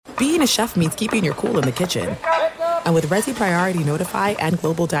being a chef means keeping your cool in the kitchen. And with Resi Priority Notify and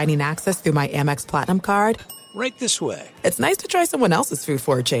Global Dining Access through my Amex Platinum card, right this way. It's nice to try someone else's food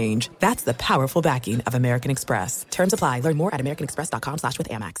for a change. That's the powerful backing of American Express. Terms apply. Learn more at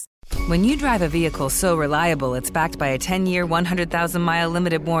americanexpress.com/withAmex. When you drive a vehicle so reliable it's backed by a 10-year, 100,000-mile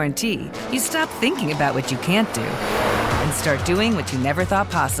limited warranty, you stop thinking about what you can't do and start doing what you never thought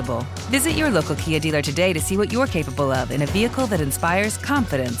possible. Visit your local Kia dealer today to see what you're capable of in a vehicle that inspires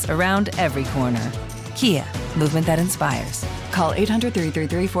confidence around every corner. Kia, movement that inspires. Call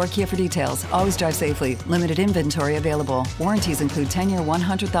 800-333-4KIA for details. Always drive safely. Limited inventory available. Warranties include 10-year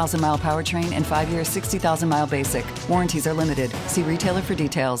 100,000-mile powertrain and 5-year 60,000-mile basic. Warranties are limited. See retailer for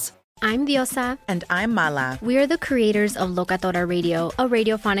details. I'm Diosa. And I'm Mala. We are the creators of Locatora Radio, a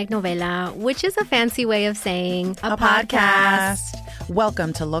radiophonic novela, which is a fancy way of saying a podcast.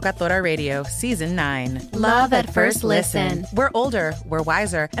 Welcome to Locatora Radio, Season 9. Love at first listen. We're older, we're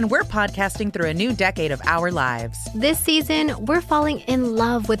wiser, and we're podcasting through a new decade of our lives. This season, we're falling in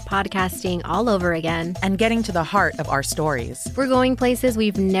love with podcasting all over again. And getting to the heart of our stories. We're going places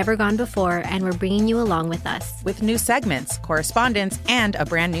we've never gone before, and we're bringing you along with us. With new segments, correspondence, and a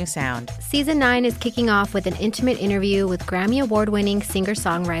brand new sound. Season 9 is kicking off with an intimate interview with Grammy Award-winning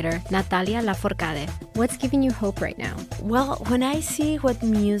singer-songwriter Natalia Lafourcade. What's giving you hope right now? Well, when I see what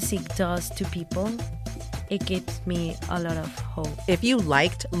music does to people, it gives me a lot of hope. If you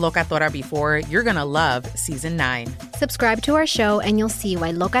liked Locatora before, you're going to love Season 9. Subscribe to our show and you'll see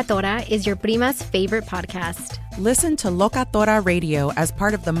why Locatora is your prima's favorite podcast. Listen to Locatora Radio as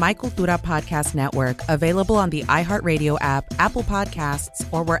part of the My Cultura Podcast Network, available on the iHeartRadio app, Apple Podcasts,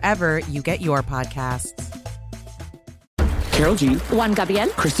 or wherever you get your podcasts. Karol G, Juan Gabriel,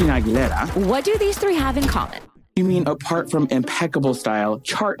 Christina Aguilera. What do these three have in common? You mean apart from impeccable style,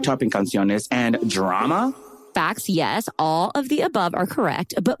 chart-topping canciones, and drama? Facts, yes, all of the above are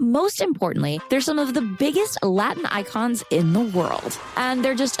correct. But most importantly, they're some of the biggest Latin icons in the world. And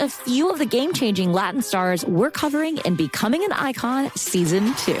they're just a few of the game-changing Latin stars we're covering in Becoming an Icon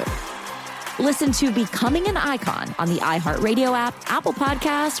Season 2. Listen to Becoming an Icon on the iHeartRadio app, Apple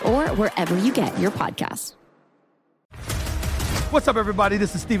Podcasts, or wherever you get your podcasts. What's up, everybody?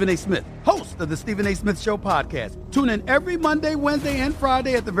 This is Stephen A. Smith, host of the Stephen A. Smith Show podcast. Tune in every Monday, Wednesday, and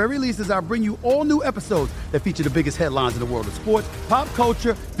Friday at the very least as I bring you all new episodes that feature the biggest headlines in the world of sports, pop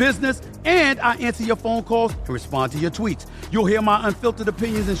culture, business, and I answer your phone calls and respond to your tweets. You'll hear my unfiltered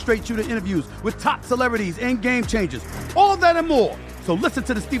opinions and straight-shooter interviews with top celebrities and game changers. All that and more. So listen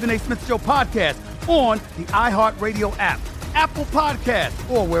to the Stephen A. Smith Show podcast on the iHeartRadio app, Apple Podcasts,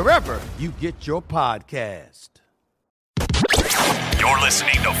 or wherever you get your podcast. You're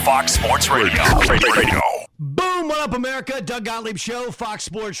listening to Fox Sports Radio. Boom! What up, America? Doug Gottlieb Show, Fox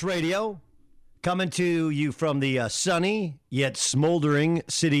Sports Radio. Coming to you from the sunny yet smoldering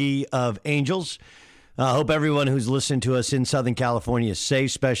city of Angels. I hope everyone who's listened to us in Southern California is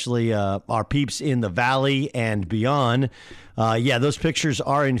safe, especially our peeps in the Valley and beyond. Yeah, those pictures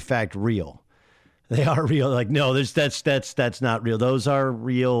are, in fact, real. They are real. Like, no, that's not real. Those are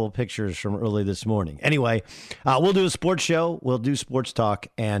real pictures from early this morning. Anyway, we'll do a sports show. We'll do sports talk,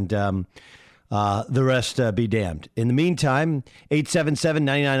 and the rest be damned. In the meantime,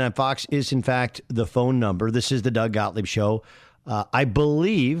 877-99 on Fox is, in fact, the phone number. This is the Doug Gottlieb Show. I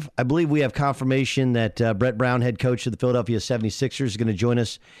believe we have confirmation that Brett Brown, head coach of the Philadelphia 76ers, is going to join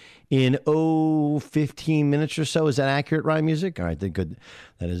us in 15 minutes or so. Is that accurate, Ryan Music? All right, good.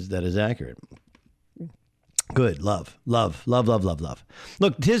 That is accurate. Good. Love. Look,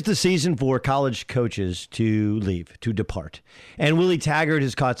 'tis the season for college coaches to leave, to depart. And Willie Taggart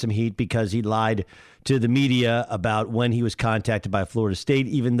has caught some heat because he lied to the media about when he was contacted by Florida State,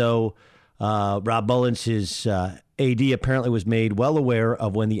 even though Rob Mullins, his AD, apparently was made well aware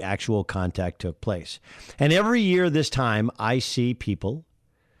of when the actual contact took place. And every year this time, I see people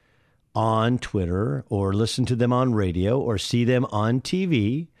on Twitter or listen to them on radio or see them on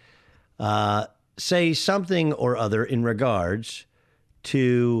TV say something or other in regards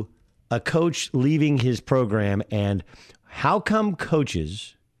to a coach leaving his program and how come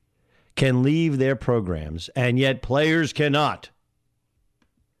coaches can leave their programs and yet players cannot.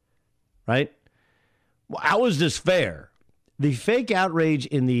 Right? How is this fair? The fake outrage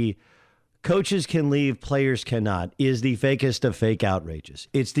in the coaches can leave, players cannot is the fakest of fake outrages.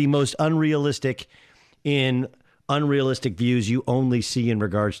 It's the most unrealistic in unrealistic views you only see in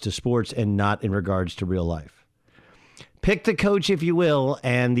regards to sports and not in regards to real life. Pick the coach, if you will,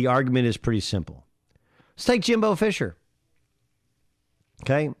 and the argument is pretty simple. Let's take Jimbo Fisher.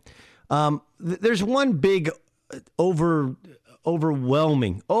 Okay? There's one big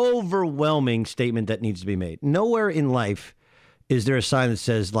overwhelming statement that needs to be made. Nowhere in life is there a sign that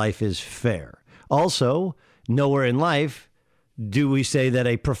says life is fair? Also, nowhere in life do we say that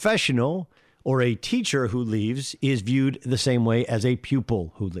a professional or a teacher who leaves is viewed the same way as a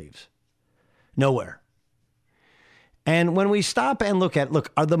pupil who leaves. Nowhere. And when we stop and look,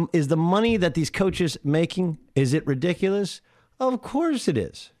 is the money that these coaches making, is it ridiculous? Of course it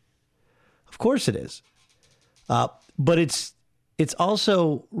is. Of course it is. But it's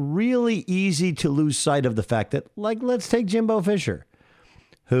also really easy to lose sight of the fact that, like, let's take Jimbo Fisher,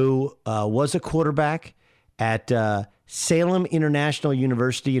 who was a quarterback at Salem International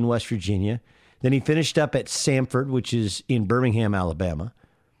University in West Virginia. Then he finished up at Samford, which is in Birmingham, Alabama.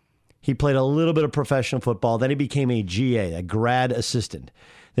 He played a little bit of professional football. Then he became a GA, a grad assistant.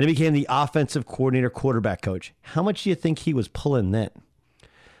 Then he became the offensive coordinator, quarterback coach. How much do you think he was pulling then?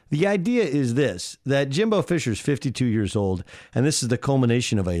 The idea is this, that Jimbo Fisher's 52 years old, and this is the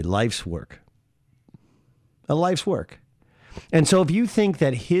culmination of a life's work. A life's work. And so if you think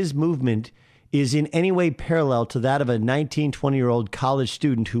that his movement is in any way parallel to that of a 19, 20-year-old college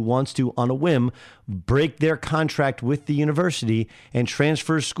student who wants to, on a whim, break their contract with the university and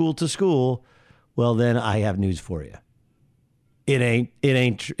transfer school to school, well, then I have news for you. It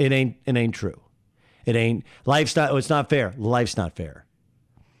ain't true. It's not fair. Life's not fair.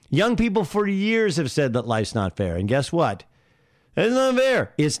 Young people for years have said that life's not fair. And guess what? It's not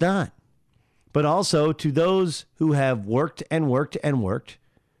fair. It's not. But also to those who have worked and worked and worked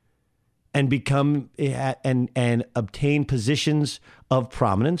and become and obtain positions of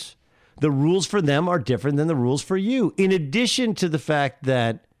prominence, the rules for them are different than the rules for you. In addition to the fact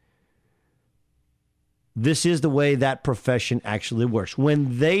that this is the way that profession actually works.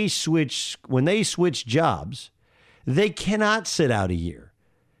 When they switch jobs, they cannot sit out a year.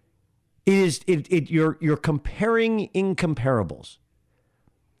 You're comparing incomparables.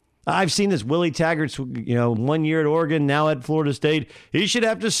 I've seen this. Willie Taggart's, 1 year at Oregon, now at Florida State. He should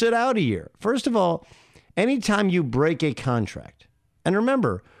have to sit out a year. First of all, anytime you break a contract, and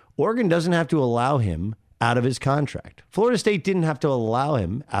remember, Oregon doesn't have to allow him out of his contract. Florida State didn't have to allow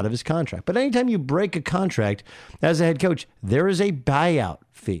him out of his contract. But anytime you break a contract as a head coach, there is a buyout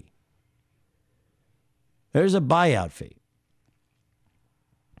fee. There's a buyout fee.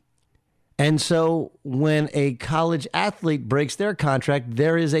 And so when a college athlete breaks their contract,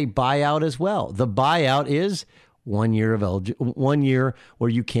 there is a buyout as well. The buyout is 1 year of 1 year where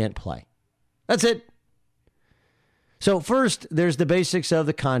you can't play. That's it. So first, there's the basics of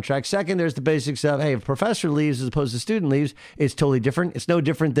the contract. Second, there's the basics of, hey, if a professor leaves as opposed to student leaves, it's totally different. It's no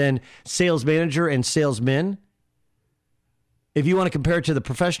different than sales manager and salesmen. If you want to compare it to the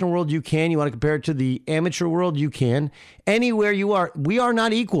professional world, you can. You want to compare it to the amateur world, you can. Anywhere you are, we are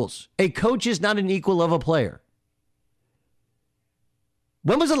not equals. A coach is not an equal of a player.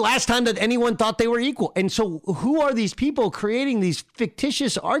 When was the last time that anyone thought they were equal? And so who are these people creating these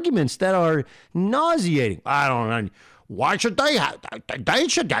fictitious arguments that are nauseating? I don't know. Why should they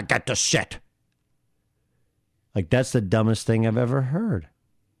should get to sit? Like, that's the dumbest thing I've ever heard.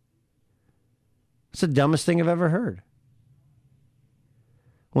 It's the dumbest thing I've ever heard.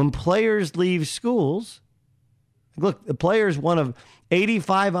 When players leave schools, look, the player is one of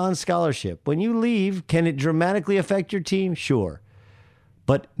 85 on scholarship. When you leave, can it dramatically affect your team? Sure.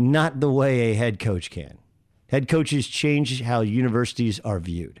 But not the way a head coach can. Head coaches change how universities are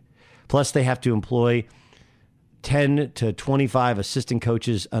viewed. Plus, they have to employ 10 to 25 assistant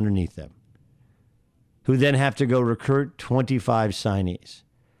coaches underneath them, who then have to go recruit 25 signees.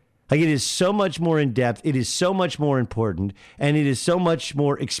 Like, it is so much more in depth. It is so much more important. And it is so much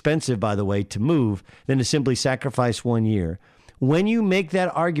more expensive, by the way, to move than to simply sacrifice 1 year. When you make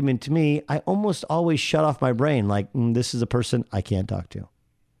that argument to me, I almost always shut off my brain. Like, this is a person I can't talk to.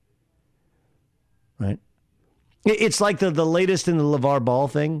 Right? It's like the latest in the LeVar Ball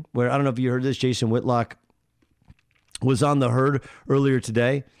thing, where, I don't know if you heard this, Jason Whitlock was on the Herd earlier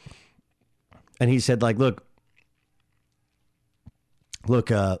today. And he said, like, look,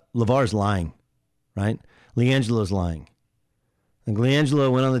 LeVar's lying, right? LiAngelo's lying. And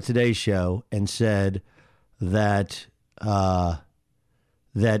LiAngelo went on the Today Show and said that other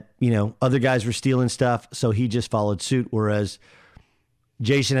guys were stealing stuff, so he just followed suit. Whereas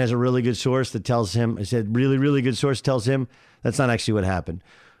Jason has a really good source that tells him, I said, really, really good source tells him that's not actually what happened.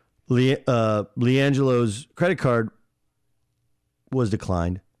 LiAngelo's credit card was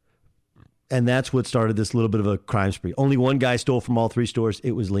declined. And that's what started this little bit of a crime spree. Only one guy stole from all three stores.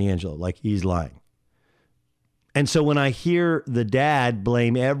 It was LiAngelo. Like, he's lying. And so when I hear the dad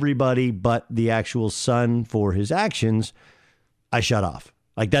blame everybody but the actual son for his actions, I shut off.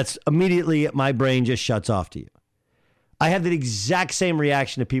 Like, that's immediately, my brain just shuts off to you. I have the exact same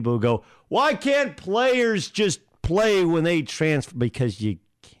reaction to people who go, why can't players just play when they transfer, because you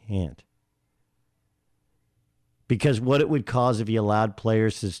can't. Because what it would cause if you allowed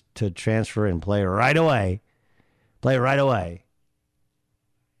players to transfer and play right away,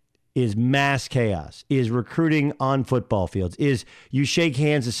 is mass chaos, is recruiting on football fields, is you shake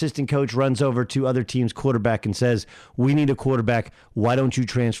hands, assistant coach runs over to other team's quarterback and says, we need a quarterback, why don't you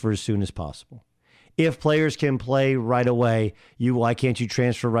transfer as soon as possible? If players can play right away, why can't you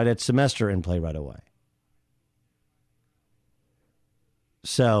transfer right at semester and play right away?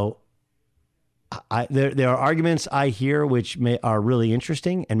 So there are arguments I hear which are really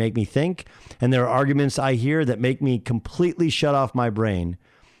interesting and make me think, and there are arguments I hear that make me completely shut off my brain.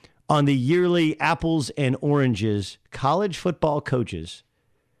 On the yearly apples and oranges, college football coaches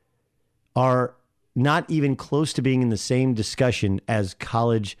are not even close to being in the same discussion as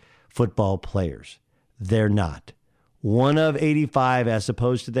college football players. They're not. One of 85, as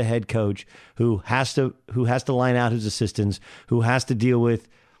opposed to the head coach who has to line out his assistants, who has to deal with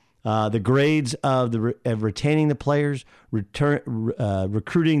the grades of retaining the players,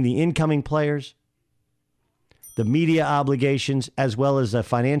 recruiting the incoming players, the media obligations, as well as a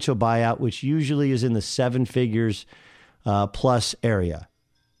financial buyout, which usually is in the 7 figures plus area.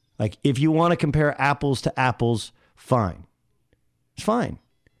 Like, if you want to compare apples to apples, fine. It's fine.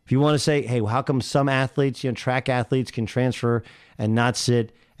 If you want to say, hey, well, how come some athletes, track athletes can transfer and not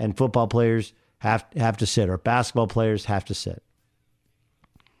sit, and football players have to sit, or basketball players have to sit?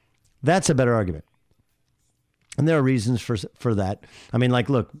 That's a better argument. And there are reasons for that. I mean,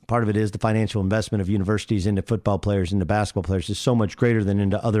 look, part of it is the financial investment of universities into football players, into basketball players is so much greater than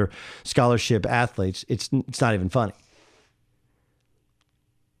into other scholarship athletes. It's not even funny.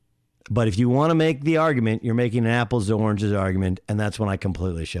 But if you want to make the argument, you're making an apples to oranges argument, and that's when I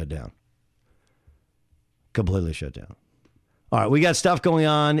completely shut down. Completely shut down. All right, we got stuff going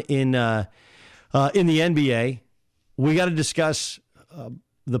on in the NBA. We got to discuss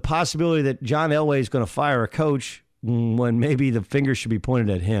the possibility that John Elway is going to fire a coach when maybe the finger should be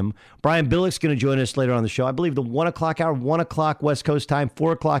pointed at him. Brian Billick's going to join us later on the show. I believe the 1 o'clock hour, 1 o'clock West Coast time,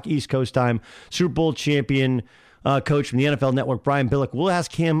 4 o'clock East Coast time. Super Bowl champion coach from the NFL Network, Brian Billick. We'll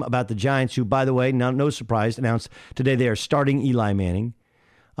ask him about the Giants, who, by the way, no surprise, announced today they are starting Eli Manning.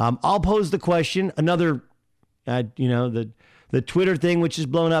 I'll pose the question. Another, the Twitter thing which is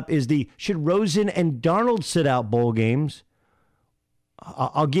blown up is should Rosen and Darnold sit out bowl games?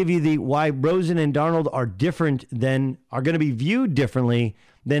 I'll give you why Rosen and Darnold are going to be viewed differently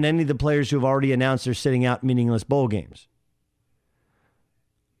than any of the players who have already announced they're sitting out meaningless bowl games.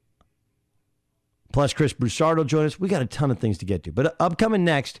 Plus, Chris Broussard will join us. We got a ton of things to get to. But upcoming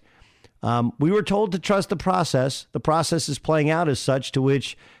next, we were told to trust the process. The process is playing out as such, to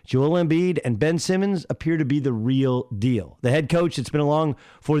which Joel Embiid and Ben Simmons appear to be the real deal. The head coach that's been along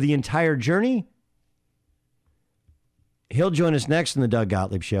for the entire journey, he'll join us next in the Doug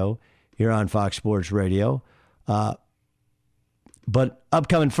Gottlieb Show here on Fox Sports Radio. But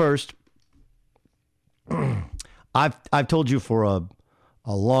upcoming first, I've told you for a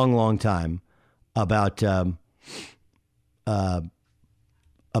long, long time about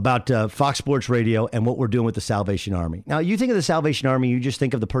Fox Sports Radio and what we're doing with the Salvation Army. Now, you think of the Salvation Army, you just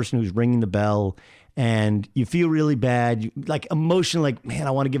think of the person who's ringing the bell, and you feel really bad, emotionally, man,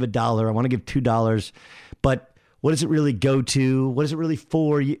 I want to give $1, I want to give $2, but what does it really go to? What is it really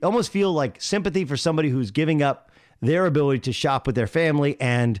for? You almost feel like sympathy for somebody who's giving up their ability to shop with their family,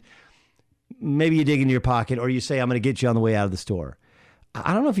 and maybe you dig into your pocket, or you say, I'm going to get you on the way out of the store.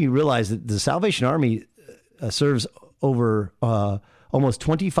 I don't know if you realize that the Salvation Army serves over almost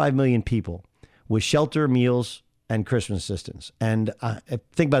 25 million people with shelter, meals, and Christmas assistance. And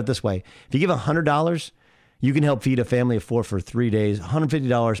think about it this way. If you give $100, you can help feed a family of 4 for 3 days.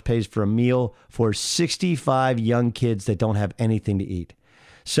 $150 pays for a meal for 65 young kids that don't have anything to eat.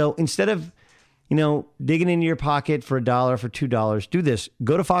 So instead of, digging into your pocket for $1, for $2, do this.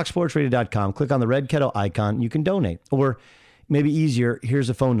 Go to foxsportsradio.com, click on the red kettle icon. You can donate. Or maybe easier, here's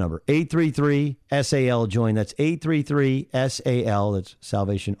a phone number, 833-SAL join. That's 833-SAL, that's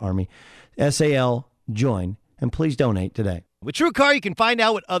Salvation Army, SAL join, and please donate today. With TrueCar, you can find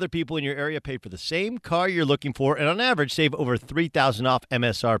out what other people in your area paid for the same car you're looking for, and on average, save over $3,000 off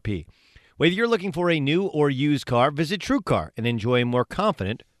MSRP. Whether you're looking for a new or used car, visit TrueCar and enjoy a more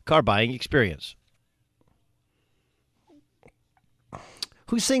confident car buying experience.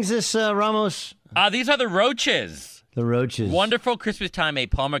 Who sings this, Ramos? These are the Roaches. The Roaches. Wonderful Christmas Time, a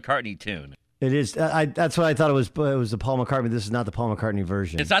Paul McCartney tune. It is. That's what I thought it was. It was the Paul McCartney. This is not the Paul McCartney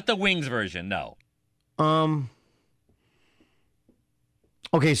version. It's not the Wings version, no.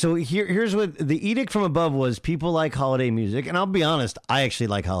 Okay, so here's what the edict from above was. People like holiday music, and I'll be honest, I actually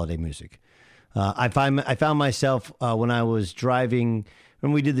like holiday music. I found myself when I was driving,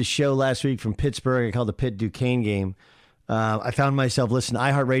 when we did the show last week from Pittsburgh, I called the Pitt Duquesne game. I found myself listening.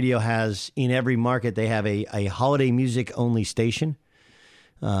 iHeartRadio has, in every market, they have a holiday music only station.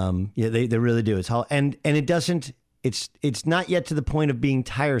 They really do. And it doesn't. It's not yet to the point of being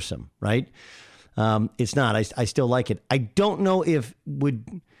tiresome, right? It's not. I still like it. I don't know if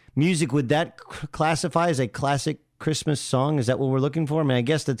would that classify as a classic Christmas song? Is that what we're looking for? I mean, I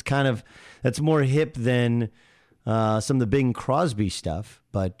guess that's more hip than some of the Bing Crosby stuff.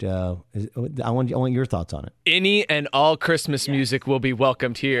 But I want your thoughts on it. Any and all Christmas music will be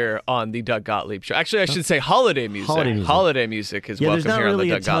welcomed here on the Doug Gottlieb Show. Actually, I should say holiday music. Holiday music is welcome here on the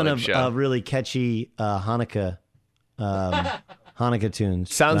Doug Gottlieb Show. There's not really a ton of really catchy Hanukkah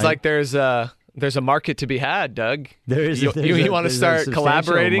tunes. Sounds like there's a market to be had, Doug. There is. You want to start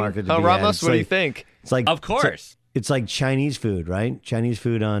collaborating? Ramos, what do you think? It's like, of course. It's like Chinese food, right? Chinese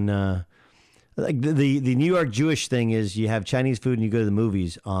food on like the New York Jewish thing is you have Chinese food and you go to the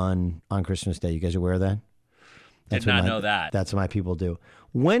movies on Christmas Day. You guys are aware of that? Did not know that. That's what my people do.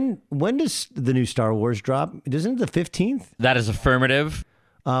 When does the new Star Wars drop? Isn't it the 15th? That is affirmative.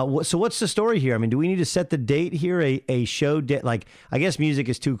 So what's the story here? I mean, do we need to set the date here? A show date? Like, I guess music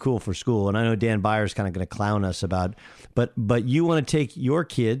is too cool for school, and I know Dan Byer's kind of going to clown us about. But you want to take your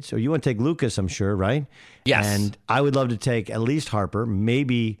kids, or you want to take Lucas? I'm sure, right? Yes. And I would love to take at least Harper,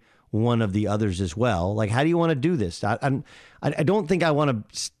 maybe one of the others as well. Like, how do you want to do this? I don't think I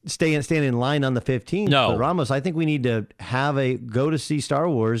want to stand in line on the 15th. No. But Ramos, I think we need to go to see Star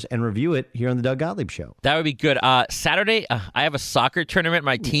Wars and review it here on the Doug Gottlieb Show. That would be good. Saturday, I have a soccer tournament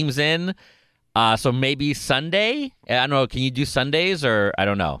my team's in, so maybe Sunday. I don't know. Can you do Sundays or I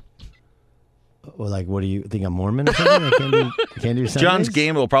don't know? Well, like, what do you think? I'm Mormon or something? I can't do Sundays? John's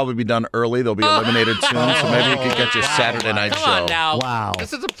game will probably be done early. They'll be eliminated soon, so maybe you could get your Saturday night show. Come on now. Wow.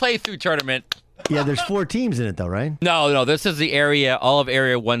 This is a playthrough tournament. Yeah, there's 4 teams in it, though, right? No. This is the area, all of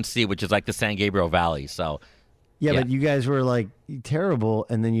Area 1C, which is like the San Gabriel Valley. So, yeah, but you guys were like terrible,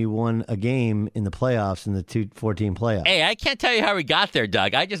 and then you won a game in the playoffs in the 14 playoffs. Hey, I can't tell you how we got there,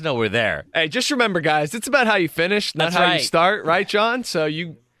 Doug. I just know we're there. Hey, just remember, guys, it's about how you finish, not That's how right. you start, right, John? So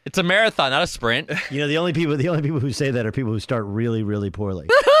it's a marathon, not a sprint. You know, the only people who say that are people who start really, really poorly.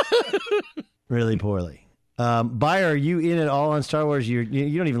 Really poorly. Byer, are you in at all on Star Wars? You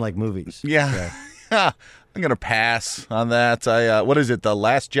don't even like movies. Yeah. I'm going to pass on that. What is it, The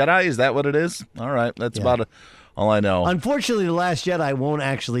Last Jedi? Is that what it is? All right. That's about all I know. Unfortunately, The Last Jedi won't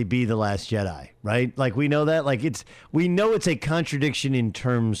actually be The Last Jedi, right? Like, we know that. Like, we know it's a contradiction in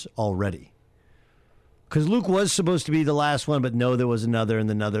terms already. Because Luke was supposed to be the last one, but no, there was another, and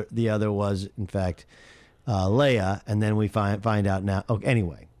the other was, in fact, Leia. And then we find out now. Okay,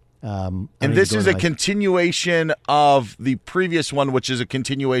 anyway. And this is a continuation of the previous one, which is a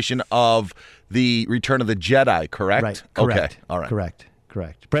continuation of the Return of the Jedi, correct? Right. Correct. Okay. All right.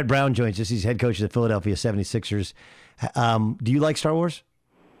 Correct. Brett Brown joins us. He's head coach of the Philadelphia 76ers. Do you like Star Wars?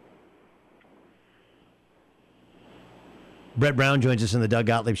 Brett Brown joins us in the Doug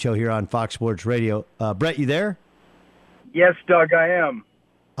Gottlieb Show here on Fox Sports Radio. Brett, you there? Yes, Doug, I am.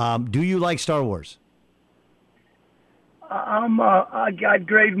 Do you like Star Wars? I'd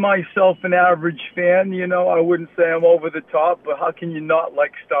grade myself an average fan. You know, I wouldn't say I'm over the top, but how can you not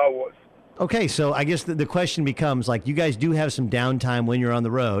like Star Wars? Okay, so I guess the question becomes, like, you guys do have some downtime when you're on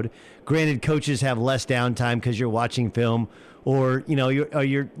the road. Granted, coaches have less downtime because you're watching film, or you're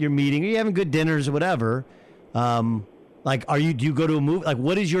meeting, or you're having good dinners or whatever. Like, do you go to a movie? Like,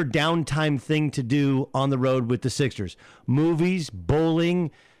 what is your downtime thing to do on the road with the Sixers? Movies, bowling,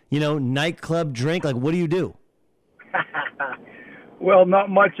 nightclub, drink. Like, what do you do? Well,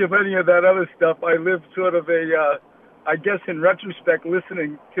 not much of any of that other stuff. I live sort of I guess in retrospect,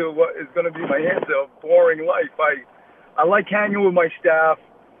 listening to what is going to be my answer, a boring life. I like hanging with my staff.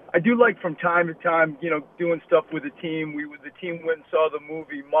 I do like from time to time, doing stuff with the team. The team went and saw the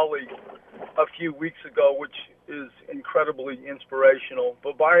movie Mully a few weeks ago, which is incredibly inspirational.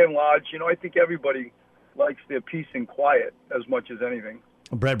 But by and large, I think everybody likes their peace and quiet as much as anything.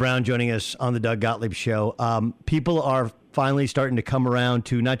 Brett Brown joining us on the Doug Gottlieb Show. People are finally starting to come around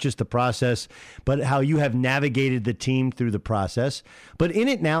to not just the process, but how you have navigated the team through the process. But in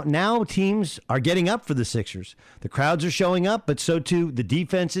it now teams are getting up for the Sixers. The crowds are showing up, but so too the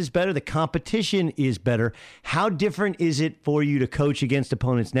defense is better. The competition is better. How different is it for you to coach against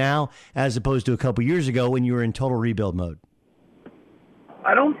opponents now as opposed to a couple years ago when you were in total rebuild mode?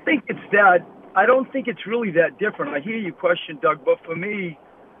 I don't think it's really that different. I hear your question, Doug, but for me,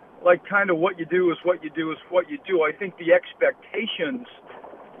 like, kind of what you do is what you do is what you do. I think the expectations,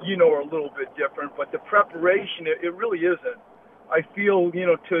 are a little bit different, but the preparation, it really isn't. I feel,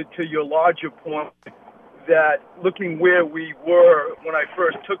 to your larger point, that looking where we were when I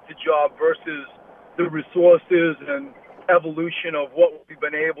first took the job versus the resources and evolution of what we've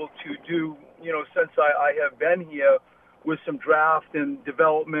been able to do, since I have been here with some draft and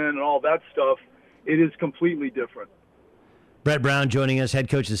development and all that stuff, it is completely different. Brett Brown joining us, head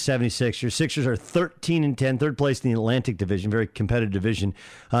coach of the 76ers. Sixers are 13-10, third place in the Atlantic Division, very competitive division.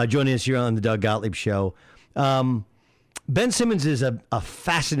 Joining us here on the Doug Gottlieb Show. Ben Simmons is a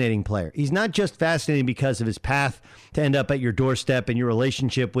fascinating player. He's not just fascinating because of his path to end up at your doorstep and your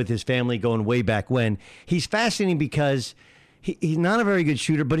relationship with his family going way back when. He's fascinating because he's not a very good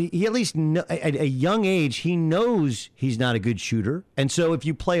shooter, but he at least at a young age, he knows he's not a good shooter. And so if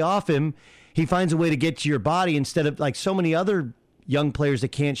you play off him, he finds a way to get to your body instead of like so many other young players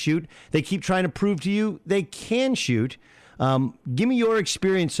that can't shoot. They keep trying to prove to you they can shoot. Give me your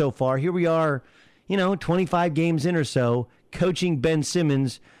experience so far. Here we are, 25 games in or so, coaching Ben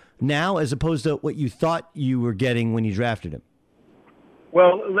Simmons now as opposed to what you thought you were getting when you drafted him.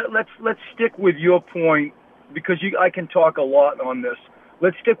 Well, let's stick with your point because I can talk a lot on this.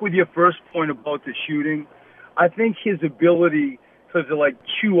 Let's stick with your first point about the shooting. I think his ability to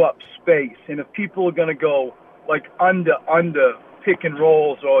chew up space, and if people are going to go under pick and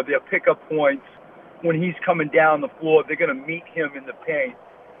rolls or their pickup points when he's coming down the floor, they're going to meet him in the paint.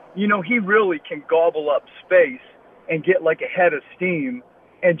 He really can gobble up space and get like a head of steam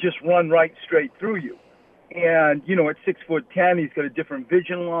and just run right straight through you. And, at 6'10", he's got a different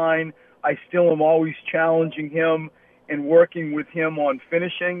vision line. I still am always challenging him and working with him on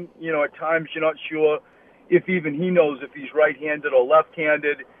finishing. At times you're not sure if even he knows if he's right-handed or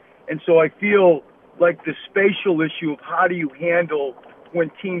left-handed. And so I feel like the spatial issue of how do you handle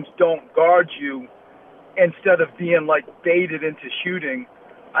when teams don't guard you instead of being baited into shooting,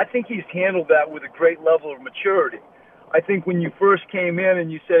 I think he's handled that with a great level of maturity. I think when you first came in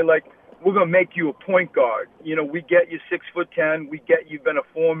and you say, we're going to make you a point guard. We get you 6'10", we get you've been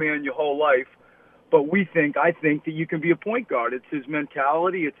a four-man your whole life, but I think that you can be a point guard. It's his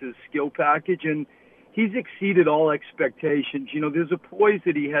mentality, it's his skill package, and he's exceeded all expectations. There's a poise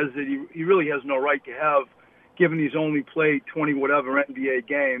that he has that he really has no right to have, given he's only played 20-whatever NBA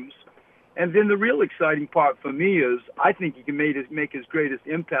games. And then the real exciting part for me is I think he can make his greatest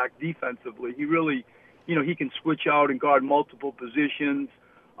impact defensively. He really, he can switch out and guard multiple positions.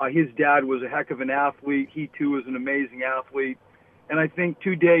 His dad was a heck of an athlete. He, too, is an amazing athlete. And I think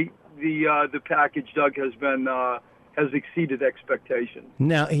to date, the package, Doug, has exceeded expectations.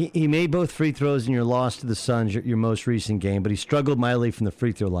 Now, he made both free throws in your loss to the Suns, your most recent game, but he struggled mightily from the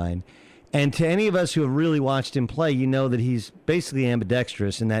free throw line. And to any of us who have really watched him play, you know that he's basically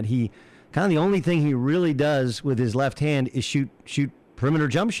ambidextrous and that he kind of the only thing he really does with his left hand is shoot perimeter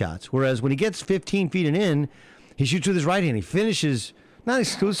jump shots. Whereas when he gets 15 feet and in, he shoots with his right hand. He finishes, not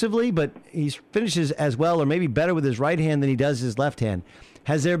exclusively, but he finishes as well or maybe better with his right hand than he does his left hand.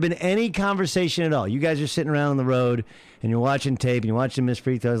 Has there been any conversation at all? You guys are sitting around on the road and you're watching tape and you're watching him miss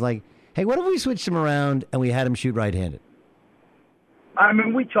free throws like, hey, what if we switched him around and we had him shoot right-handed? I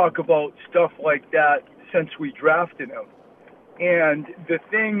mean, we talk about stuff like that since we drafted him. And the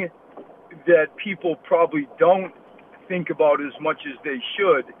thing that people probably don't think about as much as they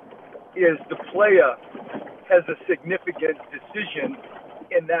should is the player has a significant decision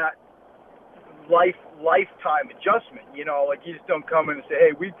in that lifetime adjustment. You just don't come in and say,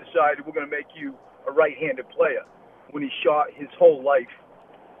 hey, we've decided we're going to make you a right-handed player when he shot his whole life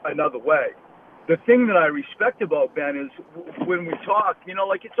another way. The thing that I respect about Ben is when we talk,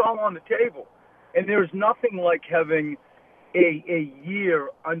 it's all on the table. And there's nothing like having a year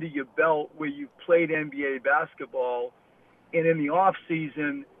under your belt where you've played NBA basketball, and in the off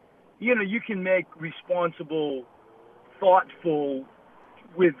season, you can make responsible, thoughtful,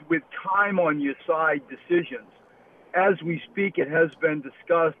 with time on your side decisions. As we speak, it has been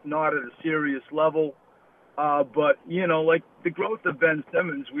discussed, not at a serious level, but the growth of Ben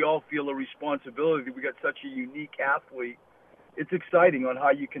Simmons, we all feel a responsibility. We got such a unique athlete. It's exciting on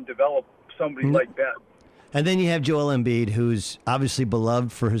how you can develop somebody like Ben. And then you have Joel Embiid, who's obviously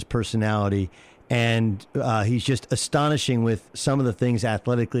beloved for his personality, and he's just astonishing with some of the things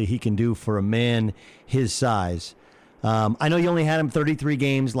athletically he can do for a man his size. I know you only had him 33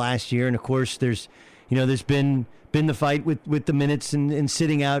 games last year, and of course there's been the fight with the minutes and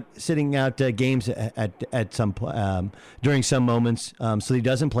sitting out games at some during some moments, so he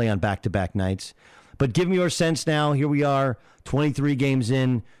doesn't play on back-to-back nights. But give me your sense now. Here we are, 23 games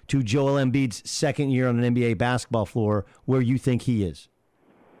in to Joel Embiid's second year on an NBA basketball floor, where you think he is.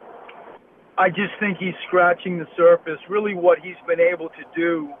 I just think he's scratching the surface. Really, what he's been able to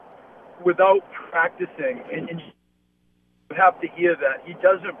do without practicing, and have to hear that he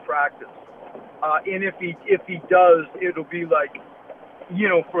doesn't practice, and if he does, it'll be like,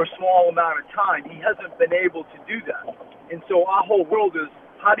 for a small amount of time. He hasn't been able to do that, and so our whole world is,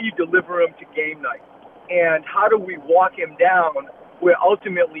 how do you deliver him to game night, and how do we walk him down where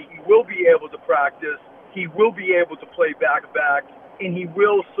ultimately he will be able to practice, he will be able to play back-to-back, and he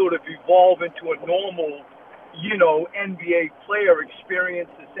will sort of evolve into a normal, NBA player, experience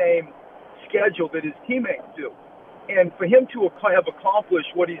the same schedule that his teammates do. And for him to have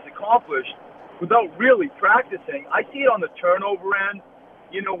accomplished what he's accomplished without really practicing, I see it on the turnover end,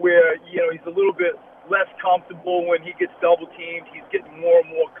 where, he's a little bit less comfortable when he gets double teamed. He's getting more and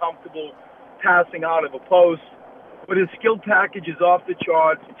more comfortable passing out of a post. But his skill package is off the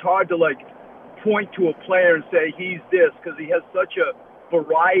charts. It's hard to, point to a player and say he's this, because he has such a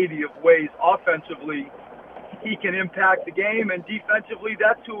variety of ways offensively he can impact the game, and defensively,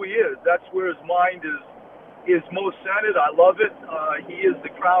 that's who he is. That's where his mind is most centered. I love it. He is the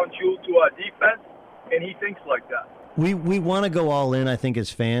crown jewel to our defense, and he thinks like that. We want to go all in, I think,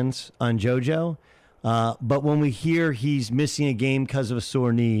 as fans on JoJo. But when we hear he's missing a game because of a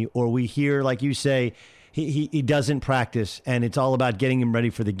sore knee, or we hear, like you say, he doesn't practice and it's all about getting him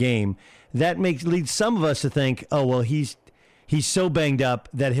ready for the game, that leads some of us to think, oh, well, he's so banged up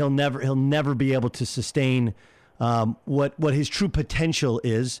that he'll never be able to sustain what his true potential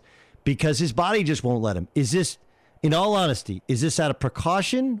is, because his body just won't let him. Is this, in all honesty, is this out of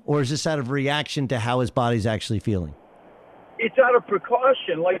precaution, or is this out of reaction to how his body's actually feeling? It's out of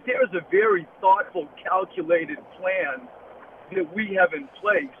precaution. There's a very thoughtful, calculated plan that we have in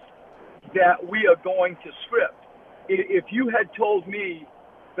place that we are going to script. If you had told me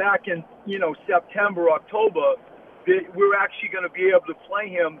back in, September, October, that we're actually going to be able to play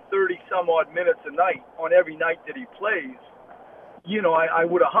him 30-some-odd minutes a night on every night that he plays, I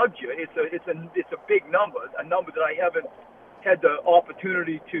would have hugged you. It's a big number, a number that I haven't had the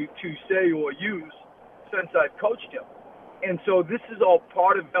opportunity to say or use since I've coached him. And so this is all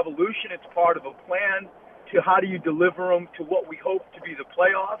part of evolution. It's part of a plan to how do you deliver him to what we hope to be the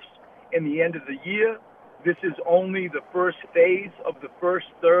playoffs in the end of the year. This is only the first phase of the first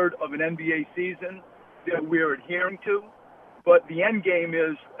third of an NBA season that we're adhering to. But the end game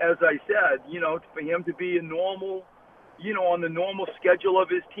is, as I said, for him to be a normal, on the normal schedule of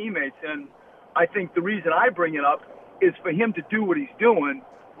his teammates. And I think the reason I bring it up is for him to do what he's doing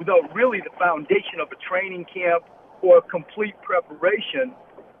without really the foundation of a training camp or a complete preparation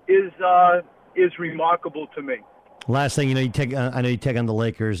is remarkable to me. Last thing, I know you take on the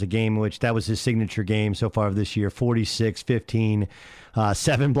Lakers, a game which that was his signature game so far this year, 46-15,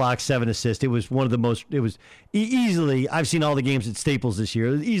 7 blocks, 7 assists. It was one of the most, it was easily, I've seen all the games at Staples this year,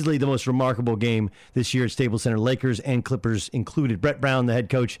 it was easily the most remarkable game this year at Staples Center, Lakers and Clippers included. Brett Brown, the head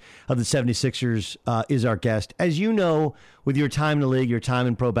coach of the 76ers, is our guest. As you know, with your time in the league, your time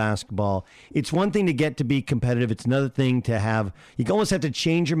in pro basketball, it's one thing to get to be competitive. It's another thing to have, you almost have to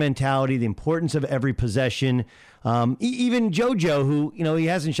change your mentality, the importance of every possession. Even JoJo, who, he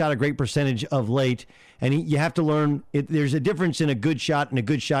hasn't shot a great percentage of late, and you have to learn, there's a difference in a good shot and a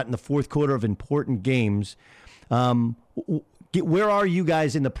good shot in the fourth quarter of important games. Where are you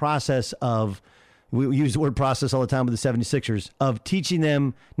guys in the process of, we use the word process all the time with the 76ers, of teaching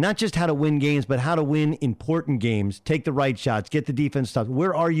them not just how to win games, but how to win important games, take the right shots, get the defense stuff.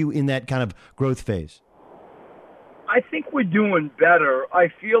 Where are you in that kind of growth phase? I think we're doing better. I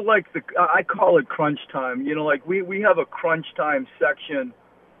feel like I call it crunch time. We have a crunch time section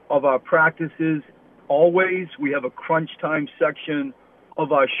of our practices always. We have a crunch time section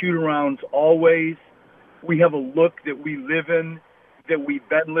of our shoot-arounds always. We have a look that we live in, that we've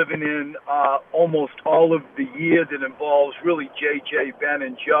been living in almost all of the year, that involves really JJ, Ben,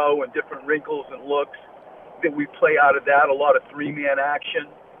 and Joe, and different wrinkles and looks that we play out of that, a lot of three-man action.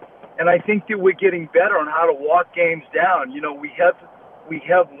 And I think that we're getting better on how to walk games down. We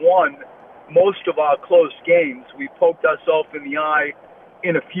have won most of our close games. We poked ourselves in the eye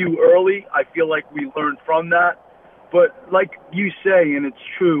in a few early. I feel like we learned from that. But like you say, and it's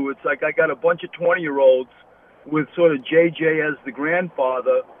true, it's like I got a bunch of 20-year-olds with sort of JJ as the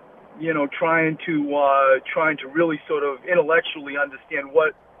grandfather, trying to really sort of intellectually understand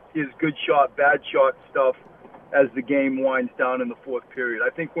what is good shot, bad shot stuff as the game winds down in the fourth period.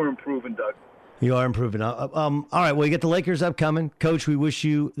 I think we're improving, Doug. You are improving. All right, well, you get the Lakers upcoming. Coach, we wish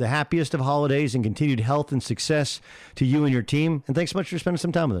you the happiest of holidays and continued health and success to you and your team. And thanks so much for spending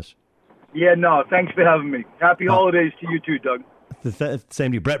some time with us. Yeah, no, thanks for having me. Happy holidays to you too, Doug.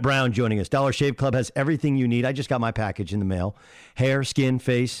 Same to you. Brett Brown joining us. Dollar Shave Club has everything you need. I just got my package in the mail. Hair, skin,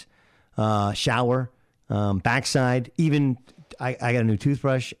 face, shower, backside, even I got a new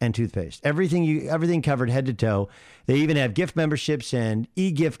toothbrush and toothpaste. Everything covered head to toe. They even have gift memberships and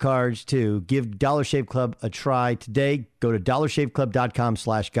e-gift cards too. Give Dollar Shave Club a try today. Go to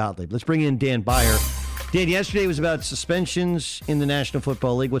dollarshaveclub.com/Gottlieb. Let's bring in Dan Beyer. Dan, yesterday was about suspensions in the National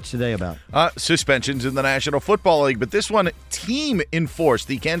Football League. What's today about? Suspensions in the National Football League, but this one team enforced.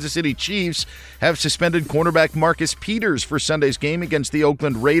 The Kansas City Chiefs have suspended cornerback Marcus Peters for Sunday's game against the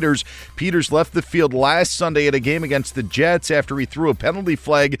Oakland Raiders. Peters left the field last Sunday at a game against the Jets after he threw a penalty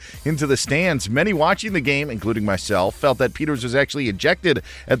flag into the stands. Many watching the game, including myself, felt that Peters was actually ejected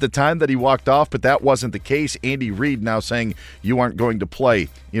at the time that he walked off, but that wasn't the case. Andy Reid now saying you aren't going to play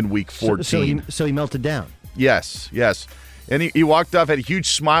in Week 14. So he melted down. Yes. And he walked off, had a huge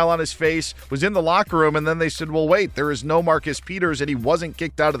smile on his face, was in the locker room, and then they said, well, wait, there is no Marcus Peters, and he wasn't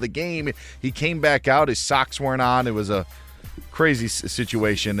kicked out of the game. He came back out. His socks weren't on. It was a crazy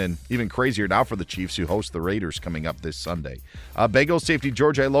situation, and even crazier now for the Chiefs, who host the Raiders coming up this Sunday. Bengals safety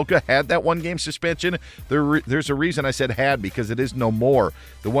George Iloka had that one-game suspension. There's a reason I said had, because it is no more.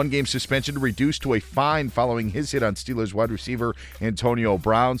 The one-game suspension reduced to a fine following his hit on Steelers wide receiver Antonio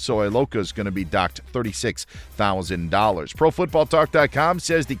Brown, so Iloka is going to be docked $36,000. ProFootballTalk.com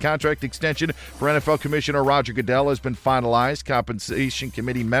says the contract extension for NFL Commissioner Roger Goodell has been finalized. Compensation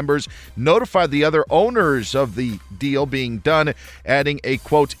committee members notified the other owners of the deal being done, adding a,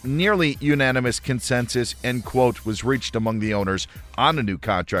 quote, nearly unanimous consensus, end quote, was reached among the owners on a new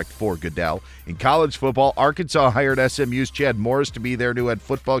contract for Goodell. In college football, Arkansas hired SMU's Chad Morris to be their new head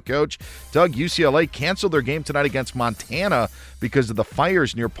football coach. Doug, UCLA canceled their game tonight against Montana because of the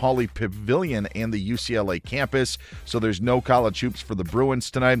fires near Pauley Pavilion and the UCLA campus, so there's no college hoops for the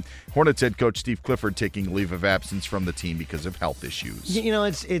Bruins tonight. Hornets head coach Steve Clifford taking leave of absence from the team because of health issues. You know,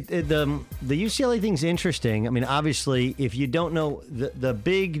 the UCLA thing's interesting. I mean, obviously, if you don't know, the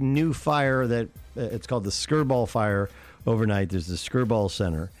big new fire that it's called the Skirball fire overnight, there's the Skirball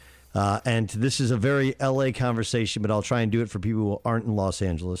Center. And this is a very LA conversation, but I'll try and do it for people who aren't in Los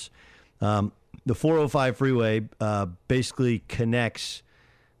Angeles. The 405 freeway basically connects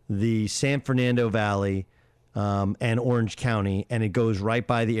the San Fernando Valley and Orange County, and it goes right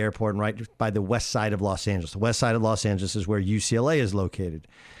by the airport and right by the west side of Los Angeles. The west side of Los Angeles is where UCLA is located.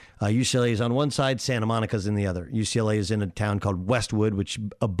 UCLA is on one side, Santa Monica's in the other. UCLA is in a town called Westwood, which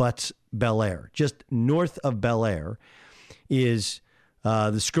abuts Bel Air. Just north of Bel Air is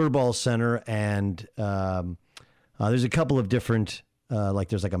the Skirball Center, and there's a couple of different,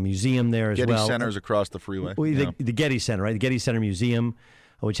 there's like a museum there as well. Getty Center's across the freeway. The Getty Center, right? The Getty Center Museum,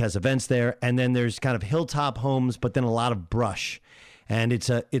 which has events there, and then there's kind of hilltop homes, but then a lot of brush, and it's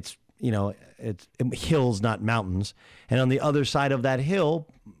hills, not mountains. And on the other side of that hill,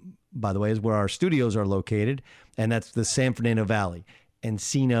 by the way, is where our studios are located, and that's the San Fernando Valley.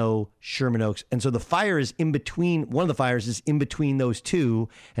 Encino, Sherman Oaks. And so the fire is in between, one of the fires is in between those two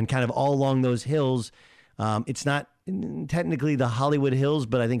and kind of all along those hills. It's not technically the Hollywood Hills,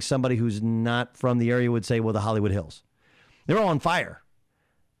 but I think somebody who's not from the area would say, well, the Hollywood Hills. They're all on fire.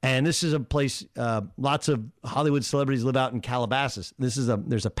 And this is a place, lots of Hollywood celebrities live out in Calabasas. There's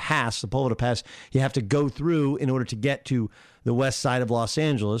a pass, the Poveda Pass, you have to go through in order to get to the west side of Los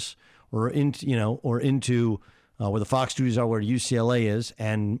Angeles or into where the Fox studios are, where UCLA is.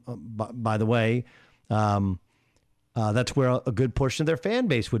 And by the way, that's where a good portion of their fan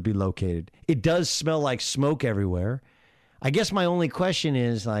base would be located. It does smell like smoke everywhere. I guess my only question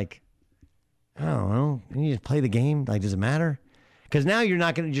is, like, I don't know, you just play the game? Like, does it matter? Because now you're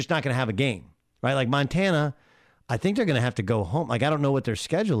just not going to have a game, right? Like Montana, I think they're going to have to go home. Like, I don't know what their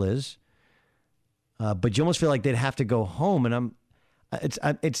schedule is, but you almost feel like they'd have to go home. And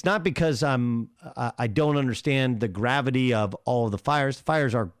it's not because I don't understand the gravity of all of the fires. The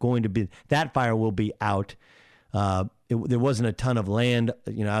fires are going to be, that fire will be out. There wasn't a ton of land,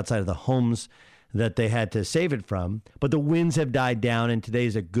 outside of the homes that they had to save it from, but the winds have died down, and today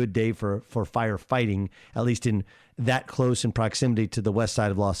is a good day for firefighting, at least in that close in proximity to the west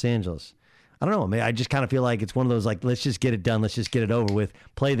side of Los Angeles. I don't know. I mean, I just kind of feel like it's one of those, like, let's just get it done. Let's just get it over with,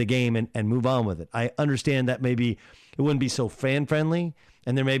 play the game and move on with it. I understand that maybe it wouldn't be so fan friendly.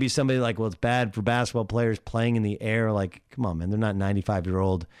 And there may be somebody like, well, it's bad for basketball players playing in the air. Like, come on, man, they're not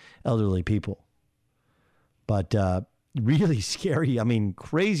 95-year-old elderly people. But really scary. I mean,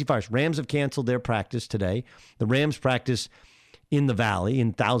 crazy fires. Rams have canceled their practice today. The Rams practice in the valley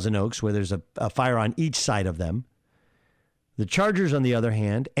in Thousand Oaks, where there's a fire on each side of them. The Chargers, on the other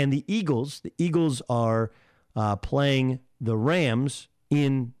hand, and the Eagles are playing the Rams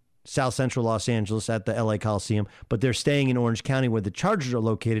in South Central Los Angeles at the LA Coliseum, but they're staying in Orange County where the Chargers are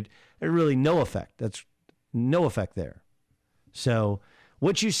located. There's really no effect. That's no effect there. So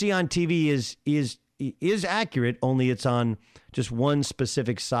what you see on TV is is accurate, only it's on just one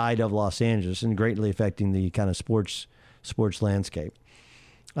specific side of Los Angeles and greatly affecting the kind of sports landscape.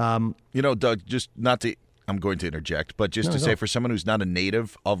 Doug, just not to – I'm going to interject, but just to say for someone who's not a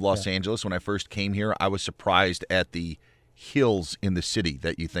native of Los Angeles, when I first came here, I was surprised at the hills in the city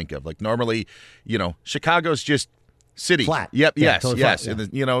that you think of. Like normally, Chicago's just – city. Flat. Yep. Yeah, Yes. totally Yes. flat,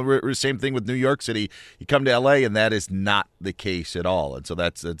 And same thing with New York City. You come to LA, and that is not the case at all. And so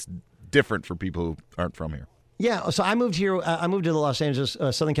that's different for people who aren't from here. Yeah. So I moved here. I moved to Los Angeles,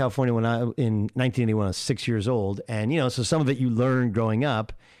 Southern California, in 1981. I was 6 years old, and so some of it you learn growing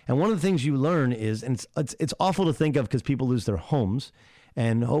up. And one of the things you learn is, and it's awful to think of because people lose their homes,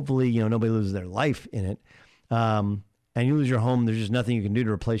 and hopefully nobody loses their life in it. And you lose your home, there's just nothing you can do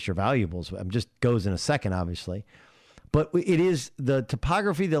to replace your valuables. It just goes in a second, obviously. But it is the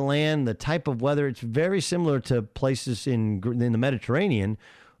topography, the land, the type of weather. It's very similar to places in the Mediterranean,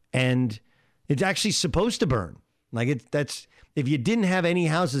 and it's actually supposed to burn. Like that's if you didn't have any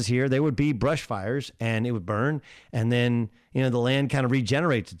houses here, there would be brush fires, and it would burn, and then the land kind of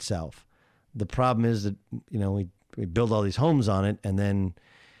regenerates itself. The problem is that we build all these homes on it, and then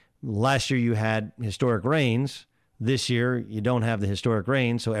last year you had historic rains. This year you don't have the historic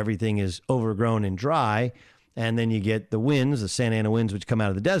rains, so everything is overgrown and dry. And then you get the winds, the Santa Ana winds, which come out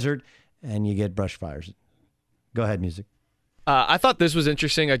of the desert, and you get brush fires. Go ahead, music. I thought this was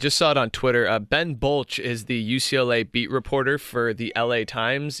interesting. I just saw it on Twitter. Ben Bolch is the UCLA beat reporter for the LA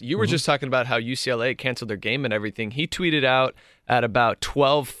Times. You were just talking about how UCLA canceled their game and everything. He tweeted out at about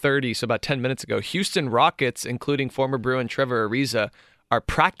 12:30, so about 10 minutes ago, Houston Rockets, including former Bruin Trevor Ariza, are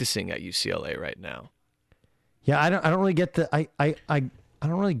practicing at UCLA right now. Yeah, I don't really get the I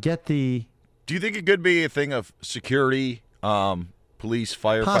don't really get the. Do you think it could be a thing of security, police,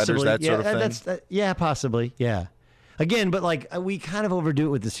 firefighters, possibly, that sort of thing? Yeah, possibly. Yeah. Again, but we kind of overdo it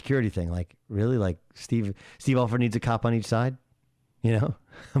with the security thing. Like, really? Like, Steve Alford needs a cop on each side? I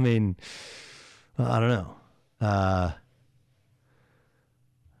mean, I don't know.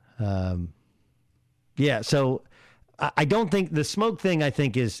 Yeah, so I don't think the smoke thing, I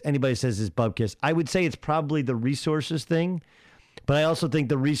think, is anybody says is bubkiss. I would say it's probably the resources thing. But I also think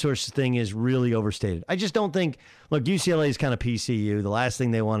the resources thing is really overstated. I just don't think, look, UCLA is kind of PCU. The last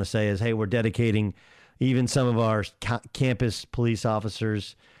thing they want to say is, hey, we're dedicating even some of our campus police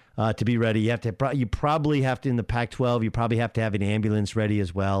officers to be ready. You probably have to, in the Pac-12, you probably have to have an ambulance ready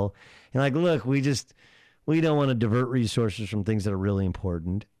as well. And look, we don't want to divert resources from things that are really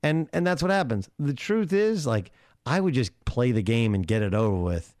important. And that's what happens. The truth is, I would just play the game and get it over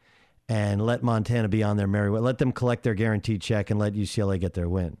with. And let Montana be on their merry way. Let them collect their guaranteed check and let UCLA get their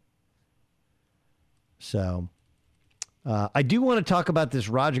win. So I do want to talk about this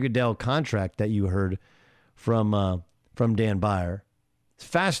Roger Goodell contract that you heard from Dan Beyer. It's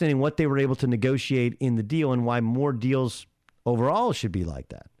fascinating what they were able to negotiate in the deal and why more deals overall should be like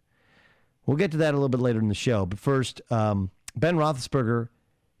that. We'll get to that a little bit later in the show. But first, Ben Roethlisberger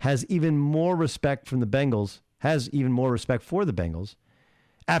has even more respect for the Bengals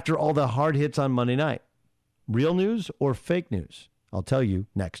after all the hard hits on Monday night. Real news or fake news? I'll tell you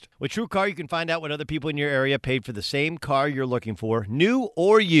next. With TrueCar, you can find out what other people in your area paid for the same car you're looking for, new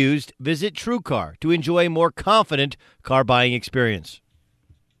or used. Visit TrueCar to enjoy a more confident car buying experience.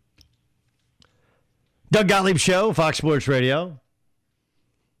 Doug Gottlieb Show, Fox Sports Radio.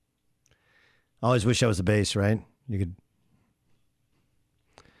 I always wish I was the bass, right? You could.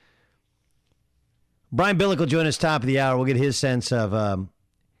 Brian Billick will join us top of the hour. We'll get his sense of,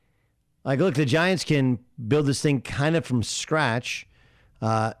 look, the Giants can build this thing kind of from scratch.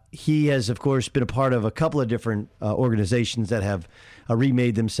 He has, of course, been a part of a couple of different organizations that have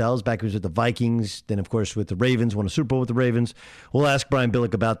remade themselves. Back when he was with the Vikings, then, of course, with the Ravens, won a Super Bowl with the Ravens. We'll ask Brian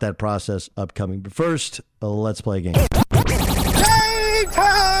Billick about that process upcoming. But first, let's play a game. Game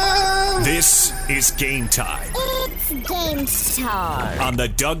time! This is Game Time. It's game time. On the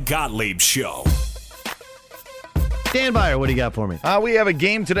Doug Gottlieb Show. Dan Beyer, what do you got for me? We have a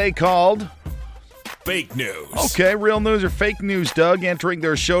game today called Fake News. Okay, real news or fake news, Doug. Entering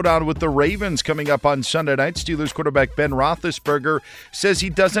their showdown with the Ravens coming up on Sunday night, Steelers quarterback Ben Roethlisberger says he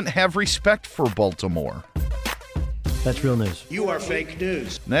doesn't have respect for Baltimore. That's real news. You are fake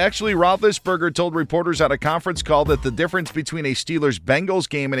news. Now, actually, Roethlisberger told reporters on a conference call that the difference between a Steelers-Bengals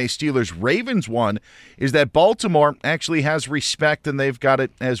game and a Steelers-Ravens one is that Baltimore actually has respect and they've got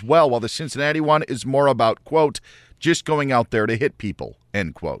it as well, while the Cincinnati one is more about, quote, just going out there to hit people,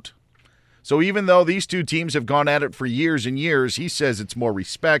 end quote. So even though these two teams have gone at it for years and years, he says it's more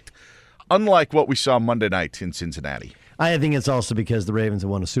respect, unlike what we saw Monday night in Cincinnati. I think it's also because the Ravens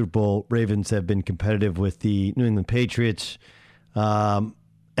have won a Super Bowl. Ravens have been competitive with the New England Patriots. And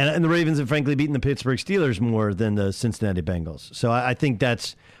And the Ravens have frankly beaten the Pittsburgh Steelers more than the Cincinnati Bengals. So I think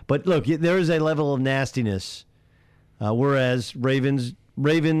that's – but look, there is a level of nastiness, whereas Ravens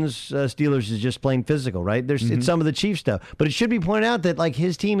Steelers is just plain physical, right? It's some of the Chiefs stuff. But it should be pointed out that like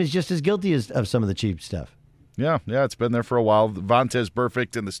his team is just as guilty of some of the Chiefs stuff. Yeah, it's been there for a while. Vontaze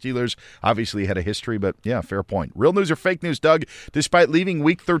Burfict and the Steelers obviously had a history, but yeah, fair point. Real news or fake news, Doug? Despite leaving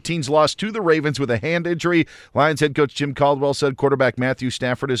Week 13's loss to the Ravens with a hand injury, Lions head coach Jim Caldwell said quarterback Matthew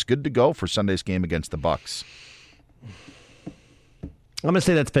Stafford is good to go for Sunday's game against the Bucs. I'm going to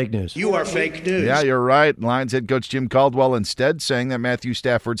say that's fake news. You are fake news. Yeah, you're right. Lions head coach Jim Caldwell instead saying that Matthew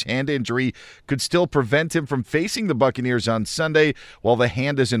Stafford's hand injury could still prevent him from facing the Buccaneers on Sunday. While the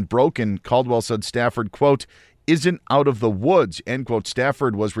hand isn't broken, Caldwell said Stafford, quote, isn't out of the woods, end quote.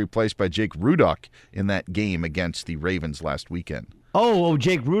 Stafford was replaced by Jake Rudock in that game against the Ravens last weekend. Oh,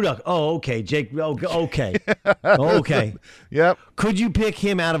 Jake Rudock. Oh, okay. Okay. Okay. Yep. Could you pick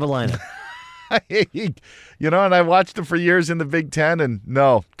him out of a lineup? And I watched him for years in the Big Ten, and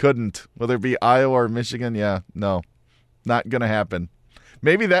no, couldn't. Whether it be Iowa or Michigan, no, not going to happen.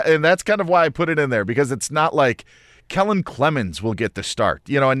 Maybe that's kind of why I put it in there, because it's not like Kellen Clemens will get the start.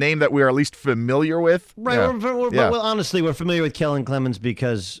 A name that we are at least familiar with. Right. Yeah. Well, honestly, we're familiar with Kellen Clemens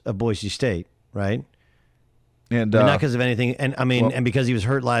because of Boise State, right? And not because of anything. And and because he was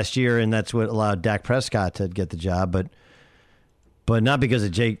hurt last year, and that's what allowed Dak Prescott to get the job, but not because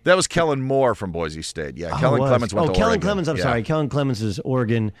of Jake. That was Kellen Moore from Boise State. Yeah, Kellen Clemens went to Kellen Oregon. Clemens, I'm sorry. Kellen Clemens is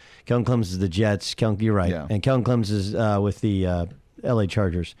Oregon. Kellen Clemens is the Jets. You're right. Yeah. And Kellen Clemens is with the L.A.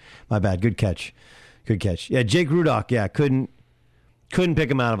 Chargers. My bad. Good catch. Yeah, Jake Rudock, couldn't pick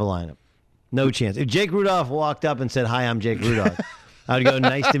him out of a lineup. No chance. If Jake Rudock walked up and said, hi, I'm Jake Rudock, I would go,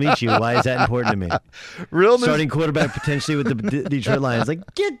 nice to meet you. Why is that important to me? Starting quarterback potentially with the Detroit Lions.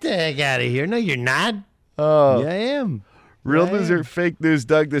 Like, get the heck out of here. No, you're not. Oh. Yeah, I am. Real news or fake news,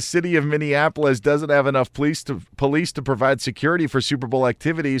 Doug? The city of Minneapolis doesn't have enough police to provide security for Super Bowl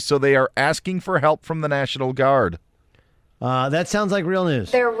activities, so they are asking for help from the National Guard. That sounds like real news.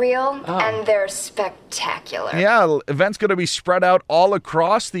 They're real and they're spectacular. Yeah, event's going to be spread out all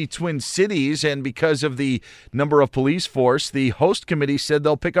across the Twin Cities, and because of the number of police force, the host committee said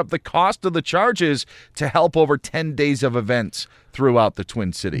they'll pick up the cost of the charges to help over 10 days of events throughout the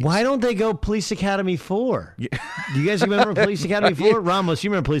Twin Cities. Why don't they go Police Academy 4? Do you guys remember Police Academy 4? Ramos, you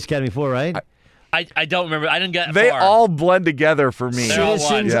remember Police Academy 4, right? I don't remember. I didn't get They far. all blend together for me.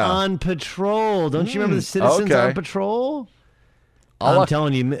 Citizens on Patrol. Don't you remember the Citizens on Patrol? I'm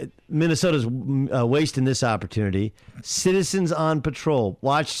telling you, Minnesota's wasting this opportunity. Citizens on Patrol.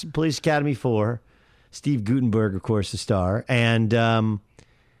 Watch Police Academy 4. Steve Guttenberg, of course, the star. And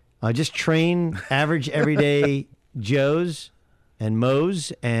just train average, everyday Joes and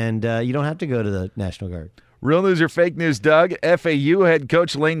Moes, and you don't have to go to the National Guard. Real news or fake news, Doug? FAU head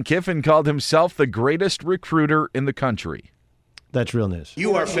coach Lane Kiffin called himself the greatest recruiter in the country. That's real news.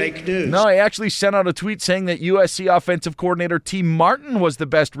 You are fake news. No, he actually sent out a tweet saying that USC offensive coordinator T. Martin was the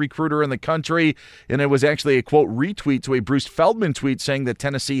best recruiter in the country, and it was actually a, quote, retweet to a Bruce Feldman tweet saying that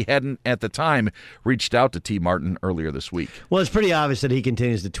Tennessee hadn't, at the time, reached out to T. Martin earlier this week. Well, it's pretty obvious that he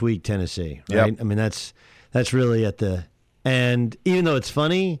continues to tweak Tennessee, right? Yep. I mean, that's really at the – and even though it's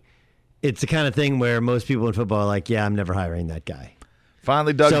funny, it's the kind of thing where most people in football are like, yeah, I'm never hiring that guy.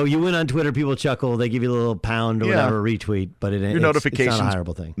 Finally, Doug. So you went on Twitter, people chuckle, they give you a little pound or whatever, retweet, but it's not a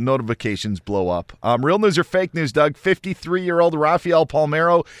hireable thing. Notifications blow up. Real news or fake news, Doug? 53-year-old Rafael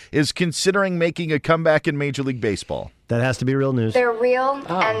Palmeiro is considering making a comeback in Major League Baseball. That has to be real news. They're real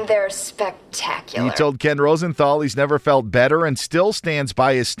and they're spectacular. He told Ken Rosenthal he's never felt better and still stands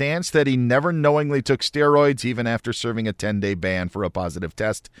by his stance that he never knowingly took steroids, even after serving a 10-day ban for a positive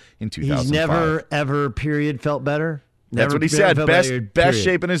test in 2005. He's never, ever, period, felt better? That's what he said. Best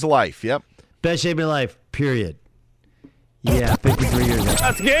shape in his life. Yep. Best shape in his life, period. Yeah, 53 years old.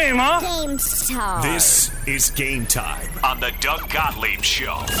 That's game, huh? Game time. This is Game Time on the Doug Gottlieb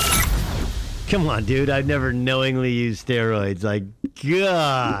Show. Come on, dude. I've never knowingly used steroids. Like,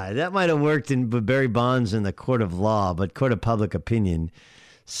 God, that might have worked with Barry Bonds in the court of law, but court of public opinion,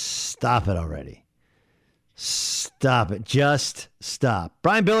 stop it already. Stop it. Just stop.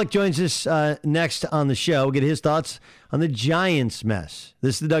 Brian Billick joins us next on the show. We'll get his thoughts on the Giants mess.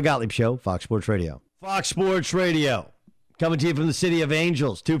 This is the Doug Gottlieb Show, Fox Sports Radio. Fox Sports Radio, coming to you from the city of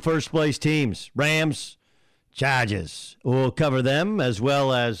Angels. 2 first-place teams, Rams, Chargers. We'll cover them as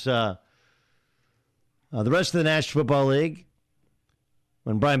well as the rest of the National Football League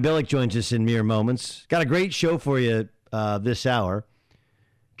when Brian Billick joins us in mere moments. Got a great show for you this hour.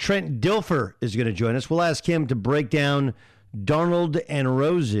 Trent Dilfer is going to join us. We'll ask him to break down Darnold and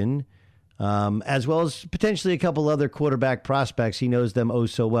Rosen as well as potentially a couple other quarterback prospects. He knows them oh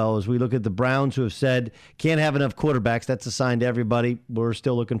so well. As we look at the Browns, who have said can't have enough quarterbacks, that's a sign to everybody. We're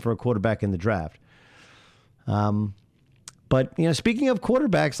still looking for a quarterback in the draft. But, speaking of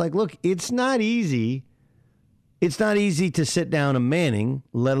quarterbacks, look, it's not easy. It's not easy to sit down a Manning,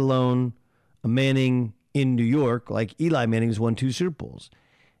 let alone a Manning in New York. Like Eli Manning's won 2 Super Bowls.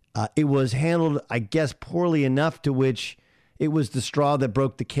 It was handled, I guess, poorly enough to which it was the straw that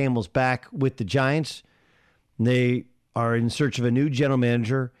broke the camel's back with the Giants. They are in search of a new general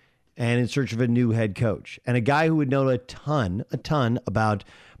manager and in search of a new head coach. And a guy who would know a ton about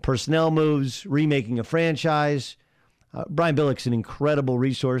personnel moves, remaking a franchise. Brian Billick's an incredible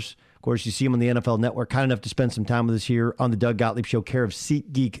resource. Of course, you see him on the NFL Network, kind enough to spend some time with us here on the Doug Gottlieb Show, care of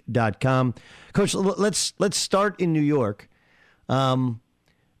SeatGeek.com. Coach, let's start in New York. John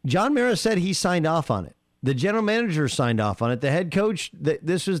Mara said he signed off on it. The general manager signed off on it. The head coach,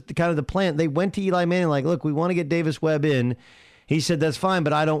 this was kind of the plan. They went to Eli Manning look, we want to get Davis Webb in. He said, that's fine,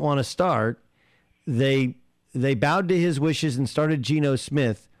 but I don't want to start. They bowed to his wishes and started Geno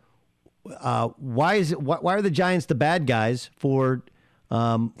Smith. Why are the Giants the bad guys for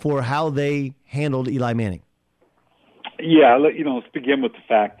how they handled Eli Manning? Yeah, let's begin with the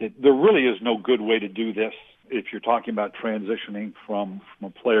fact that there really is no good way to do this if you're talking about transitioning from a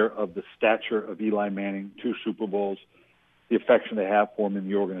player of the stature of Eli Manning, 2 Super Bowls, the affection they have for him in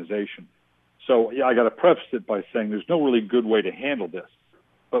the organization. So I got to preface it by saying there's no really good way to handle this.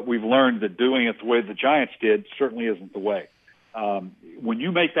 But we've learned that doing it the way the Giants did certainly isn't the way. When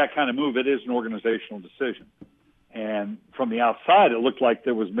you make that kind of move, it is an organizational decision. And from the outside, it looked like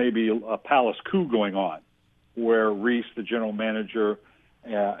there was maybe a palace coup going on where Reese, the general manager,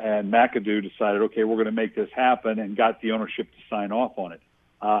 and McAdoo decided, okay, we're going to make this happen, and got the ownership to sign off on it.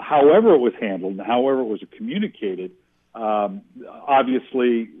 However it was handled and however it was communicated,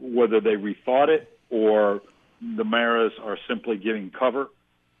 obviously, whether they rethought it or the Maras are simply giving cover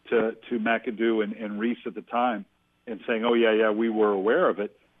to McAdoo and Reese at the time and saying, oh, yeah, we were aware of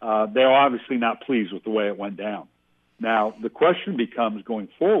it, they're obviously not pleased with the way it went down. Now, the question becomes going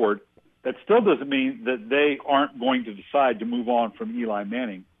forward, that still doesn't mean that they aren't going to decide to move on from Eli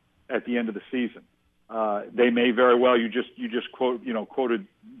Manning at the end of the season. They may very well. You just quoted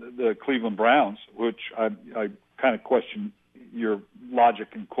the Cleveland Browns, which I kind of question your logic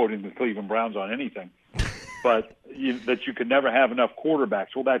in quoting the Cleveland Browns on anything. But that you can never have enough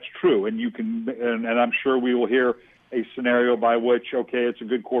quarterbacks. Well, that's true, and you can, and I'm sure we will hear a scenario by which, okay, it's a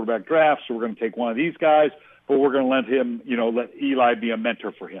good quarterback draft, so we're going to take one of these guys, but we're going to let him, let Eli be a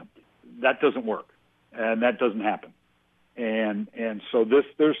mentor for him. That doesn't work, and that doesn't happen. And so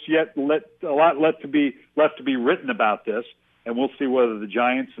there's yet a lot left to be written about this, and we'll see whether the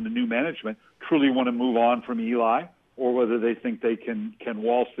Giants and the new management truly want to move on from Eli, or whether they think they can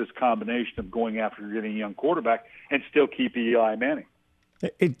waltz this combination of going after getting a young quarterback and still keep Eli Manning.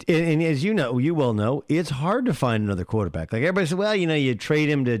 And as you well know, it's hard to find another quarterback. Like everybody said, well, you trade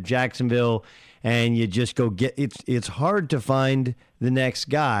him to Jacksonville and you just go get it's hard to find the next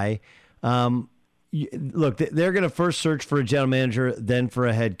guy. Look, they're going to first search for a general manager, then for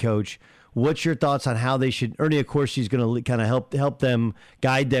a head coach. What's your thoughts on how they should? Ernie, of course, she's going to kind of help them,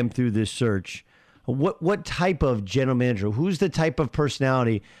 guide them through this search. What type of general manager? Who's the type of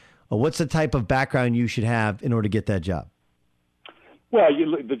personality? What's the type of background you should have in order to get that job? Well,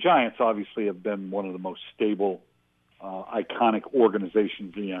 the Giants obviously have been one of the most stable, iconic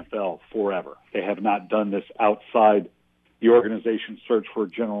organizations in the NFL forever. They have not done this outside the organization search for a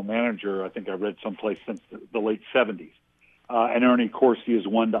general manager, I think I read someplace, since the late 70s. And Ernie Corsi is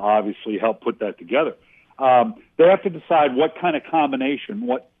one to obviously help put that together. They have to decide what kind of combination,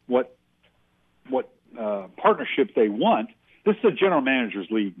 what partnership they want. This is a general manager's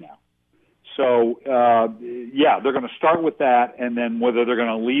league now. So, they're going to start with that, and then whether they're going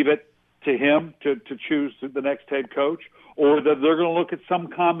to leave it to him to choose the next head coach, or that they're going to look at some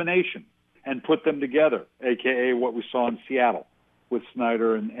combination and put them together, a.k.a. what we saw in Seattle with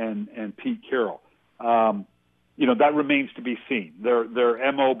Snyder and Pete Carroll. That remains to be seen.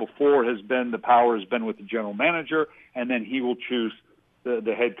 Their MO before has been the power has been with the general manager, and then he will choose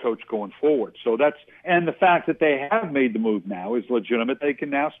the head coach going forward. So and the fact that they have made the move now is legitimate. They can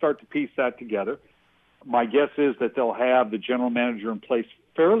now start to piece that together. My guess is that they'll have the general manager in place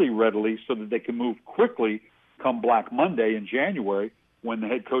fairly readily so that they can move quickly come Black Monday in January when the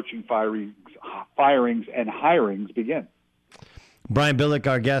head coaching firings and hirings begin. Brian Billick,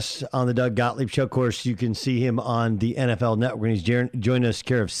 our guest on the Doug Gottlieb Show. Of course, you can see him on the NFL Network. He's joining us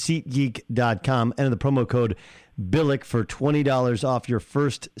care of SeatGeek.com. Enter the promo code Billick for $20 off your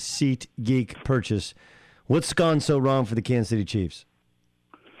first SeatGeek purchase. What's gone so wrong for the Kansas City Chiefs?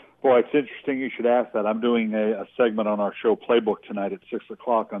 Boy, it's interesting you should ask that. I'm doing a segment on our show Playbook tonight at 6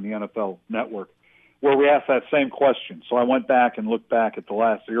 o'clock on the NFL Network where we asked that same question. So I went back and looked back at the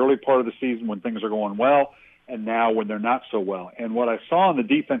early part of the season when things are going well and now when they're not so well. And what I saw on the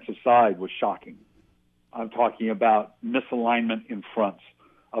defensive side was shocking. I'm talking about misalignment in fronts,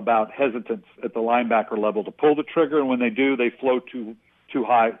 about hesitance at the linebacker level to pull the trigger, and when they do, they float too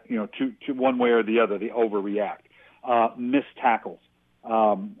high, to one way or the other. They overreact. Missed tackles.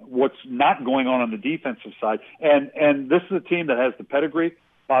 What's not going on the defensive side, and this is a team that has the pedigree.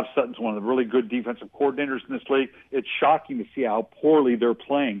 Bob Sutton's one of the really good defensive coordinators in this league. It's shocking to see how poorly they're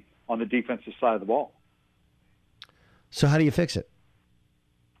playing on the defensive side of the ball. So how do you fix it?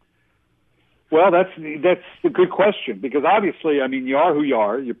 Well, that's a good question because obviously, I mean, you are who you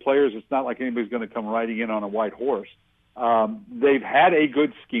are. Your players, it's not like anybody's going to come riding in on a white horse. They've had a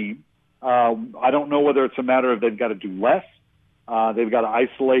good scheme. I don't know whether it's a matter of they've got to do less. They've got to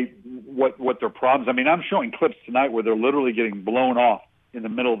isolate what their problems. I mean, I'm showing clips tonight where they're literally getting blown off in the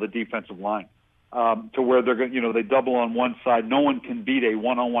middle of the defensive line to where they're going. They double on one side. No one can beat a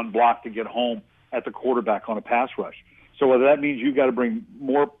one-on-one block to get home at the quarterback on a pass rush. So whether that means you've got to bring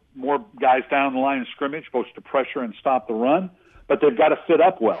more guys down the line of scrimmage, both to pressure and stop the run, but they've got to fit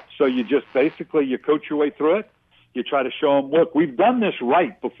up well. So you just basically you coach your way through it. You try to show them, look, we've done this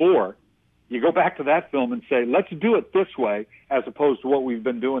right before. You go back to that film and say, let's do it this way, as opposed to what we've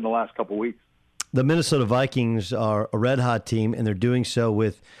been doing the last couple of weeks. The Minnesota Vikings are a red-hot team, and they're doing so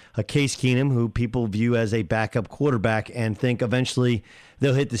with Case Keenum, who people view as a backup quarterback and think eventually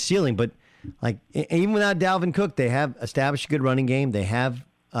they'll hit the ceiling. But like even without Dalvin Cook, they have established a good running game. They have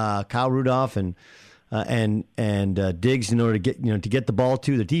Kyle Rudolph and Diggs in order to get the ball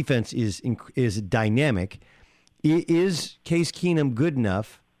to. The defense is dynamic. Is Case Keenum good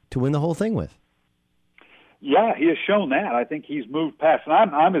enough to win the whole thing with? Yeah, he has shown that. I think he's moved past, and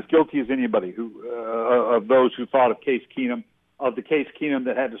I'm as guilty as anybody who of those who thought of the Case Keenum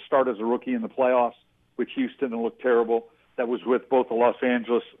that had to start as a rookie in the playoffs with Houston and looked terrible. That was with both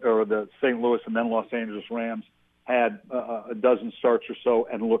the St. Louis and then Los Angeles Rams, had a dozen starts or so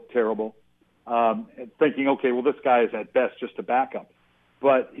and looked terrible. Thinking, okay, well, this guy is at best just a backup.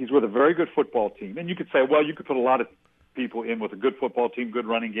 But he's with a very good football team. And you could say, well, you could put a lot of people in with a good football team, good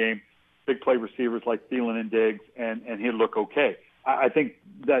running game, big play receivers like Thielen and Diggs, and he'd look okay. I think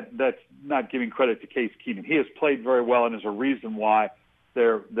that's not giving credit to Case Keenum. He has played very well and is a reason why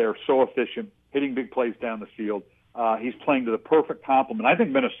they're so efficient, hitting big plays down the field. He's playing to the perfect complement. I think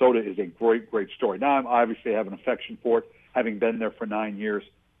Minnesota is a great, great story. Now, I obviously have an affection for it, having been there for 9 years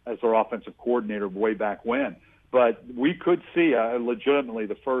as their offensive coordinator way back when. But we could see legitimately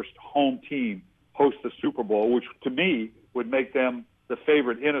the first home team host the Super Bowl, which to me would make them the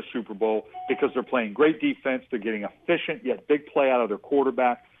favorite in a Super Bowl because they're playing great defense. They're getting efficient yet big play out of their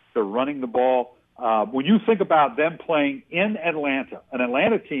quarterback. They're running the ball. When you think about them playing in Atlanta, an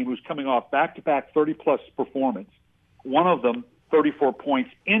Atlanta team who's coming off back-to-back 30-plus performance, one of them 34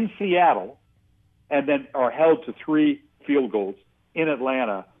 points in Seattle, and then are held to 3 field goals in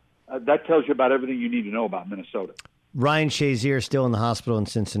Atlanta, that tells you about everything you need to know about Minnesota. Ryan Shazier is still in the hospital in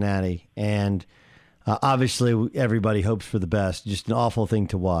Cincinnati, and obviously everybody hopes for the best. Just an awful thing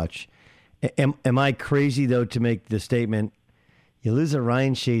to watch. Am I crazy, though, to make the statement, you lose a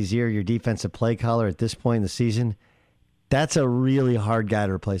Ryan Shazier, your defensive play caller at this point in the season? That's a really hard guy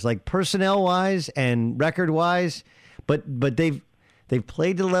to replace. Like personnel-wise and record-wise, but they've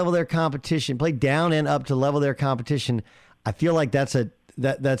played to the level of their competition, played down and up to the level of their competition. I feel like that's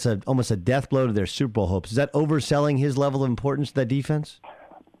almost a death blow to their Super Bowl hopes. Is that overselling his level of importance to that defense?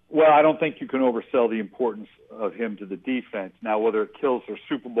 Well, I don't think you can oversell the importance of him to the defense. Now, whether it kills their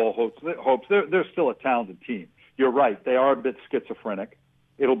Super Bowl hopes, they're still a talented team. You're right. They are a bit schizophrenic.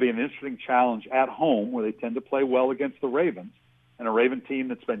 It'll be an interesting challenge at home where they tend to play well against the Ravens, and a Raven team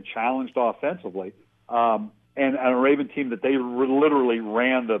that's been challenged offensively, and a Raven team that they literally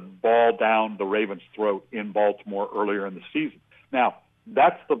ran the ball down the Ravens' throat in Baltimore earlier in the season. Now,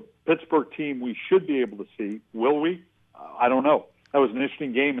 that's the Pittsburgh team we should be able to see. Will we? I don't know. That was an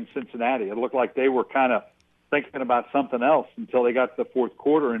interesting game in Cincinnati. It looked like they were kind of thinking about something else until they got to the fourth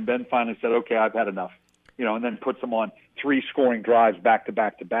quarter, and Ben finally said, okay, I've had enough. And then puts them on 3 scoring drives back to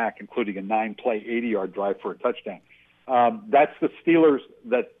back to back, including a 9-play, 80-yard drive for a touchdown. That's the Steelers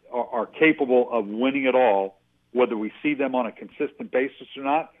that are capable of winning it all. Whether we see them on a consistent basis or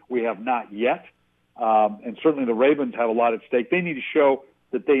not, we have not yet. And certainly the Ravens have a lot at stake. They need to show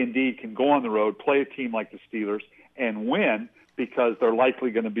that they indeed can go on the road, play a team like the Steelers, and win because they're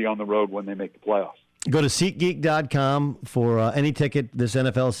likely going to be on the road when they make the playoffs. Go to SeatGeek.com for any ticket this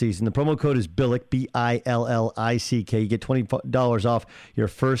NFL season. The promo code is Billick, Billick. You get $20 off your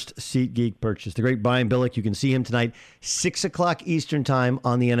first SeatGeek purchase. The great Brian Billick, you can see him tonight, 6 o'clock Eastern time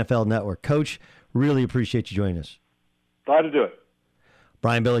on the NFL Network. Coach, really appreciate you joining us. Glad to do it.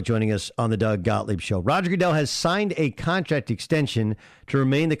 Brian Billick joining us on the Doug Gottlieb Show. Roger Goodell has signed a contract extension to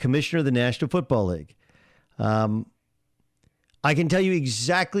remain the commissioner of the National Football League. I can tell you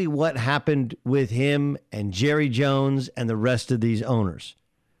exactly what happened with him and Jerry Jones and the rest of these owners.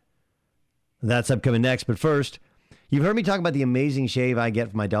 That's upcoming next. But first, you've heard me talk about the amazing shave I get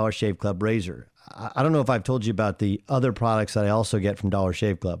from my Dollar Shave Club razor. I don't know if I've told you about the other products that I also get from Dollar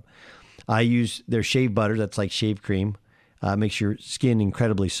Shave Club. I use their shave butter. That's like shave cream. Makes your skin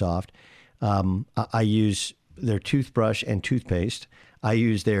incredibly soft. I use their toothbrush and toothpaste. I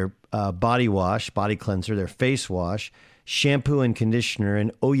use their body wash, body cleanser, their face wash, shampoo and conditioner.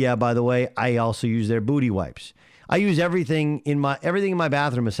 And oh yeah, by the way, I also use their booty wipes. I use everything in my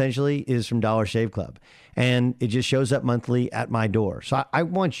bathroom essentially is from Dollar Shave Club. And it just shows up monthly at my door. So I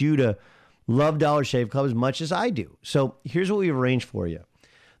want you to love Dollar Shave Club as much as I do. So here's what we've arranged for you.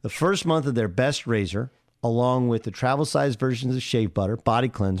 The first month of their best razor, along with the travel size versions of shave butter, body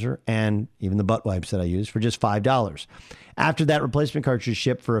cleanser, and even the butt wipes that I use for just $5. After that, replacement cartridge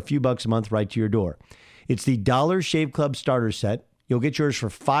shipped for a few bucks a month right to your door. It's the Dollar Shave Club starter set. You'll get yours for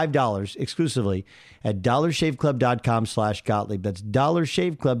 $5 exclusively at dollarshaveclub.com/Gottlieb. That's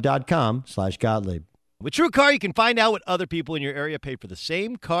dollarshaveclub.com/Gottlieb. With TrueCar, you can find out what other people in your area paid for the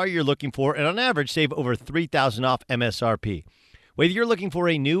same car you're looking for, and on average, save over $3,000 off MSRP. Whether you're looking for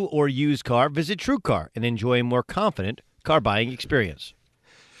a new or used car, visit TrueCar and enjoy a more confident car buying experience.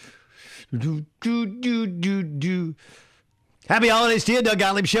 Happy holidays to you, Doug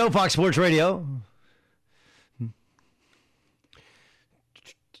Gottlieb Show, Fox Sports Radio.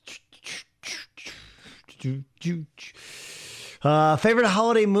 Favorite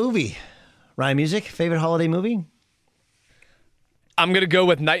holiday movie? Ryan Music, favorite holiday movie? I'm going to go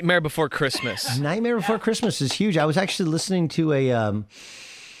with Nightmare Before Christmas. Nightmare Before Christmas is huge. I was actually listening to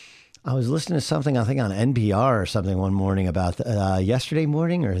something, I think on NPR or something one morning about yesterday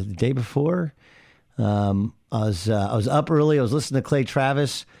morning or the day before. I was up early. I was listening to Clay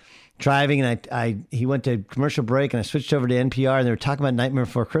Travis driving, and he went to commercial break, and I switched over to NPR, and they were talking about Nightmare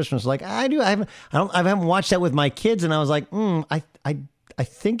Before Christmas. Like I haven't watched that with my kids, and I was like, I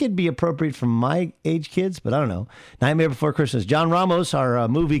think it'd be appropriate for my age kids, but I don't know. Nightmare Before Christmas. John Ramos, our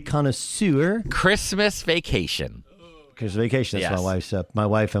movie connoisseur. Christmas Vacation. Christmas Vacation. That's yes. my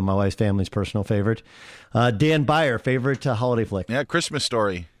wife and my wife's family's personal favorite. Dan Byer, favorite holiday flick. Yeah, Christmas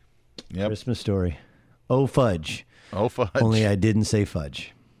Story. Yep. Christmas Story. Oh, fudge. Oh, fudge. Only I didn't say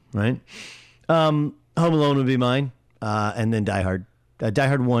fudge. Right? Home Alone would be mine. And then Die Hard. Die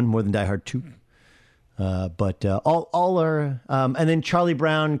Hard 1 more than Die Hard 2. But all are, and then Charlie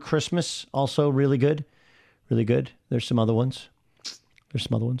Brown Christmas, also really good. Really good. There's some other ones.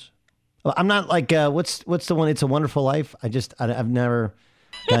 I'm not like, what's the one? It's a Wonderful Life. I've never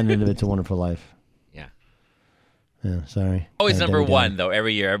gotten into It's a Wonderful Life. Yeah, sorry. Always number one, though,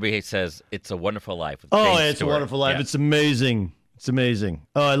 every year. Everybody says It's a Wonderful Life. It's a Wonderful Life. Yeah. It's amazing. It's amazing.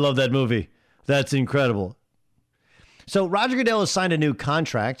 Oh, I love that movie. That's incredible. So Roger Goodell has signed a new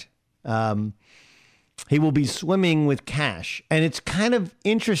contract. He will be swimming with cash. And it's kind of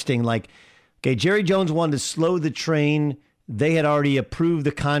interesting. Like, okay, Jerry Jones wanted to slow the train. They had already approved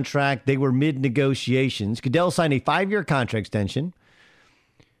the contract. They were mid-negotiations. Goodell signed a 5-year contract extension.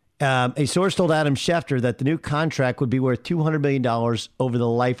 A source told Adam Schefter that the new contract would be worth $200 million over the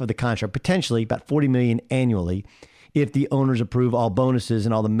life of the contract, potentially about $40 million annually, if the owners approve all bonuses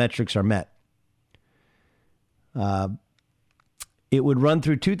and all the metrics are met. It would run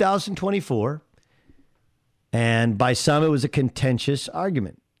through 2024. And by some, it was a contentious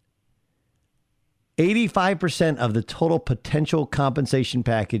argument. 85% of the total potential compensation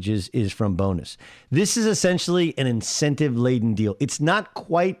packages is from bonus. This is essentially an incentive-laden deal. It's not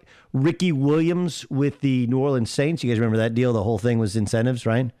quite Ricky Williams with the New Orleans Saints. You guys remember that deal? The whole thing was incentives,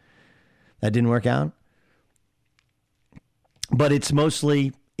 right? That didn't work out. But it's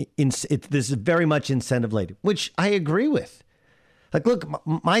mostly, this is very much incentive-laden, which I agree with. Like, look,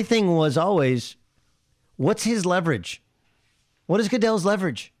 my thing was always, what's his leverage? What is Goodell's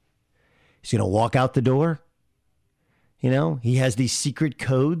leverage? He's going to walk out the door. You know, he has these secret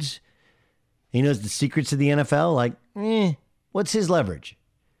codes. He knows the secrets of the NFL. Like, what's his leverage?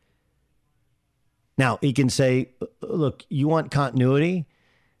 Now, he can say, look, you want continuity?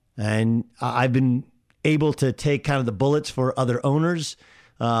 And I've been able to take kind of the bullets for other owners,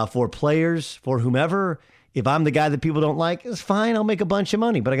 for players, for whomever. If I'm the guy that people don't like, it's fine. I'll make a bunch of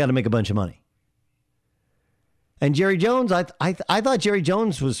money, but I got to make a bunch of money. And Jerry Jones, I thought Jerry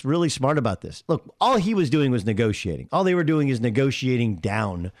Jones was really smart about this. Look, all he was doing was negotiating. All they were doing is negotiating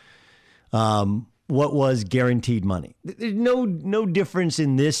down what was guaranteed money. There's no difference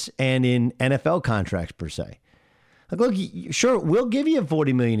in this and in NFL contracts per se. Like, look, sure, we'll give you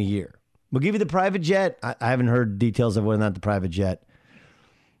 $40 million a year. We'll give you the private jet. I haven't heard details of whether or not the private jet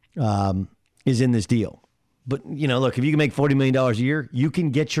is in this deal. But, look, if you can make $40 million a year, you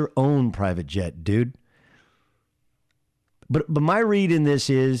can get your own private jet, dude. But my read in this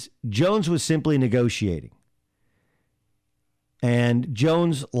is Jones was simply negotiating. And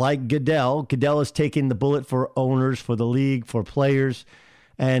Jones, like Goodell has taken the bullet for owners, for the league, for players,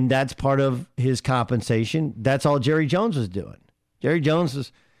 and that's part of his compensation. That's all Jerry Jones was doing. Jerry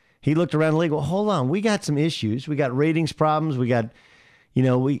Jones he looked around the league. Well, hold on, we got some issues. We got ratings problems. We got,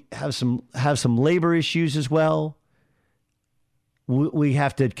 we have some labor issues as well. We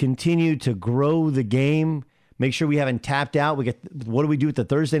have to continue to grow the game. Make sure we haven't tapped out. What do we do with the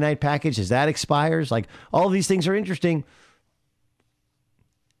Thursday night package as that expires? Like, all of these things are interesting.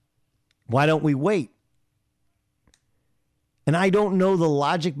 Why don't we wait? And I don't know the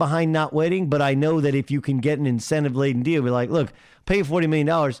logic behind not waiting, but I know that if you can get an incentive-laden deal, be like, look, pay $40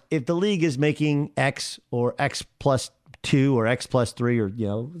 million. If the league is making X or X plus 2 or X plus 3 or,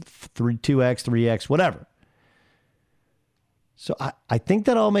 2X, 3X, whatever. So I think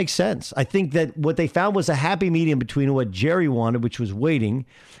that all makes sense. I think that what they found was a happy medium between what Jerry wanted, which was waiting,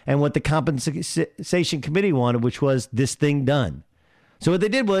 and what the compensation committee wanted, which was this thing done. So what they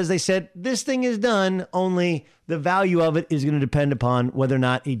did was they said, this thing is done, only the value of it is going to depend upon whether or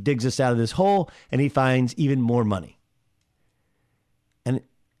not he digs us out of this hole and he finds even more money. And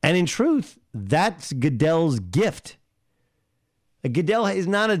in truth, that's Goodell's gift. Goodell is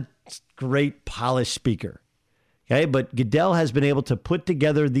not a great polished speaker. Okay, but Goodell has been able to put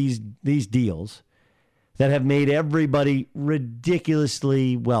together these deals that have made everybody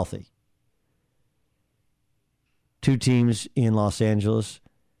ridiculously wealthy. 2 teams in Los Angeles.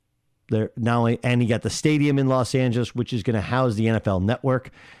 And he got the stadium in Los Angeles, which is going to house the NFL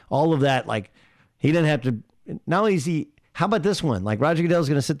Network. All of that, like, he didn't have to. Not only is he. How about this one? Like, Roger Goodell is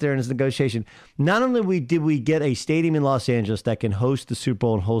going to sit there in his negotiation. Not only did we get a stadium in Los Angeles that can host the Super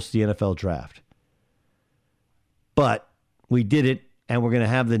Bowl and host the NFL Draft, but we did it, and we're going to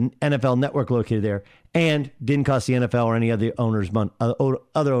have the NFL Network located there, and didn't cost the NFL or any other owners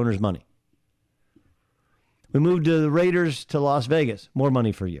money. We moved the Raiders to Las Vegas. More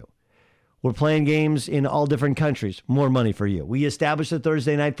money for you. We're playing games in all different countries. More money for you. We established a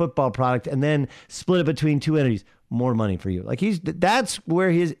Thursday night football product and then split it between 2 entities. More money for you. Like, that's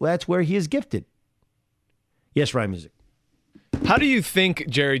where he is gifted. Yes, Ryan Music. How do you think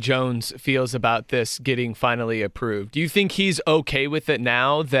Jerry Jones feels about this getting finally approved? Do you think he's okay with it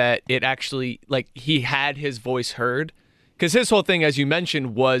now that it actually, like, he had his voice heard? Because his whole thing, as you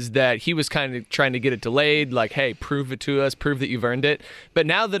mentioned, was that he was kind of trying to get it delayed, like, hey, prove it to us, prove that you've earned it. But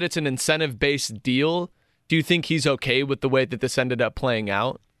now that it's an incentive-based deal, do you think he's okay with the way that this ended up playing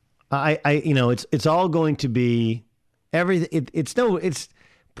out? It's all going to be everything. It's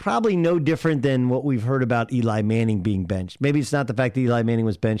probably no different than what we've heard about Eli Manning being benched. Maybe it's not the fact that Eli Manning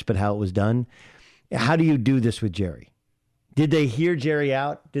was benched, but how it was done. How do you do this with Jerry? Did they hear Jerry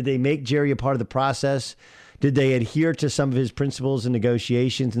out? Did they make Jerry a part of the process? Did they adhere to some of his principles and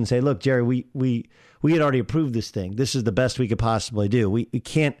negotiations and say, look, Jerry, we had already approved this thing. This is the best we could possibly do. We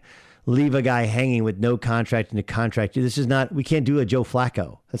can't leave a guy hanging with no contract and a contract. We can't do a Joe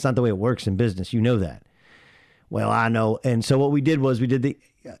Flacco. That's not the way it works in business. You know that. Well, I know. And so what we did was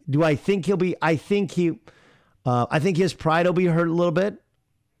do I think he'll be, I think his pride will be hurt a little bit,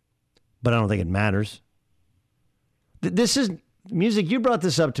 but I don't think it matters. This is music. You brought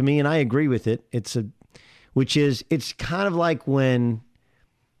this up to me and I agree with it. It's kind of like when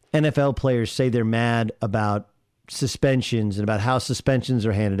NFL players say they're mad about suspensions and about how suspensions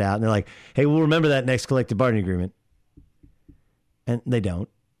are handed out. And they're like, hey, we'll remember that next collective bargaining agreement. And they don't.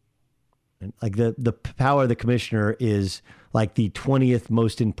 And like the power of the commissioner is like the 20th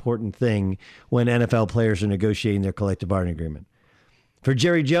most important thing when NFL players are negotiating their collective bargaining agreement. For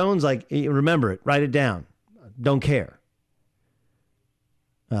Jerry Jones, like, remember it, write it down. Don't care.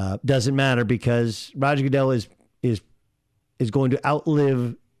 Doesn't matter because Roger Goodell is going to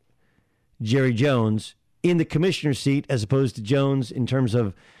outlive Jerry Jones in the commissioner's seat as opposed to Jones in terms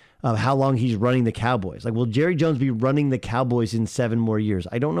of how long he's running the Cowboys. Like, will Jerry Jones be running the Cowboys in 7 more years?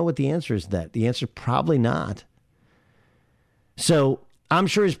 I don't know what the answer is to that. The answer is probably not. So I'm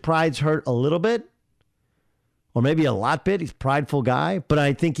sure his pride's hurt a little bit or maybe a lot bit. He's a prideful guy, but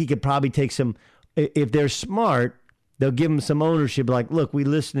I think he could probably take some, if they're smart, they'll give him some ownership. Like, look, we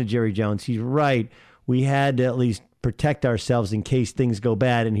listen to Jerry Jones. He's right. we had to at least protect ourselves in case things go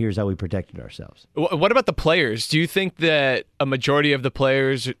bad, and here's how we protected ourselves. What about the players? Do you think that a majority of the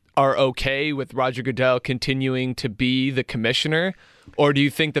players are okay with Roger Goodell continuing to be the commissioner? Or do you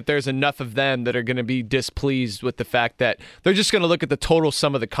think that there's enough of them that are going to be displeased with the fact that they're just going to look at the total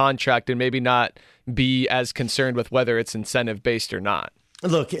sum of the contract and maybe not be as concerned with whether it's incentive-based or not?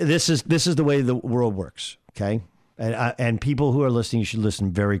 Look, this is the way the world works, okay? And people who are listening, you should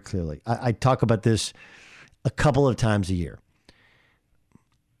listen very clearly. I talk about this a couple of times a year.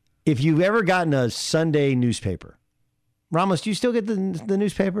 If you've ever gotten a Sunday newspaper, Ramos, do you still get the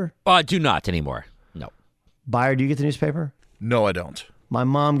newspaper? I do not anymore. No. Buyer, do you get the newspaper? No, I don't. My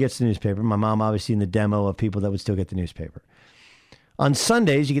mom gets the newspaper. My mom obviously in the demo of people that would still get the newspaper. On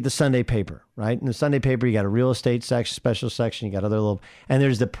Sundays, you get the Sunday paper, right? In the Sunday paper, you got a real estate section, special section, you got other little, and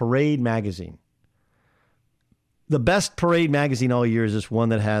there's the Parade magazine. The best Parade magazine all year is this one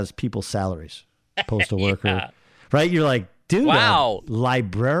that has people's salaries. Postal worker, right? You're like, dude, wow,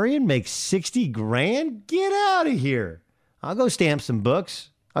 librarian makes $60,000? Get out of here. I'll go stamp some books.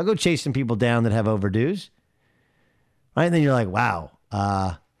 I'll go chase some people down that have overdues. Right? And then you're like, wow.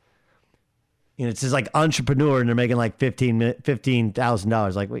 It says like entrepreneur and they're making like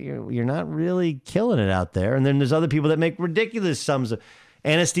 $15,000. Like, well, you're not really killing it out there. And then there's other people that make ridiculous sums of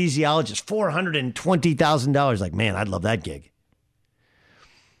anesthesiologists, $420,000. Like, man, I'd love that gig.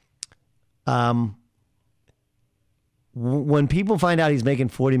 When people find out he's making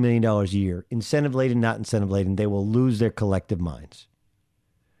 $40 million a year, incentive laden, not incentive laden, they will lose their collective minds.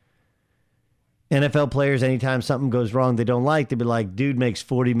 NFL players, anytime something goes wrong they don't like, they'd be like, dude makes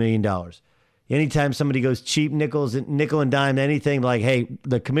 $40 million. Anytime somebody goes cheap nickel and dime anything, like, hey,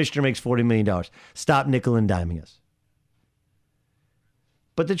 the commissioner makes $40 million. Stop nickel and diming us.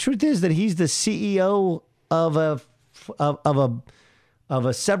 But the truth is that he's the CEO of a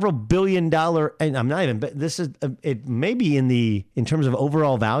several $1 billion, and I'm not even, this is, it may be in terms of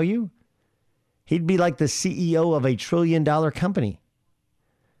overall value, he'd be like the CEO of a $1 trillion company.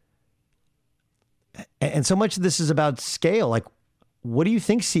 And so much of this is about scale. Like, what do you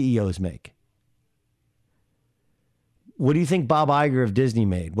think CEOs make? What do you think Bob Iger of Disney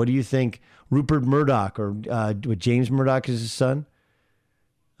made? What do you think Rupert Murdoch or James Murdoch is his son?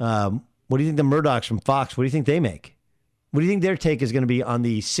 What do you think the Murdochs from Fox, what do you think they make? What do you think their take is going to be on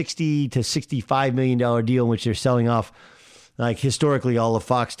the $60 to $65 million deal in which they're selling off, like, historically all of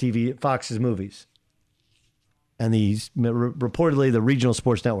Fox's movies? And reportedly the regional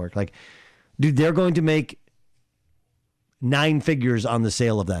sports network. Like, dude, they're going to make 9 figures on the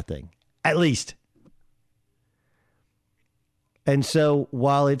sale of that thing, at least. And so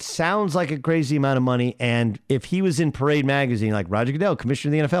while it sounds like a crazy amount of money, and if he was in Parade magazine, like Roger Goodell,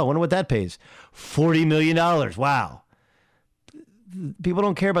 commissioner of the NFL, I wonder what that pays. $40 million. Wow. People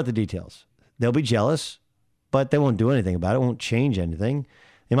don't care about the details. They'll be jealous, but they won't do anything about it. It won't change anything.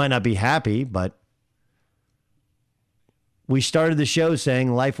 They might not be happy, but we started the show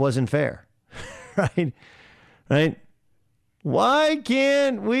saying life wasn't fair. Right? Why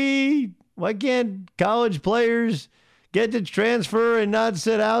can't college players get to transfer and not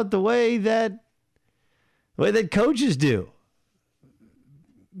sit out the way that coaches do?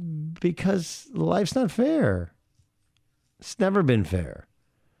 Because life's not fair. It's never been fair.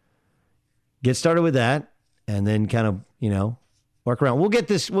 Get started with that and then kind of, work around. We'll get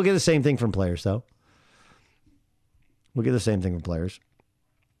the same thing from players, though. We'll get the same thing from players.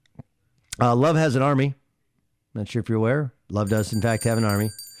 Love has an army. Not sure if you're aware. Love does, in fact, have an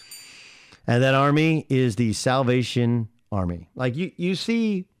army. And that army is the Salvation Army. Like, you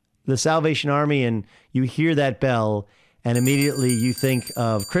see the Salvation Army and you hear that bell and immediately you think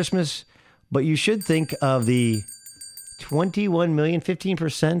of Christmas, but you should think of the 21 million,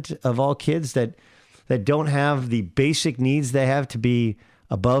 15% of all kids that don't have the basic needs they have to be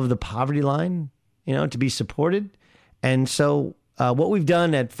above the poverty line, to be supported. And so what we've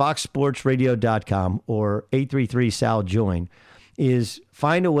done at foxsportsradio.com or 833-SAL-JOIN is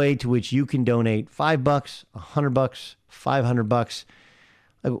find a way to which you can donate $5, $100, $500,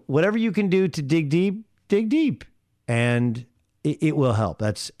 whatever you can do to dig deep, and it will help.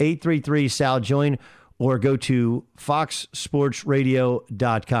 That's 833-SAL-JOIN, or go to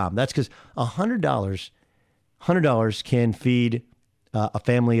foxsportsradio.com. That's because $100 can feed a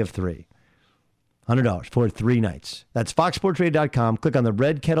family of 3. $100 for 3 nights. That's foxsportsradio.com. Click on the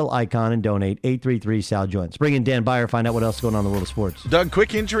red kettle icon and donate. 833-SAL-JOIN. Let's bring in Dan Byer, find out what else is going on in the world of sports. Doug,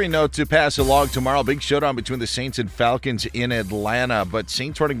 quick injury note to pass along tomorrow. Big showdown between the Saints and Falcons in Atlanta. But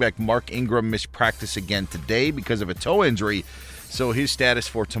Saints running back Mark Ingram missed practice again today because of a toe injury. So his status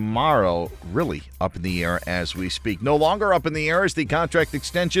for tomorrow really up in the air as we speak. No longer up in the air is the contract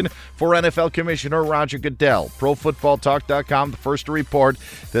extension for NFL Commissioner Roger Goodell. ProFootballTalk.com, the first to report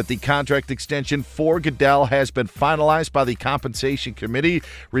that the contract extension for Goodell has been finalized by the Compensation Committee.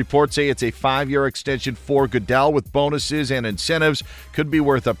 Reports say it's a 5-year extension for Goodell with bonuses and incentives. Could be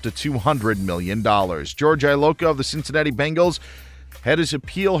worth up to $200 million. George Iloka of the Cincinnati Bengals had his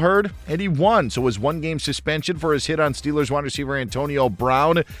appeal heard, and he won. So his one-game suspension for his hit on Steelers wide receiver Antonio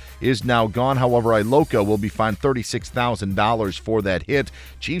Brown is now gone. However, Iloka will be fined $36,000 for that hit.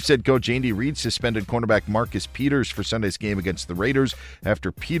 Chiefs head coach Andy Reid suspended cornerback Marcus Peters for Sunday's game against the Raiders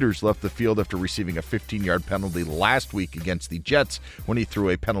after Peters left the field after receiving a 15-yard penalty last week against the Jets when he threw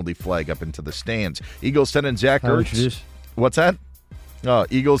a penalty flag up into the stands. Eagles tight end Zach Ertz. What's that?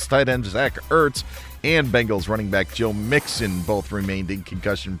 Eagles tight end Zach Ertz and Bengals running back Joe Mixon both remained in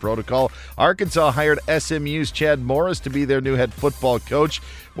concussion protocol. Arkansas hired SMU's Chad Morris to be their new head football coach,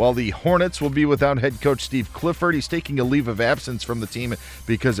 while the Hornets will be without head coach Steve Clifford. He's taking a leave of absence from the team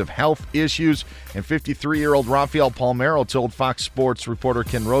because of health issues. And 53-year-old Rafael Palmeiro told Fox Sports reporter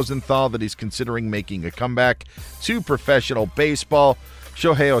Ken Rosenthal that he's considering making a comeback to professional baseball.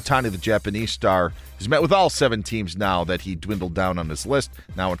 Shohei Ohtani, the Japanese star, has met with all 7 teams now that he dwindled down on his list.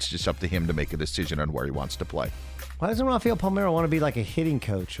 Now it's just up to him to make a decision on where he wants to play. Why doesn't Rafael Palmeiro want to be like a hitting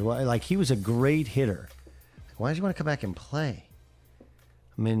coach? Like, he was a great hitter. Why does he want to come back and play?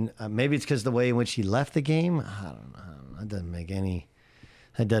 I mean, maybe it's because of the way in which he left the game. I don't know. That doesn't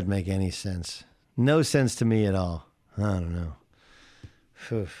make any sense. No sense to me at all. I don't know.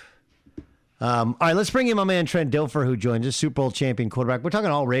 Oof. All right, let's bring in my man Trent Dilfer, who joins us, Super Bowl champion quarterback. We're talking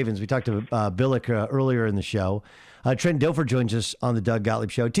all Ravens. We talked to Billick earlier in the show. Trent Dilfer joins us on the Doug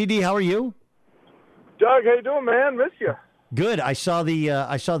Gottlieb Show. TD, how are you? Doug, how you doing, man? Miss you. Good. I saw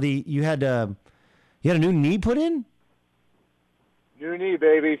the you had a new knee put in. New knee,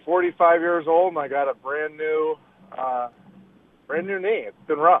 baby. 45 years old, and I got a brand new knee. It's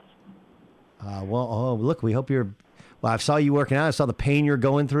been rough. Look, we hope you're. Well, I saw you working out. I saw the pain you're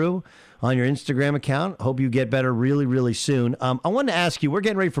going through on your Instagram account. Hope you get better really, really soon. I wanted to ask you, we're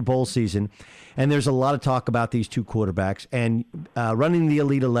getting ready for bowl season, and there's a lot of talk about these two quarterbacks and running the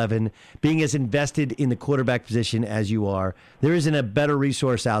Elite 11, being as invested in the quarterback position as you are. There isn't a better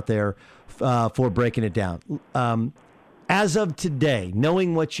resource out there for breaking it down. As of today,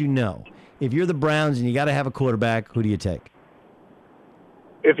 knowing what you know, if you're the Browns and you got to have a quarterback, who do you take?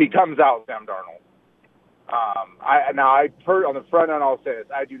 If he comes out, Sam Darnold. On the front end, I'll say this.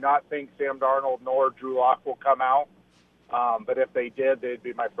 I do not think Sam Darnold nor Drew Lock will come out. But if they did, they'd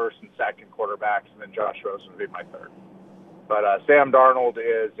be my first and second quarterbacks, and then Josh Rosen would be my third. But Sam Darnold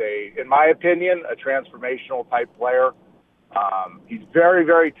is, in my opinion, a transformational type player. He's very,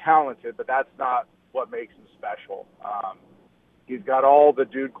 very talented, but that's not what makes him special. He's got all the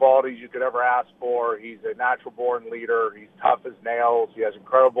dude qualities you could ever ask for. He's a natural-born leader. He's tough as nails. He has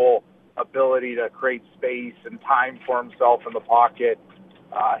incredible ability to create space and time for himself in the pocket.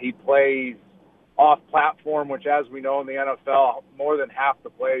 He plays off-platform, which, as we know in the NFL, more than half the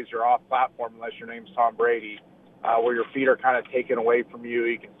plays are off-platform unless your name's Tom Brady, where your feet are kind of taken away from you.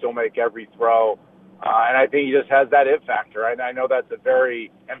 You can still make every throw. And I think he just has that it factor. I know that's a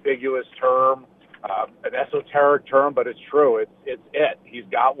very ambiguous term, an esoteric term, but it's true. It's it. He's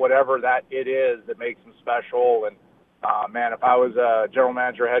got whatever that it is that makes him special. And, man, if I was a general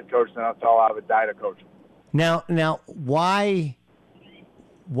manager, head coach in the NFL, I would die to coach him. Now, why?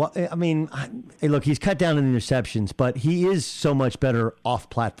 What, I mean, hey, look, he's cut down on the interceptions, but he is so much better off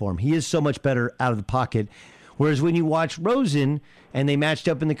platform. He is so much better out of the pocket. Whereas when you watch Rosen and they matched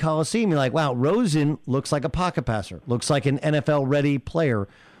up in the Coliseum, you're like, wow, Rosen looks like a pocket passer, looks like an NFL-ready player.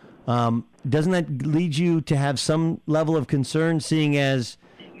 Doesn't that lead you to have some level of concern, seeing as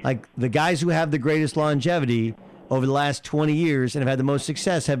like the guys who have the greatest longevity over the last 20 years and have had the most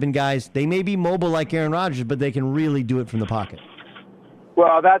success have been guys, they may be mobile like Aaron Rodgers, but they can really do it from the pocket.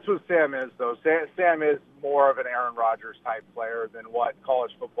 Well, that's what Sam is, though. Sam is more of an Aaron Rodgers type player than what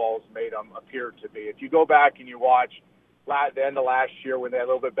college football has made him appear to be. If you go back and you watch the end of last year when they had a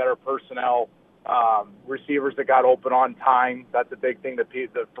little bit better personnel, receivers that got open on time, that's a big thing that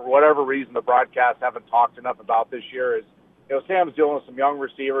for whatever reason the broadcasts haven't talked enough about this year is, Sam's dealing with some young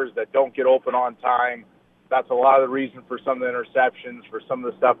receivers that don't get open on time. That's a lot of the reason for some of the interceptions, for some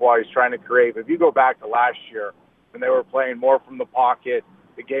of the stuff while he's trying to create. But if you go back to last year, when they were playing more from the pocket,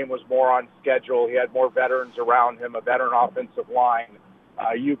 the game was more on schedule. He had more veterans around him, a veteran offensive line.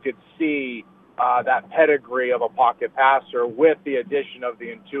 You could see that pedigree of a pocket passer with the addition of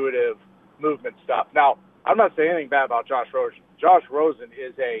the intuitive movement stuff. Now, I'm not saying anything bad about Josh Rosen. Josh Rosen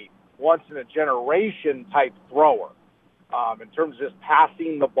is a once-in-a-generation type thrower. In terms of just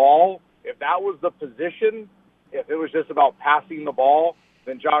passing the ball, if that was the position, if it was just about passing the ball,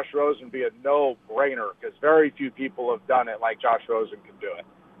 then Josh Rosen would be a no-brainer because very few people have done it like Josh Rosen can do it.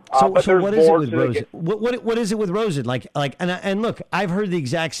 So what is it with to Rosen? What is it with Rosen? And look, I've heard the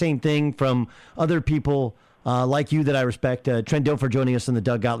exact same thing from other people like you that I respect. Trent Dilfer joining us on the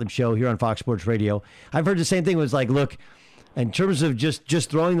Doug Gottlieb Show here on Fox Sports Radio. I've heard the same thing. It was like, look, in terms of just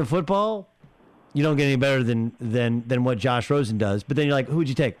throwing the football, you don't get any better than what Josh Rosen does. But then you're like, who'd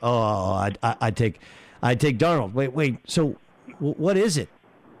you take? Oh, I'd take Darnold. Wait. So what is it?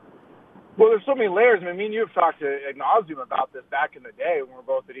 Well, there's so many layers. I mean, me and you have talked ad nauseum about this back in the day when we were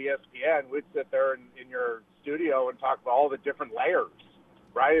both at ESPN. We'd sit there in your studio and talk about all the different layers,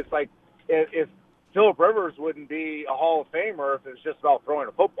 right? It's like if Phillip Rivers wouldn't be a Hall of Famer if it was just about throwing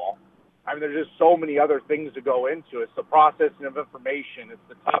a football. I mean, there's just so many other things to go into. It's the processing of information. It's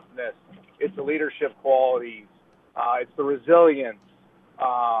the toughness. It's the leadership qualities. It's the resilience.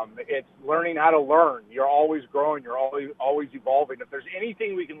 It's learning how to learn. You're always growing. You're always evolving. If there's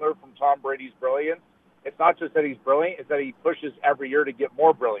anything we can learn from Tom Brady's brilliance, it's not just that he's brilliant. It's that he pushes every year to get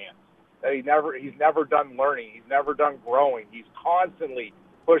more brilliant. That he's never done learning. He's never done growing. He's constantly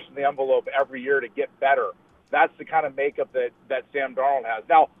pushing the envelope every year to get better. That's the kind of makeup that Sam Darnold has.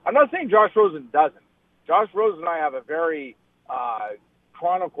 Now, I'm not saying Josh Rosen doesn't. Josh Rosen and I have a very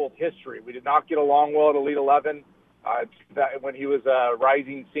chronicled history. We did not get along well at Elite 11. When he was a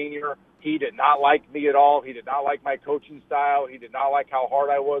rising senior, he did not like me at all. He did not like my coaching style. He did not like how hard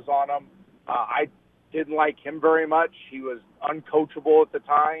I was on him. I didn't like him very much. He was uncoachable at the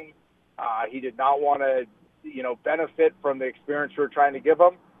time. He did not want to, benefit from the experience we were trying to give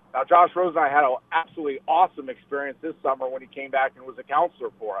him. Now, Josh Rosen and I had an absolutely awesome experience this summer when he came back and was a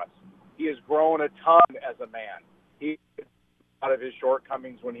counselor for us. He has grown a ton as a man. He out of his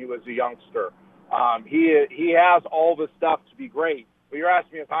shortcomings when he was a youngster. He has all the stuff to be great. But you're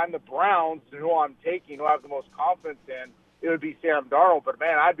asking me if I'm the Browns and who I'm taking, who I have the most confidence in, it would be Sam Darnold. But,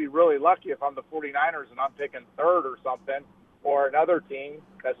 man, I'd be really lucky if I'm the 49ers and I'm picking third or something, or another team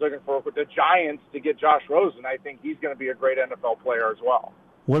that's looking for the Giants to get Josh Rosen. I think he's going to be a great NFL player as well.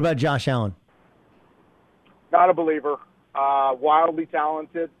 What about Josh Allen? Not a believer. Wildly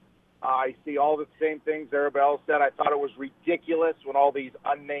talented. I see all the same things everybody else said. I thought it was ridiculous when all these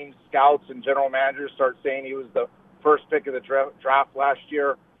unnamed scouts and general managers start saying he was the first pick of the draft last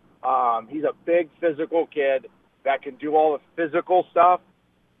year. He's a big physical kid that can do all the physical stuff,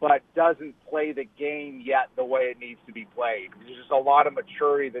 but doesn't play the game yet the way it needs to be played. There's just a lot of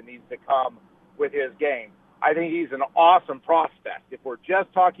maturity that needs to come with his game. I think he's an awesome prospect. If we're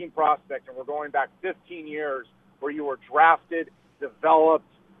just talking prospect and we're going back 15 years where you were drafted, developed,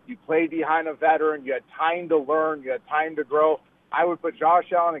 you played behind a veteran, you had time to learn, you had time to grow, I would put Josh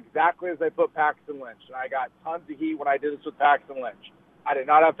Allen exactly as I put Paxton Lynch. And I got tons of heat when I did this with Paxton Lynch. I did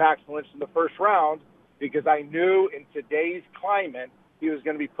not have Paxton Lynch in the first round because I knew in today's climate he was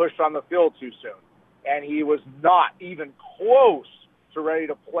going to be pushed on the field too soon. And he was not even close to ready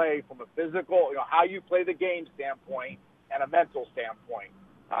to play from a physical, how you play the game standpoint and a mental standpoint.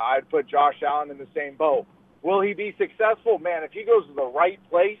 I'd put Josh Allen in the same boat. Will he be successful? Man, if he goes to the right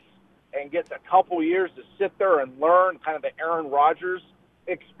place and gets a couple years to sit there and learn kind of the Aaron Rodgers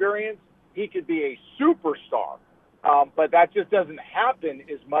experience, he could be a superstar. But that just doesn't happen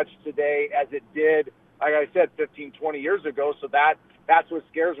as much today as it did, like I said, 15, 20 years ago. So that's what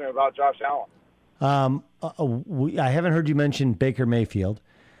scares me about Josh Allen. I haven't heard you mention Baker Mayfield.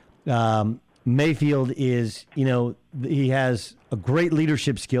 Mayfield is, he has a great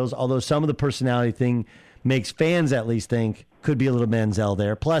leadership skills, although some of the personality thing makes fans at least think could be a little Manziel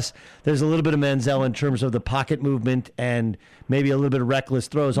there. Plus, there's a little bit of Manziel in terms of the pocket movement and maybe a little bit of reckless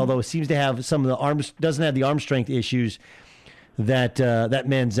throws, although it seems to have some of the arms, doesn't have the arm strength issues that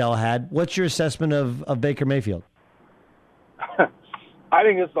Manziel had. What's your assessment of Baker Mayfield? I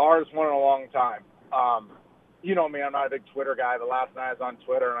think it's the hardest one in a long time. You know me, I'm not a big Twitter guy, but last night I was on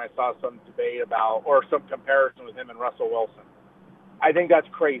Twitter and I saw some debate about, or some comparison with him and Russell Wilson. I think that's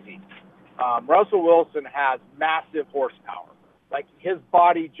crazy. Russell Wilson has massive horsepower. Like, his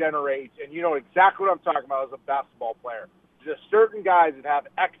body generates, and you know exactly what I'm talking about as a basketball player. There's certain guys that have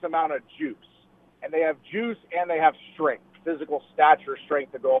X amount of juice, and they have juice and they have strength, physical stature,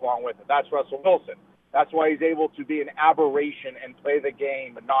 strength to go along with it. That's Russell Wilson. That's why he's able to be an aberration and play the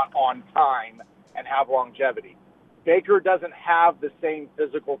game not on time and have longevity. Baker doesn't have the same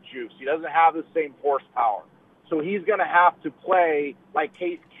physical juice. He doesn't have the same horsepower. So he's going to have to play like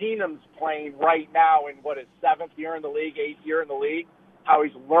Case Keenum's playing right now in his 7th year in the league, 8th year in the league, how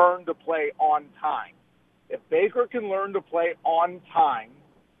he's learned to play on time. If Baker can learn to play on time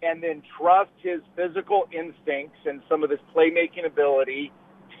and then trust his physical instincts and some of his playmaking ability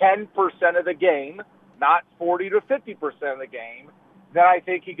 10% of the game, not 40 to 50% of the game, then I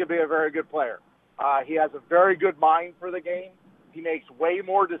think he could be a very good player. He has a very good mind for the game. He makes way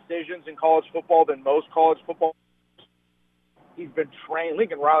more decisions in college football than most college football. He's been trained.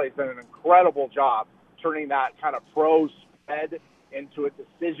 Lincoln Riley's done an incredible job turning that kind of pro spread into a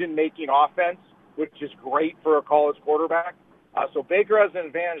decision-making offense, which is great for a college quarterback. So Baker has an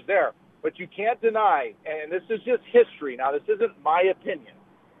advantage there. But you can't deny, and this is just history. Now, this isn't my opinion.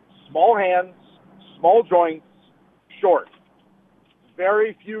 Small hands, small joints, short.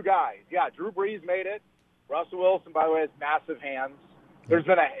 Very few guys. Yeah, Drew Brees made it. Russell Wilson, by the way, has massive hands. There's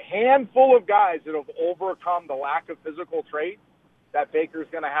been a handful of guys that have overcome the lack of physical traits that Baker's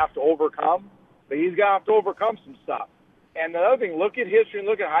going to have to overcome. But he's going to have to overcome some stuff. And the other thing, look at history and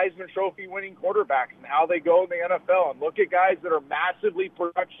look at Heisman Trophy winning quarterbacks and how they go in the NFL. And look at guys that are massively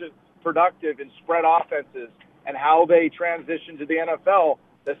productive in spread offenses and how they transition to the NFL.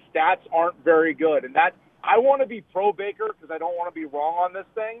 The stats aren't very good. And that I want to be pro Baker because I don't want to be wrong on this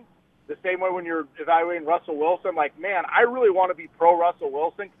thing. The same way when you're evaluating Russell Wilson, I'm like, man, I really want to be pro Russell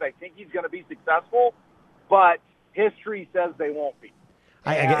Wilson because I think he's going to be successful. But history says they won't be.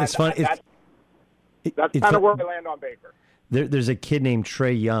 It's fun. That's kind of where I land on Baker. There's a kid named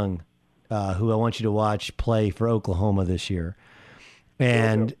Trey Young who I want you to watch play for Oklahoma this year.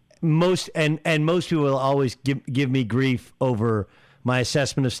 And most people will always give me grief over my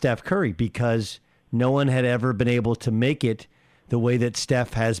assessment of Steph Curry because no one had ever been able to make it the way that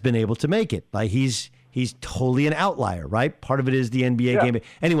Steph has been able to make it. Like he's totally an outlier, right? Part of it is the NBA game.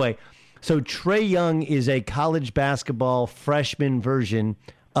 Anyway, so Trey Young is a college basketball freshman version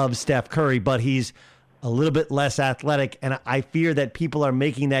of Steph Curry, but he's a little bit less athletic. And I fear that people are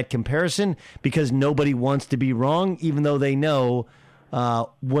making that comparison because nobody wants to be wrong, even though they know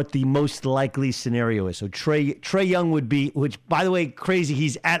what the most likely scenario is. So Trey Young would be, which, by the way, crazy,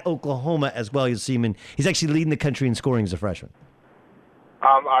 he's at Oklahoma as well. You'll see him he's actually leading the country in scoring as a freshman.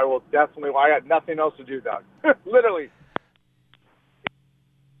 I will definitely. I got nothing else to do, Doug. Literally.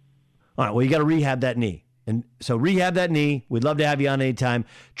 All right, well, you got to rehab that knee. And so rehab that knee. We'd love to have you on anytime.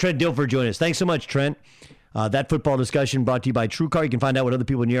 Trent Dilfer join us. Thanks so much, Trent. That football discussion brought to you by TrueCar. You can find out what other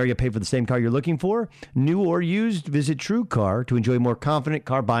people in your area pay for the same car you're looking for. New or used, visit TrueCar to enjoy a more confident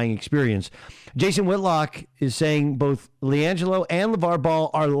car buying experience. Jason Whitlock is saying both LiAngelo and LeVar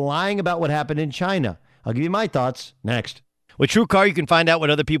Ball are lying about what happened in China. I'll give you my thoughts next. With TrueCar, you can find out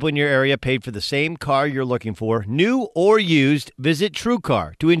what other people in your area paid for the same car you're looking for. New or used, visit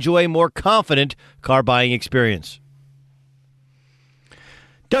TrueCar to enjoy a more confident car buying experience.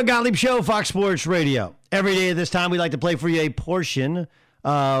 Doug Gottlieb Show, Fox Sports Radio. Every day at this time, we like to play for you a portion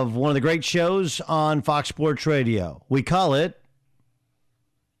of one of the great shows on Fox Sports Radio. We call it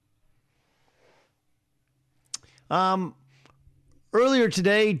earlier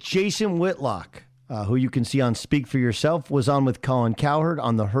today, Jason Whitlock, who you can see on Speak for Yourself, was on with Colin Cowherd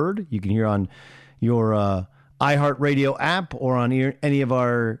on The Herd. You can hear on your iHeartRadio app or on any of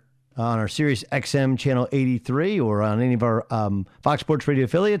our on our Sirius XM channel 83 or on any of our Fox Sports Radio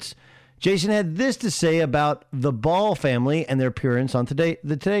affiliates. Jason had this to say about the Ball family and their appearance on the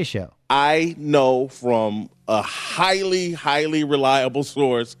Today Show. I know from a highly, highly reliable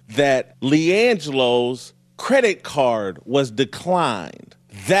source that LiAngelo's credit card was declined.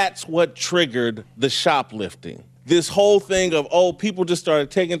 That's what triggered the shoplifting. This whole thing of, people just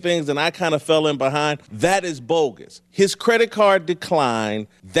started taking things and I kind of fell in behind, that is bogus. His credit card declined,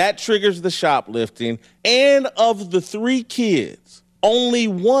 that triggers the shoplifting, and of the 3 kids, only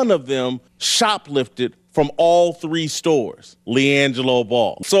one of them shoplifted from all 3 stores, LiAngelo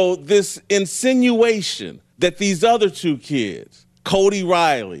Ball. So this insinuation that these other 2 kids, Cody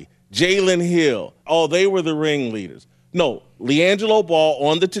Riley, Jalen Hill, they were the ringleaders. No, LiAngelo Ball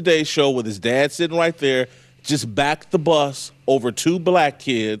on the Today Show with his dad sitting right there, just backed the bus over 2 black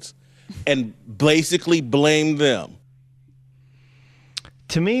kids and basically blamed them.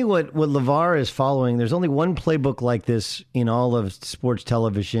 To me, what LeVar is following, there's only one playbook like this in all of sports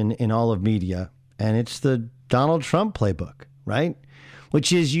television, in all of media, and it's the Donald Trump playbook, right?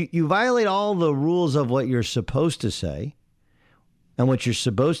 Which is you violate all the rules of what you're supposed to say and what you're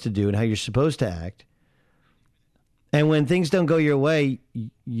supposed to do and how you're supposed to act. And when things don't go your way,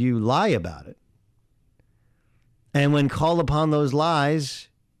 you lie about it. And when called upon those lies,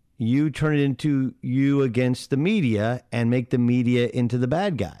 you turn it into you against the media and make the media into the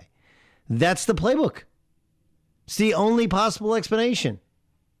bad guy. That's the playbook. It's the only possible explanation.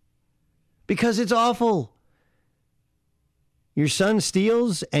 Because it's awful. Your son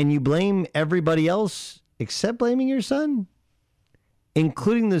steals and you blame everybody else except blaming your son.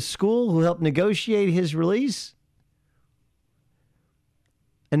 including the school who helped negotiate his release.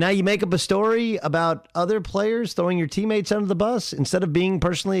 And now you make up a story about other players throwing your teammates under the bus instead of being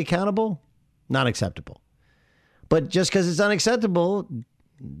personally accountable? Not acceptable. But just because it's unacceptable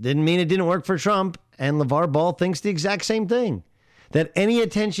didn't mean it didn't work for Trump. And LeVar Ball thinks the exact same thing, that any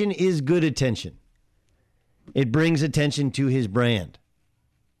attention is good attention. It brings attention to his brand.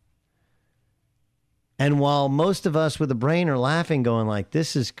 And while most of us with a brain are laughing, going like,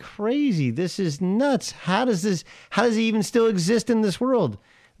 this is crazy, this is nuts, how does he even still exist in this world?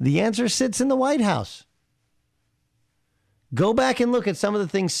 The answer sits in the White House. Go back and look at some of the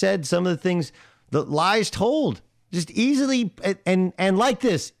things said, some of the things, the lies told, just easily, and like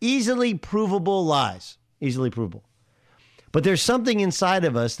this, easily provable lies, easily provable. But there's something inside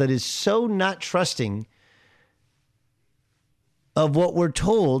of us that is so not trusting of what we're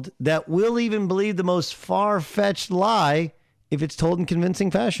told that we'll even believe the most far-fetched lie if it's told in convincing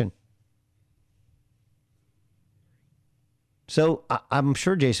fashion. So I'm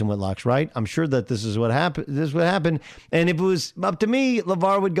sure Jason Whitlock's right. I'm sure that this is what happened. This is what happened. And if it was up to me,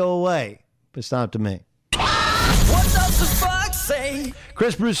 LeVar would go away. But it's not up to me. What does the fuck say?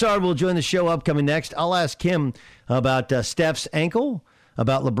 Chris Broussard will join the show upcoming next. I'll ask him about Steph's ankle,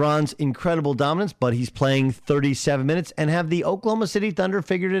 about LeBron's incredible dominance, but he's playing 37 minutes, and have the Oklahoma City Thunder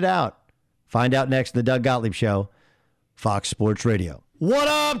figured it out? Find out next in the Doug Gottlieb Show, Fox Sports Radio. What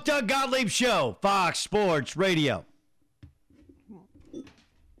up, Doug Gottlieb Show, Fox Sports Radio.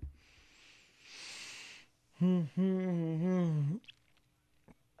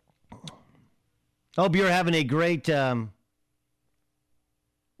 Hope you're having a great...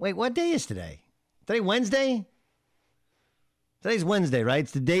 Wait, what day is today? Today Wednesday? Today's Wednesday, right?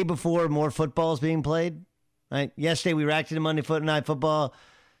 It's the day before more football is being played, right? Yesterday we reacted to Monday Night Football.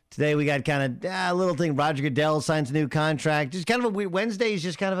 Today we got kind of a little thing. Roger Goodell signs a new contract. Just kind of a weird Wednesday is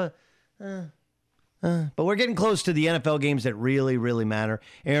just kind of a... But we're getting close to the NFL games that really, really matter.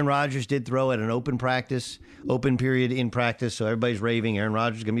 Aaron Rodgers did throw at an open period in practice, so everybody's raving. Aaron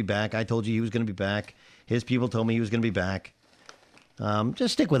Rodgers is going to be back. I told you he was going to be back. His people told me he was going to be back.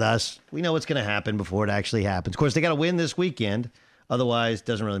 Just stick with us. We know what's going to happen before it actually happens. Of course, they got to win this weekend. Otherwise, it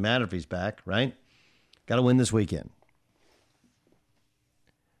doesn't really matter if he's back, right? Got to win this weekend.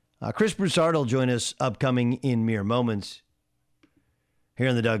 Chris Broussard will join us upcoming in mere moments here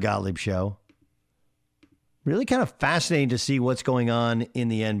on the Doug Gottlieb Show. Really kind of fascinating to see what's going on in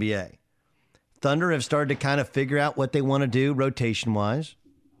the NBA. Thunder have started to kind of figure out what they want to do rotation-wise.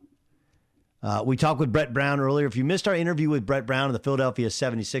 We talked with Brett Brown earlier. If you missed our interview with Brett Brown of the Philadelphia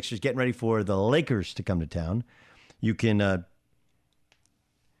 76ers getting ready for the Lakers to come to town, you can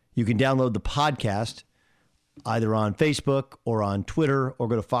download the podcast either on Facebook or on Twitter, or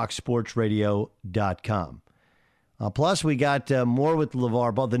go to foxsportsradio.com. Plus, we got more with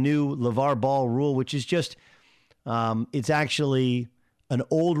LeVar Ball, the new LeVar Ball rule, which is just, it's actually an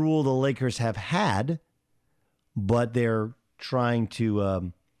old rule the Lakers have had, but they're trying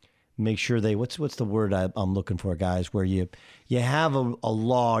to make sure they, what's the word I'm looking for, guys, where you have a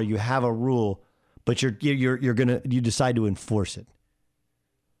law, you have a rule, but you decide to enforce it.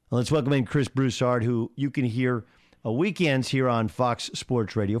 Well, let's welcome in Chris Broussard, who you can hear weekends here on Fox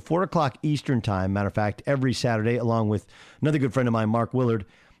Sports Radio, 4 o'clock Eastern time. Matter of fact, every Saturday, along with another good friend of mine, Mark Willard.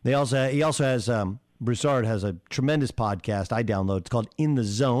 He also has, Broussard has a tremendous podcast I download. It's called In the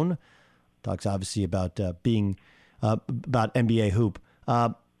Zone. Talks obviously about about NBA hoop.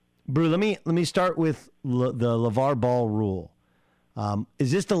 Brew, let me start with the LeVar Ball rule.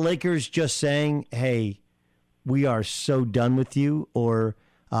 Is this the Lakers just saying, "Hey, we are so done with you," or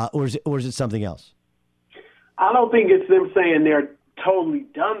is it something else? I don't think it's them saying they're totally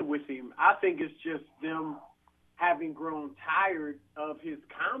done with him. I think it's just them having grown tired of his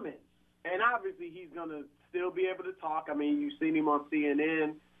comments. And obviously he's going to still be able to talk. I mean, you've seen him on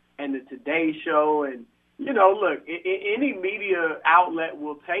CNN and the Today Show. And, look, any media outlet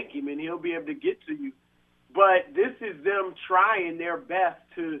will take him and he'll be able to get to you. But this is them trying their best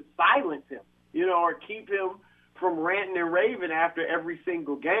to silence him, or keep him from ranting and raving after every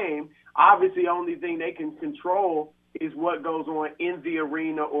single game. Obviously, the only thing they can control is what goes on in the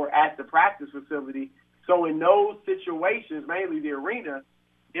arena or at the practice facility. So in those situations, mainly the arena,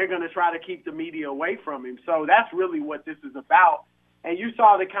 they're going to try to keep the media away from him. So that's really what this is about. And you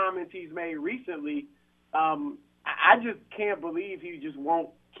saw the comments he's made recently. I just can't believe he just won't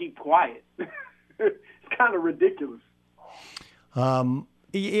keep quiet. It's kind of ridiculous.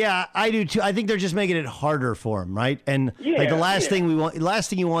 Yeah, I do too. I think they're just making it harder for him, right? And the last thing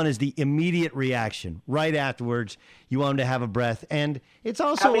you want is the immediate reaction right afterwards. You want him to have a breath, and it's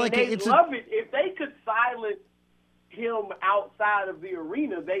also they'd love it if they could silence him outside of the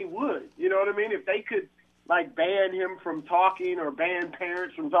arena, they would. You know what I mean? If they could, like, ban him from talking or ban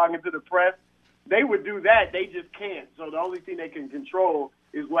parents from talking to the press, they would do that. They just can't. So the only thing they can control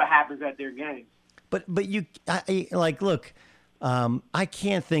is what happens at their games. But look, I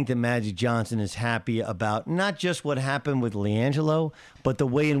can't think that Magic Johnson is happy about not just what happened with LiAngelo, but the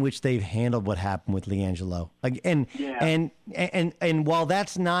way in which they've handled what happened with LiAngelo. And while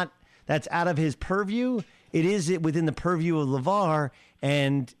that's out of his purview, it is within the purview of LeVar,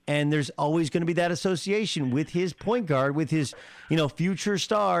 and there's always going to be that association with his point guard, with his future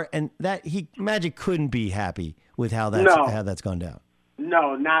star, and that Magic couldn't be happy with how that's gone down.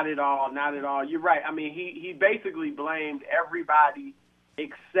 No, not at all. Not at all. You're right. I mean, he basically blamed everybody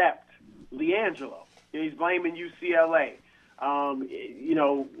except LiAngelo. He's blaming UCLA.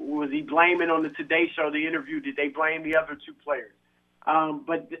 Was he blaming on the Today Show, the interview? Did they blame the other two players?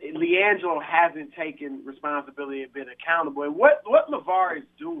 But LiAngelo hasn't taken responsibility and been accountable. And what LeVar is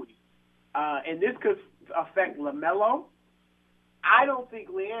doing, and this could affect LaMelo, I don't think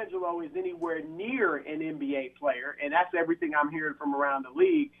LiAngelo is anywhere near an NBA player, and that's everything I'm hearing from around the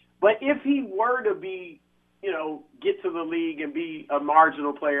league. But if he were to be, get to the league and be a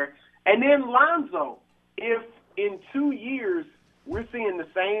marginal player, and then Lonzo, if in 2 years we're seeing the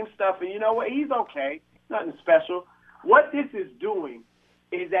same stuff, and you know what, he's okay, nothing special. What this is doing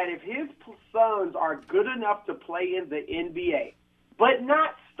is that if his sons are good enough to play in the NBA, but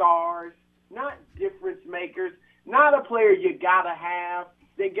not stars, not difference makers, not a player you gotta have,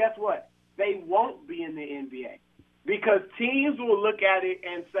 then guess what? They won't be in the NBA because teams will look at it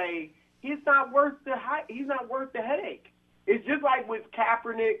and say he's not worth the headache. It's just like with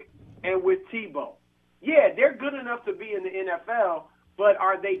Kaepernick and with Tebow. Yeah, they're good enough to be in the NFL, but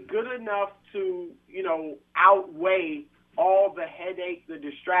are they good enough to outweigh all the headache, the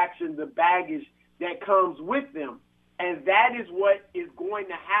distraction, the baggage that comes with them? And that is what is going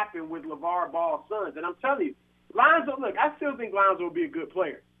to happen with LeVar Ball's sons. And I'm telling you, Lonzo, look, I still think Lonzo will be a good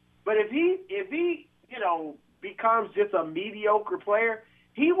player. But if he becomes just a mediocre player,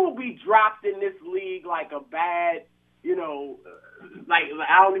 he will be dropped in this league like a bad, like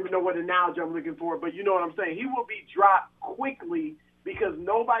I don't even know what analogy I'm looking for, but you know what I'm saying. He will be dropped quickly because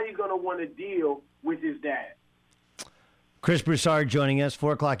nobody's going to want to deal with his dad. Chris Broussard joining us,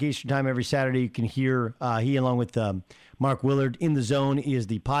 4 o'clock Eastern time every Saturday. You can hear he, along with Mark Willard, In the Zone is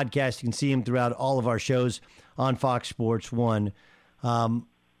the podcast. You can see him throughout all of our shows on Fox Sports 1.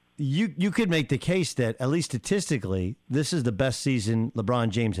 You could make the case that, at least statistically, this is the best season LeBron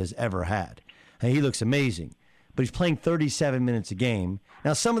James has ever had. And he looks amazing. But he's playing 37 minutes a game.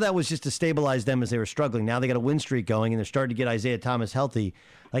 Now, some of that was just to stabilize them as they were struggling. Now they got a win streak going, and they're starting to get Isaiah Thomas healthy.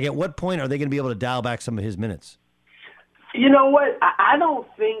 Like, at what point are they going to be able to dial back some of his minutes? You know what? I don't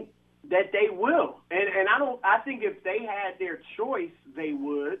think that they will. And I think if they had their choice, they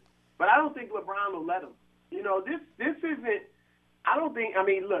would. But I don't think LeBron will let them. This isn't – I don't think – I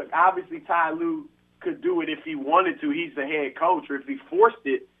mean, look, obviously Ty Lue could do it if he wanted to. He's the head coach, or if he forced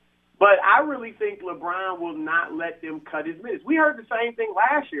it. But I really think LeBron will not let them cut his minutes. We heard the same thing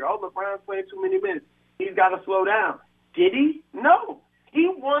last year. Oh, LeBron's playing too many minutes. He's got to slow down. Did he? No.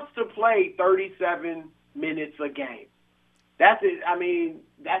 He wants to play 37 minutes a game. That's it. I mean,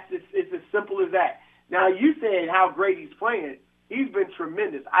 it's as simple as that. Now, you said how great he's playing. He's been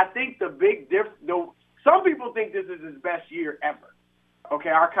tremendous. I think the big difference, some people think this is his best year ever. Okay,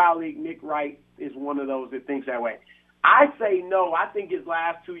 our colleague Nick Wright is one of those that thinks that way. I say no. I think his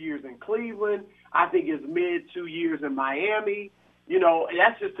last 2 years in Cleveland, I think his mid 2 years in Miami,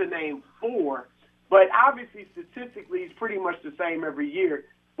 that's just to name 4. But obviously, statistically, he's pretty much the same every year.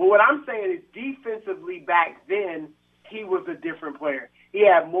 But what I'm saying is defensively back then, he was a different player. He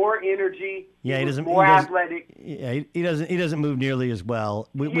had more energy. Yeah, he was more athletic. Yeah, he doesn't move nearly as well.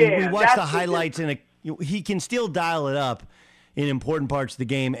 We watched the highlights, and he can still dial it up in important parts of the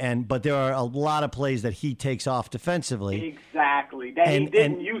game, but there are a lot of plays that he takes off defensively. Exactly, that he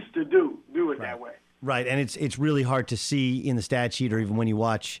didn't used to do it that way. Right, and it's really hard to see in the stat sheet, or even when you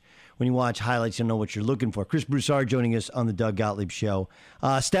watch highlights, you know what you're looking for. Chris Broussard joining us on the Doug Gottlieb Show.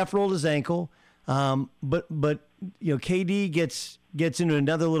 Steph rolled his ankle, but KD gets into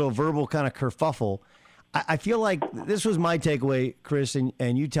another little verbal kind of kerfuffle. I feel like this was my takeaway, Chris,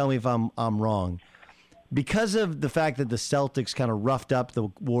 and you tell me if I'm wrong. Because of the fact that the Celtics kind of roughed up the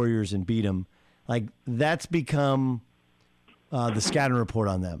Warriors and beat them, like that's become the scouting report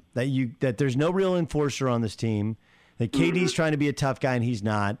on them. That there's no real enforcer on this team. That KD's trying to be a tough guy and he's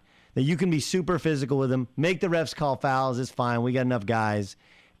not. That you can be super physical with him, make the refs call fouls. It's fine. We got enough guys,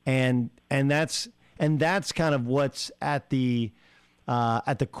 and that's kind of what's at the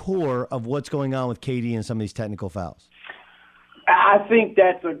core of what's going on with KD and some of these technical fouls. I think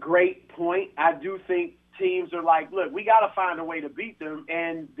that's a great point. I do think teams are like, look, we got to find a way to beat them,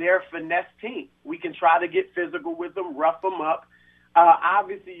 and they're a finesse team. We can try to get physical with them, rough them up.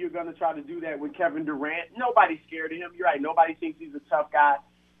 Obviously, you're going to try to do that with Kevin Durant. Nobody's scared of him. You're right. Nobody thinks he's a tough guy.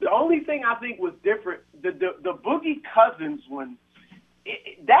 The only thing I think was different, the Boogie Cousins one,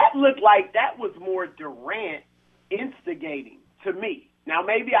 that looked like that was more Durant instigating to me. Now,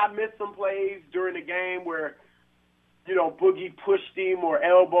 maybe I missed some plays during the game where, Boogie pushed him or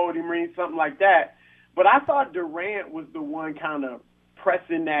elbowed him or something like that. But I thought Durant was the one kind of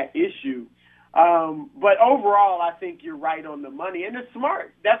pressing that issue. But overall, I think you're right on the money. And it's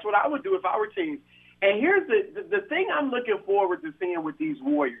smart. That's what I would do if I were team. And here's the thing I'm looking forward to seeing with these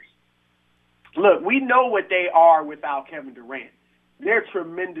Warriors. Look, we know what they are without Kevin Durant. They're a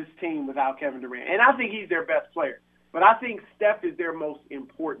tremendous team without Kevin Durant. And I think he's their best player. But I think Steph is their most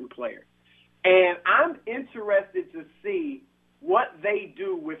important player. And I'm interested to see what they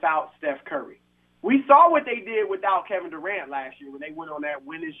do without Steph Curry. We saw what they did without Kevin Durant last year when they went on that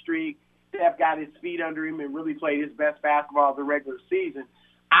winning streak. Steph got his feet under him and really played his best basketball of the regular season.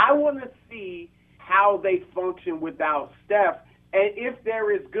 I want to see how they function without Steph, and if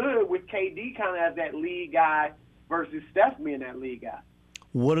they're as good with KD kind of as that lead guy versus Steph being that lead guy.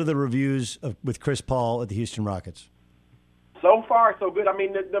 What are the reviews with Chris Paul at the Houston Rockets? So far, so good. I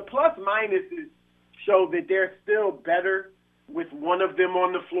mean, the plus-minuses show that they're still better with one of them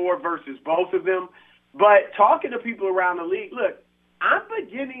on the floor versus both of them. But talking to people around the league, look, I'm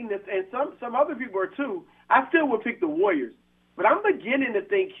beginning to, and some other people are too, I still would pick the Warriors. But I'm beginning to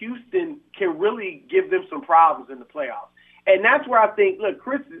think Houston can really give them some problems in the playoffs. And that's where I think, look,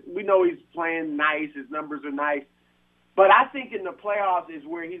 Chris, we know he's playing nice. His numbers are nice. But I think in the playoffs is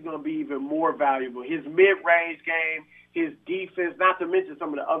where he's going to be even more valuable. His mid-range game, his defense, not to mention some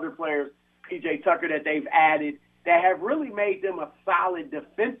of the other players, P.J. Tucker, that they've added, that have really made them a solid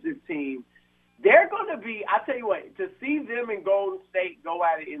defensive team. They're going to be, I tell you what, to see them and Golden State go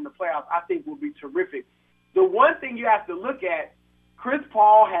at it in the playoffs, I think will be terrific. The one thing you have to look at, Chris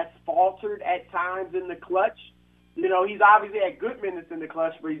Paul has faltered at times in the clutch. He's obviously had good minutes in the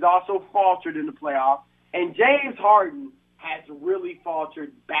clutch, but he's also faltered in the playoffs. And James Harden has really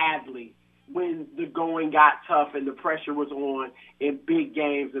faltered badly when the going got tough and the pressure was on in big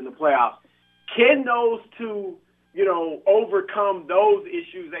games in the playoffs. Can those two, overcome those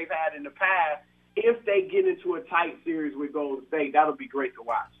issues they've had in the past if they get into a tight series with Golden State? That'll be great to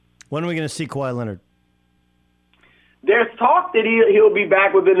watch. When are we going to see Kawhi Leonard? There's talk that he'll be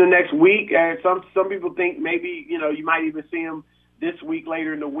back within the next week, and some people think maybe you might even see him this week,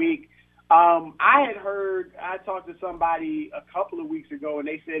 later in the week. I talked to somebody a couple of weeks ago, and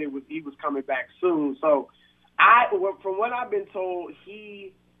they said he was coming back soon. So, from what I've been told,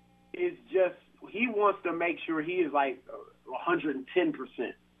 he wants to make sure he is like 110%.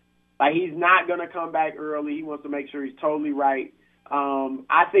 Like, he's not going to come back early. He wants to make sure he's totally right.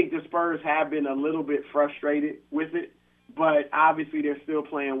 I think the Spurs have been a little bit frustrated with it, but obviously they're still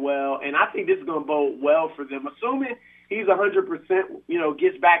playing well. And I think this is going to bode well for them. Assuming he's 100%,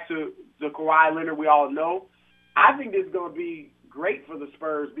 gets back to the Kawhi Leonard we all know, I think this is going to be great for the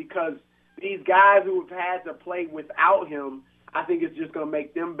Spurs because these guys who have had to play without him, I think it's just going to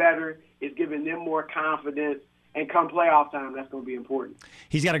make them better. It's giving them more confidence. And come playoff time, that's going to be important.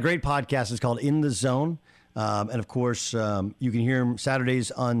 He's got a great podcast. It's called In the Zone. And, of course, you can hear him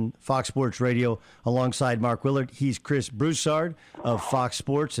Saturdays on Fox Sports Radio alongside Mark Willard. He's Chris Broussard of Fox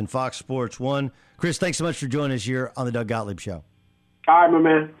Sports and Fox Sports 1. Chris, thanks so much for joining us here on the Doug Gottlieb Show. All right, my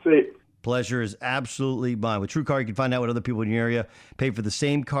man. See you. Pleasure is absolutely mine. With TrueCar, you can find out what other people in your area pay for the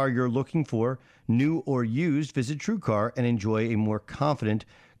same car you're looking for, new or used. Visit TrueCar and enjoy a more confident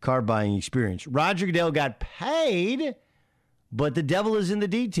car buying experience. Roger Goodell got paid, but the devil is in the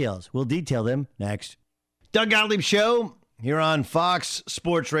details. We'll detail them next. Doug Gottlieb Show here on Fox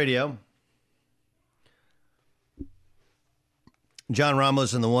Sports Radio. John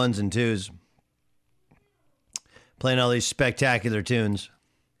Ramos and the ones and twos playing all these spectacular tunes.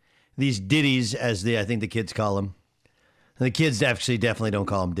 These ditties, as I think the kids call them. And the kids actually definitely don't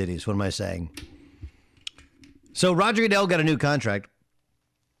call them ditties. What am I saying? So Roger Goodell got a new contract.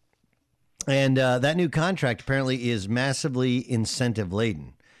 And that new contract apparently is massively incentive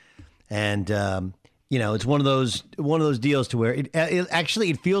laden. And, it's one of those deals to where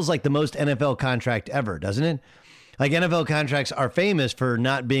it feels like the most NFL contract ever, doesn't it? Like NFL contracts are famous for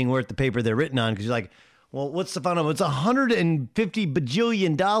not being worth the paper they're written on because you're like, well, what's the fun of it? It's $150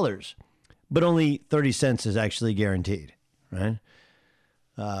 bajillion, but only 30 cents is actually guaranteed, right?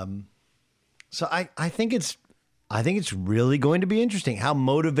 So I think it's really going to be interesting how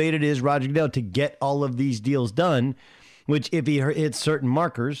motivated is Roger Goodell to get all of these deals done. which if he hits certain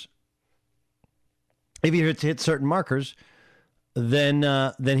markers, then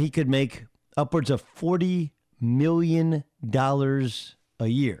he could make upwards of $40 million a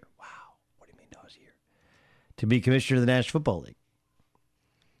year. Wow, $40 million a year to be commissioner of the National Football League.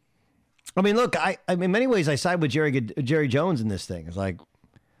 I mean, look, I in many ways I side with Jerry Jones in this thing. It's like,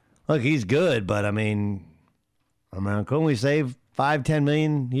 look, he's good, but I mean, couldn't we save $5-10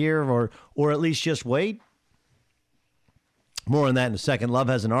 million here, or at least just wait? More on that in a second. Love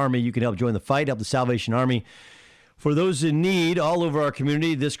has an army. You can help join the fight, help the Salvation Army for those in need all over our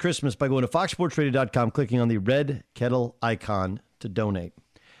community this Christmas by going to foxsportsradio.com, clicking on the red kettle icon to donate,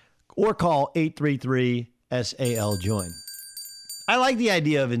 or call 833-SAL-JOIN. I like the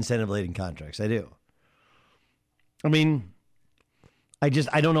idea of incentive-laden contracts. I do. I mean, I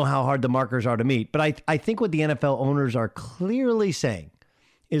don't know how hard the markers are to meet, but I think what the NFL owners are clearly saying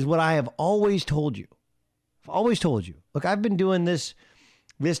is what I have always told you. Look, I've been doing this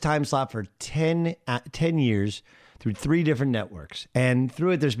time slot for 10 years through 3 different networks. And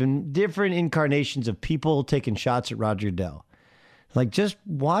through it, there's been different incarnations of people taking shots at Roger Goodell. Like, just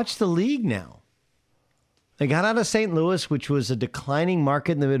watch the league now. They got out of St. Louis, which was a declining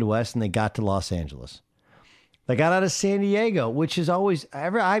market in the Midwest, and they got to Los Angeles. They got out of San Diego, which is always,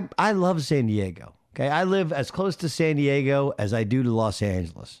 I love San Diego. Okay, I live as close to San Diego as I do to Los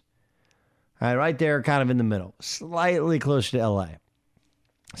Angeles. All right, right there, kind of in the middle, slightly closer to LA.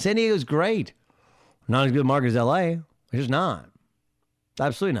 San Diego's great. Not as good a market as LA. It's just not.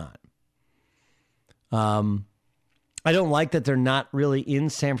 Absolutely not. I don't like that they're not really in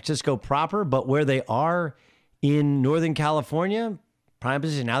San Francisco proper, but where they are in Northern California, prime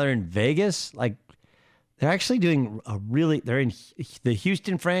position. Now they're in Vegas. Like, they're actually doing they're in the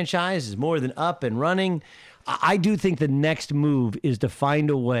Houston franchise is more than up and running. I do think the next move is to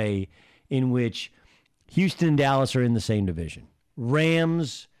find a way in which Houston and Dallas are in the same division.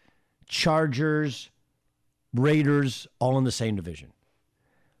 Rams, Chargers, Raiders, all in the same division.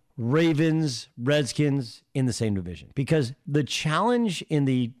 Ravens, Redskins in the same division. Because the challenge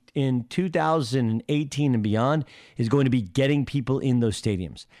in 2018 and beyond is going to be getting people in those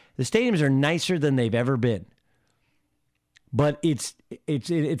stadiums. The stadiums are nicer than they've ever been. But it's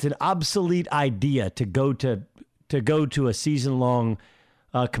an obsolete idea to go to a season-long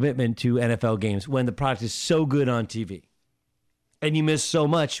commitment to NFL games when the product is so good on TV. And you miss so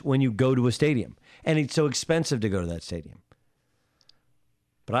much when you go to a stadium. And it's so expensive to go to that stadium.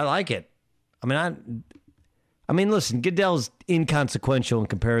 But I like it. I mean, listen, Goodell's inconsequential in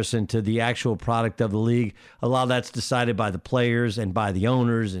comparison to the actual product of the league. A lot of that's decided by the players and by the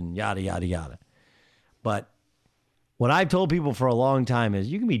owners and yada, yada, yada. But what I've told people for a long time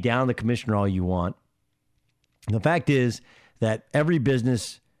is you can be down the commissioner all you want. And the fact is that every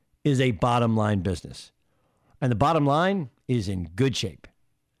business is a bottom line business. And the bottom line is in good shape.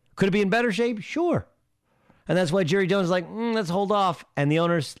 Could it be in better shape? Sure. And that's why Jerry Jones is like, let's hold off. And the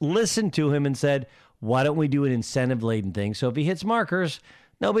owners listened to him and said, why don't we do an incentive-laden thing? So if he hits markers,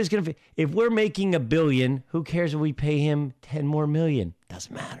 nobody's going to... If we're making $1 billion, who cares if we pay him $10 more million?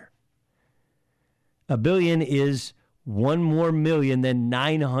 Doesn't matter. $1 billion is $1 more million than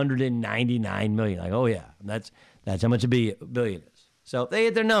 $999 million. Like, oh yeah, that's how much $1 billion is. So if they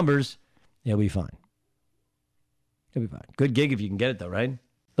hit their numbers, they'll be fine. It'll be fine. Good gig if you can get it, though, right?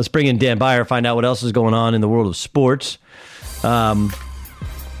 Let's bring in Dan Beyer, find out what else is going on in the world of sports. Bunch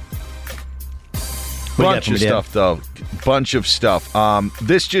of stuff, though. Bunch of stuff.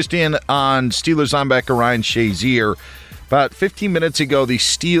 This just in on Steelers linebacker Ryan Shazier. About 15 minutes ago, the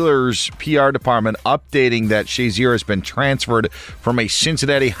Steelers PR department updating that Shazier has been transferred from a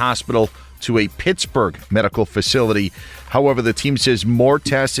Cincinnati hospital to a Pittsburgh medical facility. However, the team says more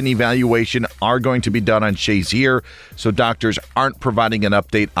tests and evaluation are going to be done on Shazier, so doctors aren't providing an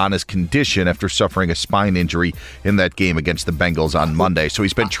update on his condition after suffering a spine injury in that game against the Bengals on Monday. So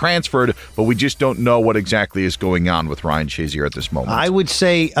he's been transferred, but we just don't know what exactly is going on with Ryan Shazier at this moment. I would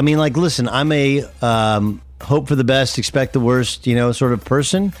say, listen, I'm a hope for the best, expect the worst, sort of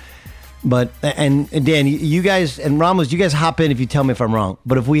person. But, and Dan, you guys, and Ramos, you guys hop in if you tell me if I'm wrong.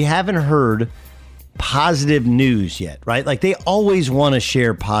 But if we haven't heard positive news yet, right? Like, they always want to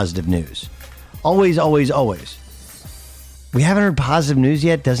share positive news. Always, always, always. We haven't heard positive news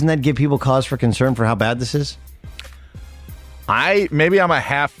yet. Doesn't that give people cause for concern for how bad this is? Maybe I'm a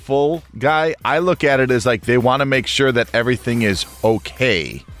half full guy. I look at it as like they want to make sure that everything is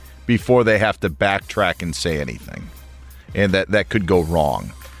okay before they have to backtrack and say anything. And that could go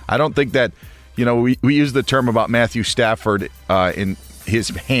wrong. I don't think that, we use the term about Matthew Stafford in his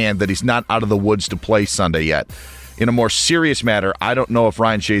hand that he's not out of the woods to play Sunday yet. In a more serious matter, I don't know if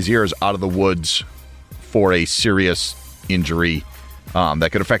Ryan Shazier is out of the woods for a serious injury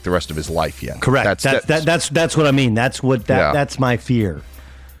that could affect the rest of his life yet. Correct. That's what I mean. That's my fear.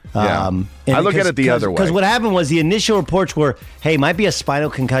 I look at it the other way. Because what happened was the initial reports were, hey, might be a spinal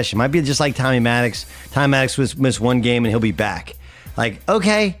concussion. Might be just like Tommy Maddox. Tommy Maddox missed one game and he'll be back. Like,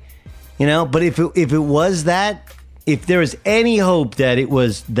 okay. But if it was that, if there was any hope that it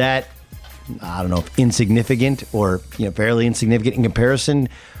was that, I don't know, insignificant or fairly insignificant in comparison,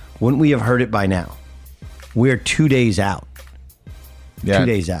 wouldn't we have heard it by now? We're 2 days out. Yeah. 2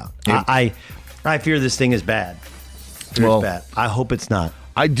 days out. I fear this thing is bad. It's bad. I hope it's not.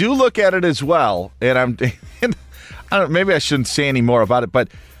 I do look at it as well, and maybe I shouldn't say any more about it, but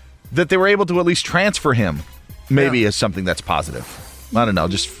that they were able to at least transfer him maybe is something that's positive. I don't know,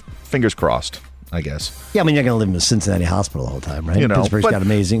 just fingers crossed, I guess. Yeah, I mean, you're going to live in the Cincinnati hospital the whole time, right? Pittsburgh's got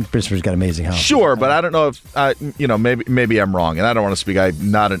amazing hospitals. Sure, but I don't know if, maybe I'm wrong, and I don't want to speak.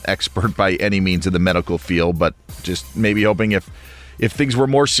 I'm not an expert by any means in the medical field, but just maybe hoping if things were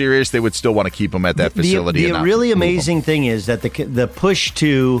more serious, they would still want to keep him at that facility. The really amazing thing is that the push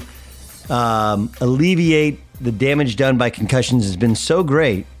to alleviate the damage done by concussions has been so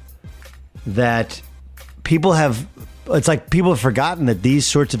great that people have forgotten that these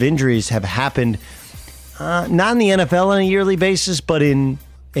sorts of injuries have happened, not in the NFL on a yearly basis, but in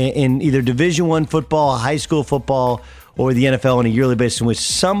either Division I football, high school football, or the NFL on a yearly basis in which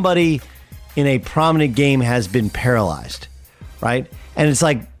somebody in a prominent game has been paralyzed. Right? And it's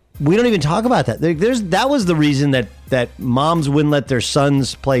like, we don't even talk about that. That was the reason that moms wouldn't let their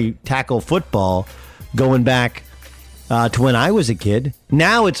sons play tackle football going back to when I was a kid.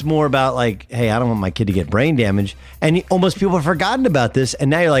 Now it's more about like, hey, I don't want my kid to get brain damage. And almost people have forgotten about this.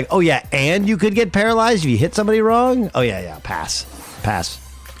 And now you're like, oh, yeah, and you could get paralyzed if you hit somebody wrong? Oh, yeah, pass.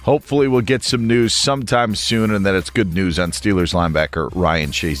 Hopefully we'll get some news sometime soon, and that it's good news on Steelers linebacker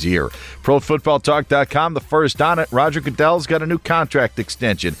Ryan Shazier. ProFootballTalk.com, the first on it. Roger Goodell's got a new contract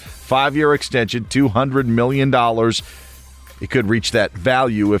extension, 5-year extension, $200 million. It could reach that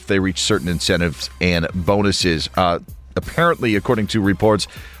value if they reach certain incentives and bonuses. Apparently, according to reports,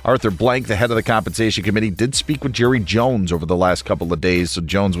 Arthur Blank, the head of the compensation committee, did speak with Jerry Jones over the last couple of days, so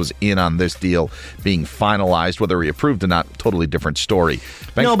Jones was in on this deal being finalized. Whether he approved or not, totally different story.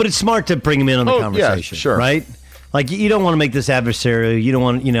 No, but it's smart to bring him in on the conversation, yeah, sure. Right? Like, you don't want to make this adversarial. You don't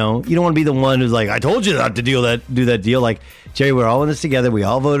want to be the one who's like, I told you not to do that deal. Like, Jerry, we're all in this together. We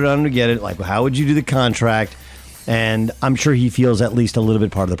all voted on him to get it. Like, how would you do the contract? And I'm sure he feels at least a little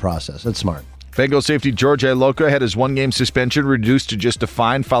bit part of the process. That's smart. Bengal safety George Iloka had his one-game suspension reduced to just a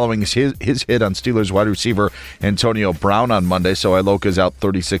fine following his hit on Steelers wide receiver Antonio Brown on Monday, so Iloka's out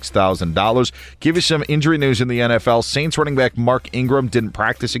 $36,000. Give you some injury news in the NFL. Saints running back Mark Ingram didn't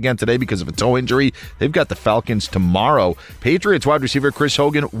practice again today because of a toe injury. They've got the Falcons tomorrow. Patriots wide receiver Chris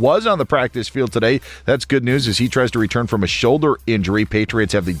Hogan was on the practice field today. That's good news as he tries to return from a shoulder injury.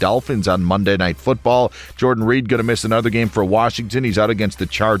 Patriots have the Dolphins on Monday Night Football. Jordan Reed going to miss another game for Washington. He's out against the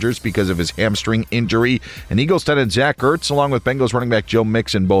Chargers because of his hamstring injury. And Eagles tight end Zach Ertz, along with Bengals running back Joe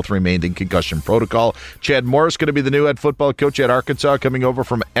Mixon, both remained in concussion protocol. Chad Morris going to be the new head football coach at Arkansas, coming over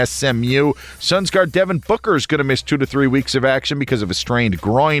from SMU. Suns guard Devin Booker is going to miss 2 to 3 weeks of action because of a strained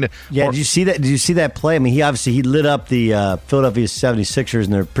groin. Yeah, did you see that? Did you see that play? I mean, he lit up the Philadelphia 76ers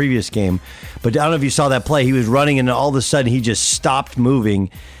in their previous game, but I don't know if you saw that play. He was running, and all of a sudden he just stopped moving.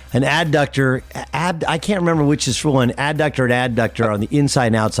 An adductor, I can't remember which is for one, adductor and adductor on the inside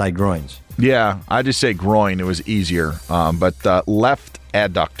and outside groins. Yeah, I just say groin. It was easier. But left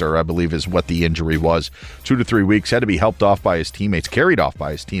adductor, I believe, is what the injury was. 2 to 3 weeks. Had to be helped off by his teammates, carried off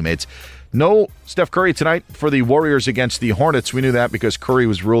by his teammates. No Steph Curry tonight for the Warriors against the Hornets. We knew that because Curry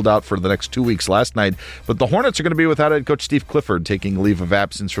was ruled out for the next 2 weeks last night. But the Hornets are going to be without head coach Steve Clifford, taking leave of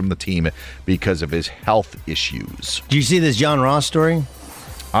absence from the team because of his health issues. Do you see this John Ross story?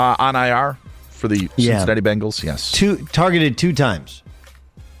 On IR for the Cincinnati Bengals, yes. Targeted 2 times.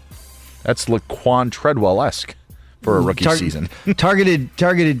 That's Laquan Treadwell-esque for a rookie season. targeted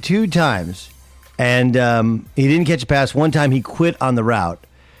 2 times, and he didn't catch a pass. One time he quit on the route.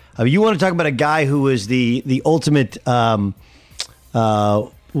 You want to talk about a guy who was the ultimate, what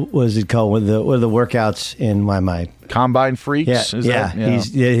is it called? What are the workouts in my Combine freaks? Yeah,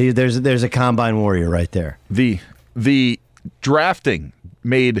 there's a combine warrior right there. The drafting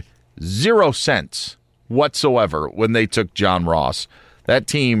made 0 sense whatsoever when they took John Ross. That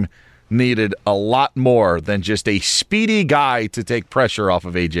team needed a lot more than just a speedy guy to take pressure off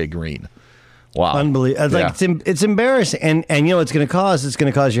of A.J. Green. Wow. Unbelievable. Like, it's embarrassing. And you know what it's going to cause? It's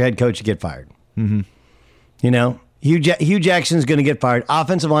going to cause your head coach to get fired. Mm-hmm. You know? Hugh Jackson's going to get fired.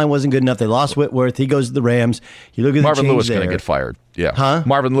 Offensive line wasn't good enough. They lost Whitworth. He goes to the Rams. You look at Marvin the Lewis going to get fired. Yeah. Huh?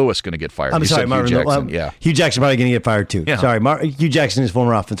 Marvin Lewis going to get fired. I'm You sorry, said Marvin Hugh Lewis. Jackson. Yeah. Hugh Jackson probably going to get fired too. Yeah. Sorry, Hugh Jackson is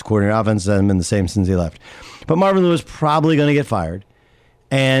former offensive coordinator. Offense hasn't been the same since he left. But Marvin Lewis probably going to get fired.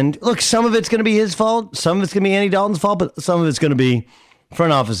 And look, some of it's going to be his fault. Some of it's going to be Andy Dalton's fault. But some of it's going to be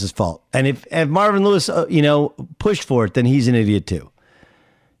front office's fault. And if Marvin Lewis, pushed for it, then he's an idiot too.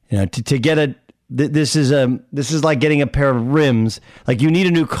 To get a this is like getting a pair of rims. Like you need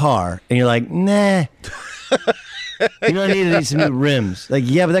a new car, and you're like, nah. You don't need some new rims. Like,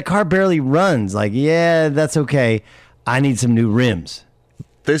 yeah, but that car barely runs. Like, yeah, that's okay. I need some new rims.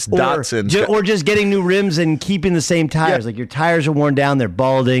 This Datsun, or just getting new rims and keeping the same tires. Like your tires are worn down, they're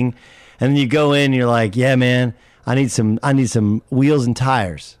balding, and then you go in, and you're like, yeah, man, I need some wheels and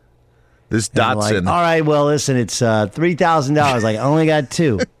tires. This And Datsun. like, all right, well, listen, it's $3,000. Like, I only got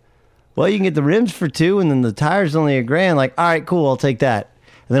two. Well, you can get the rims for $2,000, and then the tires only $1,000. Like, all right, cool, I'll take that.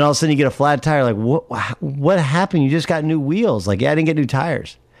 And then all of a sudden you get a flat tire. Like, what happened? You just got new wheels. Like, yeah, I didn't get new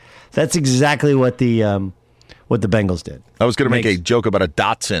tires. That's exactly what the Bengals did. I was going to make a joke about a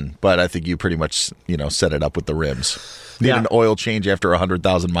Datsun, but I think you pretty much set it up with the rims. Need an oil change after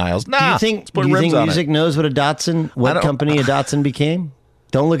 100,000 miles. Nah, do you let's think put rims on music it. knows what what company a Datsun became?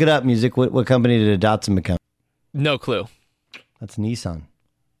 Don't look it up, music. What company did a Datsun become? No clue. That's Nissan.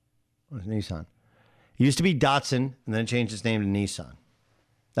 What's Nissan? It used to be Datsun, and then it changed its name to Nissan.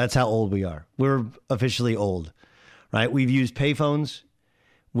 That's how old we are. We're officially old, right? We've used payphones.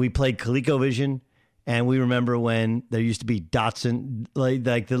 We played ColecoVision, and we remember when there used to be Datsun.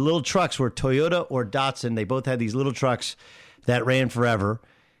 Like the little trucks were Toyota or Datsun. They both had these little trucks that ran forever.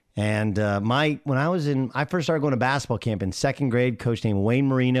 And when I first started going to basketball camp in second grade, coach named Wayne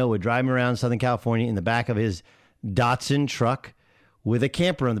Marino would drive me around Southern California in the back of his Datsun truck with a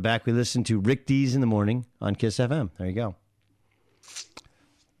camper on the back. We listened to Rick Dees in the morning on Kiss FM. There you go.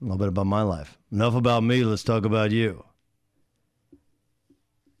 A little bit about my life. Enough about me. Let's talk about you.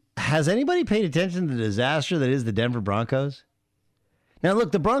 Has anybody paid attention to the disaster that is the Denver Broncos? Now,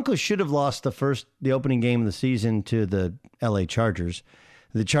 look, the Broncos should have lost the opening game of the season to the LA Chargers.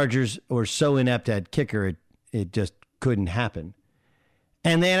 The Chargers were so inept at kicker, it just couldn't happen.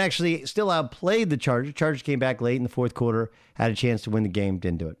 And they had actually still outplayed the Chargers. Chargers came back late in the fourth quarter, had a chance to win the game,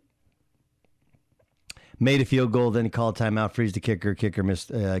 didn't do it. Made a field goal, then he called timeout, freeze the kicker. Kicker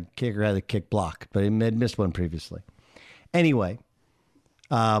missed. Kicker had the kick blocked, but he had missed one previously. Anyway,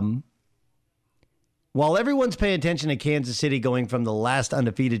 while everyone's paying attention to Kansas City going from the last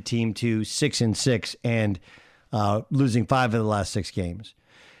undefeated team to 6-6 and losing 5 of the last 6 games,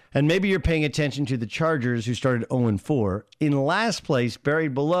 and maybe you're paying attention to the Chargers who started 0-4, in last place,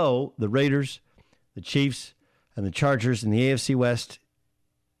 buried below the Raiders, the Chiefs, and the Chargers in the AFC West,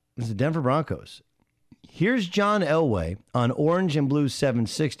 is the Denver Broncos. Here's John Elway on Orange and Blue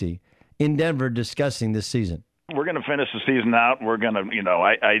 760 in Denver discussing this season. We're going to finish the season out. We're going to,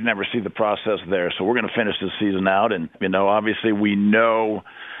 I never see the process there. So we're going to finish the season out. And, obviously we know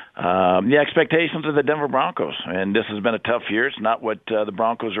the expectations of the Denver Broncos. And this has been a tough year. It's not what the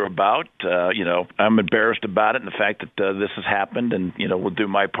Broncos are about. I'm embarrassed about it and the fact that this has happened. And, we'll do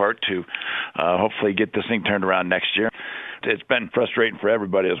my part to hopefully get this thing turned around next year. It's been frustrating for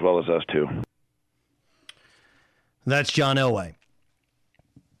everybody as well as us, too. That's John Elway.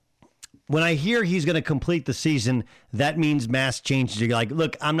 When I hear he's going to complete the season, that means mass changes. You're like,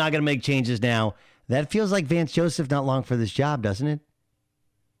 look, I'm not going to make changes now. That feels like Vance Joseph not long for this job, doesn't it?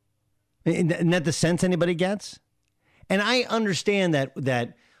 Isn't that the sense anybody gets? And I understand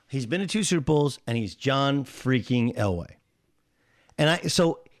that he's been to 2 Super Bowls and he's John freaking Elway. And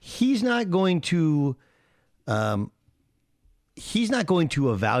so he's not going to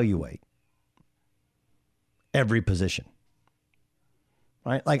evaluate every position,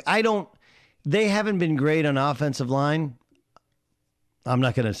 right? Like they haven't been great on offensive line. I'm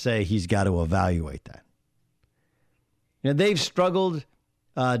not going to say he's got to evaluate that. They've struggled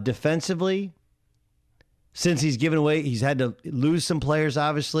defensively since he's had to lose some players,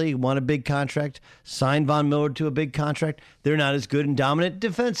 obviously. He won a big contract, signed Von Miller to a big contract. They're not as good and dominant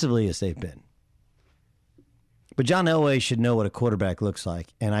defensively as they've been. But John Elway should know what a quarterback looks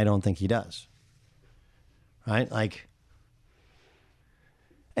like, and I don't think he does. Right?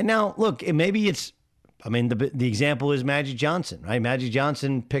 And now, look, the example is Magic Johnson, right? Magic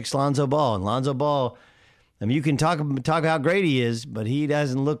Johnson picks Lonzo Ball, and Lonzo Ball, you can talk how great he is, but he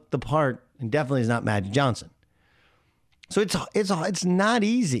doesn't look the part, and definitely is not Magic Johnson. So it's not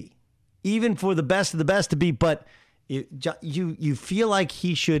easy, even for the best of the best to be, but you feel like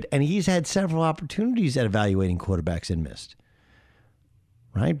he should, and he's had several opportunities at evaluating quarterbacks and missed.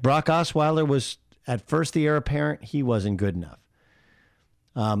 Right? Brock Osweiler was At first, the heir apparent, he wasn't good enough.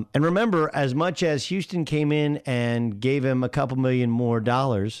 And remember, as much as Houston came in and gave him a couple $million more,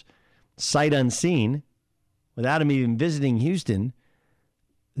 sight unseen, without him even visiting Houston,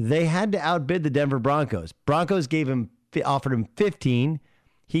 they had to outbid the Denver Broncos. Broncos offered him 15.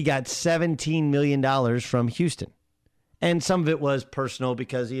 He got $17 million from Houston. And some of it was personal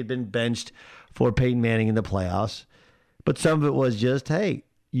because he had been benched for Peyton Manning in the playoffs. But some of it was just, hey,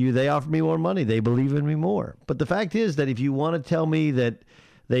 they offered me more money. They believe in me more. But the fact is that if you want to tell me that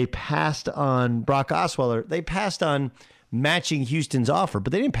they passed on Brock Osweiler, they passed on matching Houston's offer,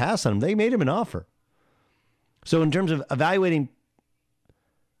 but they didn't pass on him. They made him an offer. So in terms of evaluating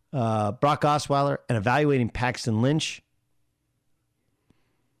Brock Osweiler and evaluating Paxton Lynch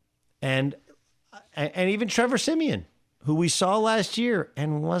and even Trevor Siemian, who we saw last year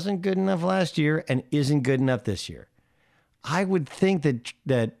and wasn't good enough last year and isn't good enough this year, I would think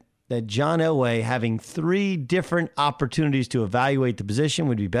that John Elway, having 3 different opportunities to evaluate the position,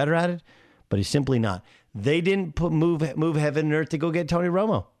 would be better at it, but he's simply not. They didn't move heaven and earth to go get Tony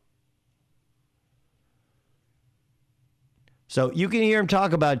Romo. So you can hear him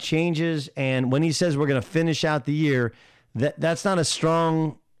talk about changes, and when he says we're going to finish out the year, that's not a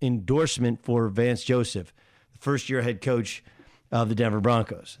strong endorsement for Vance Joseph, the first-year head coach of the Denver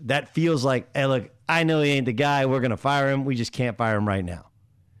Broncos. That feels like, hey, look, I know he ain't the guy. We're going to fire him. We just can't fire him right now.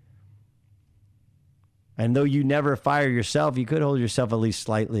 And though you never fire yourself, you could hold yourself at least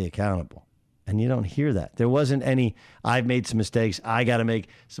slightly accountable. And you don't hear that. There wasn't any, I've made some mistakes. I got to make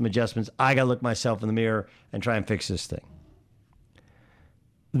some adjustments. I got to look myself in the mirror and try and fix this thing.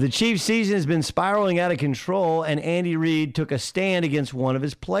 The Chiefs' season has been spiraling out of control, and Andy Reid took a stand against one of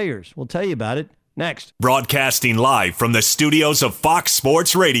his players. We'll tell you about it next. Broadcasting live from the studios of Fox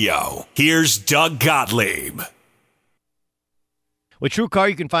Sports Radio, here's Doug Gottlieb. With TrueCar,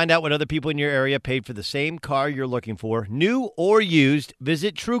 you can find out what other people in your area paid for the same car you're looking for, new or used.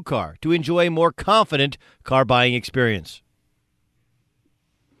 Visit TrueCar to enjoy a more confident car buying experience.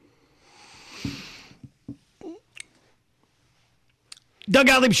 Doug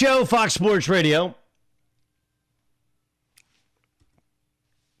Gottlieb Show, Fox Sports Radio.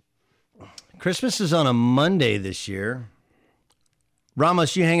 Christmas is on a Monday this year.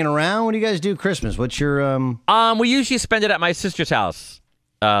 Ramos, you hanging around? What do you guys do Christmas? What's your We usually spend it at my sister's house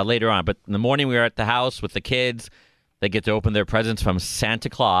later on, but in the morning we are at the house with the kids. They get to open their presents from Santa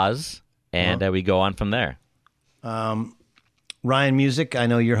Claus, and we go on from there. Ryan Music, I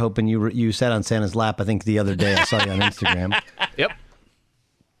know you're hoping you sat on Santa's lap. I think the other day I saw you on Instagram. Yep.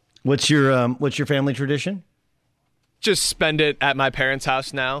 What's your family tradition? Just spend it at my parents'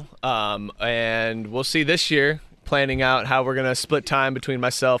 house now, and we'll see this year. Planning out how we're going to split time between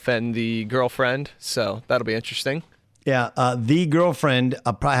myself and the girlfriend. So that'll be interesting. Yeah. The girlfriend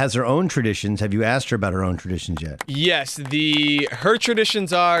has her own traditions. Have you asked her about her own traditions yet? Yes. Her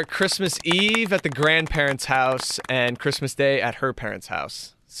traditions are Christmas Eve at the grandparents' house and Christmas Day at her parents'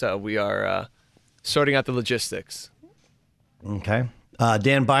 house. So we are sorting out the logistics. Okay.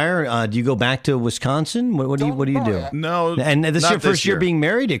 Dan Byer, do you go back to Wisconsin? What do you do? No, and this is your first year year being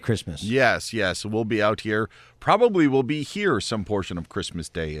married at Christmas. Yes. We'll be out here. Probably we'll be here some portion of Christmas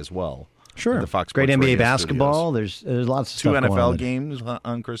Day as well. Sure. The Fox Great Sports NBA Radio basketball. Studios. There's lots of 2 stuff going NFL on. games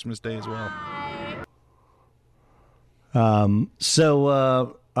on Christmas Day as well.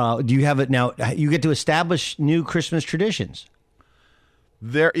 Do you have it now? You get to establish new Christmas traditions.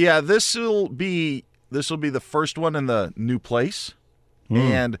 This will be the first one in the new place.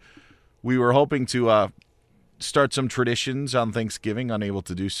 And we were hoping to start some traditions on Thanksgiving, unable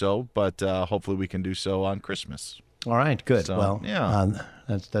to do so, but hopefully we can do so on Christmas. All right, good. So, well, yeah.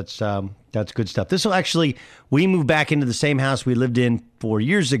 That's good stuff. This will actually, we moved back into the same house we lived in 4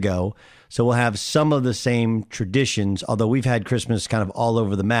 years ago, so we'll have some of the same traditions, although we've had Christmas kind of all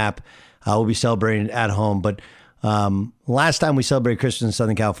over the map. We'll be celebrating it at home, but last time we celebrated Christmas in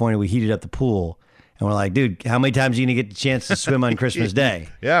Southern California, we heated up the pool. And we're like, dude, how many times are you going to get the chance to swim on Christmas Day?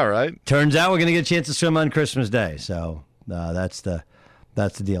 Yeah, right. Turns out we're going to get a chance to swim on Christmas Day. So that's the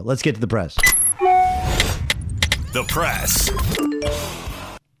deal. Let's get to the press. The press.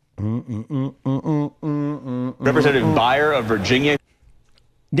 Representative Byer of Virginia.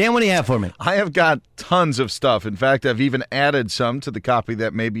 Dan, what do you have for me? I have got tons of stuff. In fact, I've even added some to the copy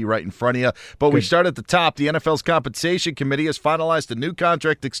that may be right in front of you. But we start at the top. The NFL's Compensation Committee has finalized a new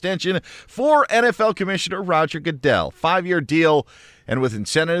contract extension for NFL Commissioner Roger Goodell. 5-year deal, and with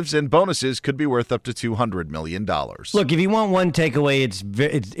incentives and bonuses, could be worth up to $200 million. Look, if you want one takeaway,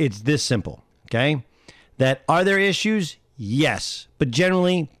 it's this simple, okay? That are there issues? Yes. But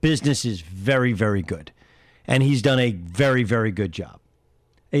generally, business is very, very good. And he's done a very, very good job.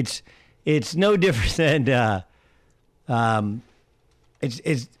 it's no different than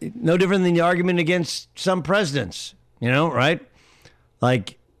it's no different than the argument against some presidents. Right?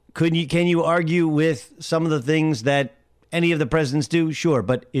 Like, can you argue with some of the things that any of the presidents do? Sure,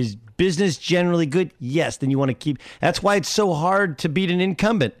 but is business generally good? Yes. Then you want to keep. That's why it's so hard to beat an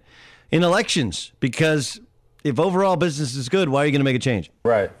incumbent in elections, because if overall business is good, why are you going to make a change?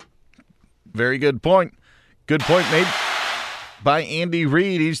 Right. Very good point. Good point made by Andy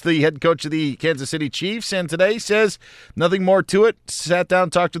Reid. He's the head coach of the Kansas City Chiefs, and today says nothing more to it. Sat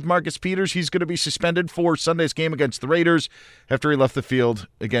down, talked with Marcus Peters. He's going to be suspended for Sunday's game against the Raiders after he left the field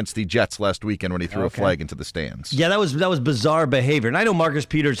against the Jets last weekend when he threw a flag into the stands. Yeah, that was bizarre behavior. And I know Marcus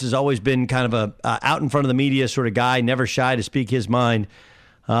Peters has always been kind of a out in front of the media sort of guy, never shy to speak his mind.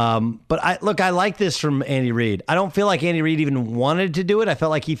 But I like this from Andy Reid. I don't feel like Andy Reid even wanted to do it. I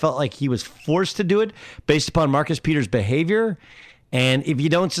felt like he was forced to do it based upon Marcus Peters' behavior. And if you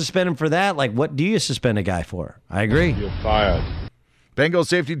don't suspend him for that, like, what do you suspend a guy for? I agree. You're fired. Bengal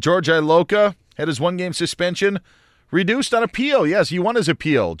safety George Iloka had his one-game suspension reduced on appeal. Yes, he won his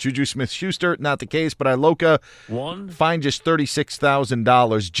appeal. Juju Smith-Schuster, not the case, but Iloka fined just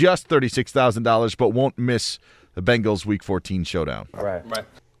 $36,000, but won't miss the Bengals Week 14 showdown. Right.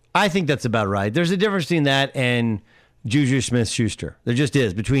 I think that's about right. There's a difference between that and Juju Smith-Schuster. There just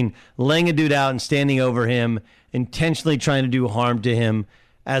is, between laying a dude out and standing over him, intentionally trying to do harm to him,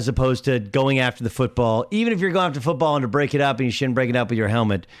 as opposed to going after the football. Even if you're going after football and to break it up and you shouldn't break it up with your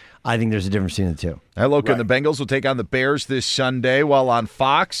helmet, I think there's a difference between the two. Iloka and the Bengals will take on the Bears this Sunday, while on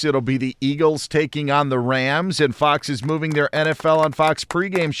Fox, it'll be the Eagles taking on the Rams, and Fox is moving their NFL on Fox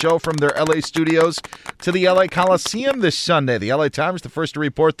pregame show from their L.A. studios to the L.A. Coliseum this Sunday. The L.A. Times, the first to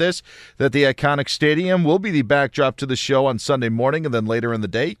report this, that the iconic stadium will be the backdrop to the show on Sunday morning, and then later in the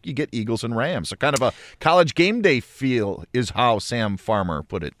day, you get Eagles and Rams. So kind of a college game day feel is how Sam Farmer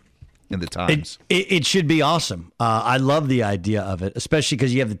put it in the Times. It should be awesome. I love the idea of it, especially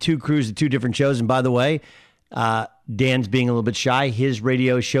because you have the two crews, the two different shows. And by the way, Dan's being a little bit shy. His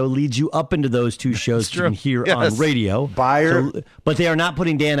radio show leads you up into those two shows you can hear on radio. But they are not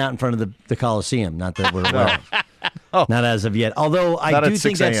putting Dan out in front of the Coliseum. Not that we're aware of. Not as of yet. Although I do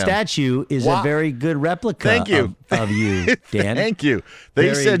think that statue is a very good replica of you, Dan. Thank you.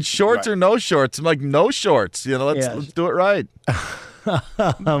 They said shorts or no shorts. I'm like, no shorts. Let's do it right.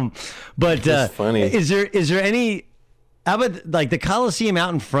 But funny. Is there any? How about like the Coliseum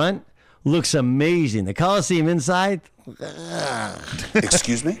out in front looks amazing. The Coliseum inside.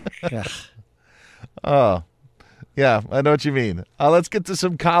 Excuse me? Oh, yeah, I know what you mean. Let's get to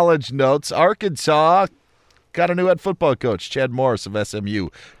some college notes. Arkansas got a new head football coach, Chad Morris of SMU,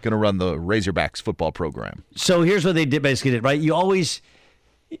 going to run the Razorbacks football program. So here's what they basically did, right? You always,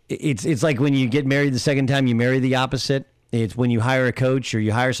 it's like when you get married the second time, you marry the opposite. It's when you hire a coach or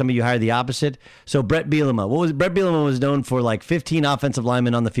you hire somebody, you hire the opposite. So Brett Bielema, Brett Bielema was known for like 15 offensive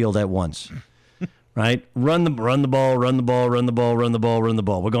linemen on the field at once, right? Run the ball.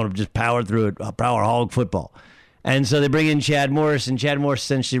 We're going to just power through it, power hog football. And so they bring in Chad Morris, and Chad Morris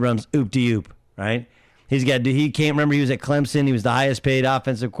essentially runs oop de oop, right? He can't remember, he was at Clemson. He was the highest paid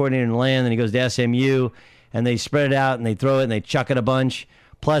offensive coordinator in the land. Then he goes to SMU, and they spread it out and they throw it and they chuck it a bunch.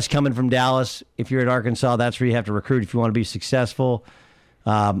 Plus, coming from Dallas, if you're at Arkansas, that's where you have to recruit if you want to be successful.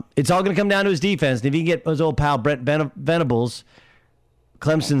 It's all going to come down to his defense. And if you can get his old pal Brent Venables,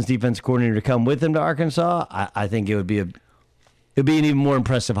 Clemson's defense coordinator, to come with him to Arkansas, I think it would be an even more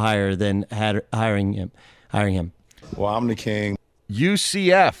impressive hire than hiring him. Well, I'm the king.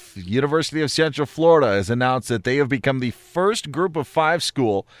 UCF, University of Central Florida, has announced that they have become the first Group of 5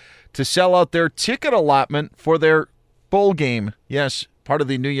 school to sell out their ticket allotment for their bowl game. Yes, part of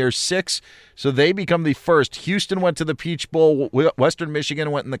the New Year's Six. So they become the first. Houston went to the Peach Bowl. Western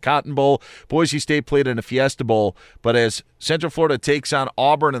Michigan went in the Cotton Bowl. Boise State played in a Fiesta Bowl. But as Central Florida takes on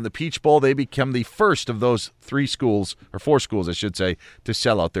Auburn in the Peach Bowl, they become the first of those 4 schools, I should say, to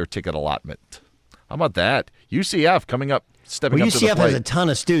sell out their ticket allotment. How about that? UCF coming up, stepping up to the plate. UCF has a ton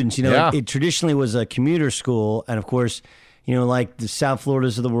of students. It traditionally was a commuter school, and of course, like the South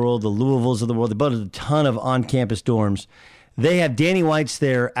Floridas of the world, the Louisvilles of the world, they built a ton of on-campus dorms. They have Danny White's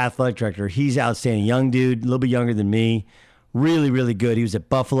their athletic director. He's outstanding. Young dude, a little bit younger than me. Really, really good. He was at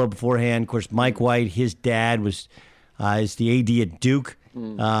Buffalo beforehand. Of course, Mike White, his dad is the AD at Duke.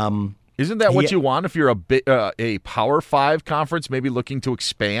 Isn't that what you want if you're a Power 5 conference, maybe looking to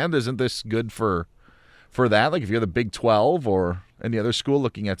expand? Isn't this good for that? Like if you're the Big 12 or any other school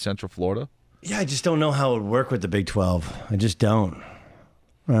looking at Central Florida? Yeah, I just don't know how it would work with the Big 12. I just don't.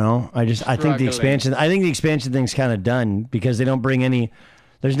 I think the expansion thing's kind of done because they don't bring any.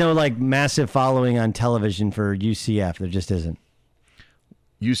 There's no like massive following on television for UCF. There just isn't.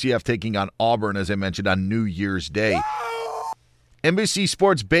 UCF taking on Auburn, as I mentioned, on New Year's Day. NBC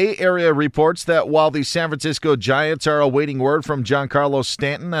Sports Bay Area reports that while the San Francisco Giants are awaiting word from Giancarlo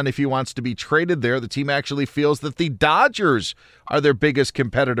Stanton on if he wants to be traded there, the team actually feels that the Dodgers are their biggest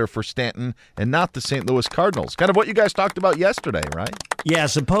competitor for Stanton and not the St. Louis Cardinals. Kind of what you guys talked about yesterday, right? Yeah,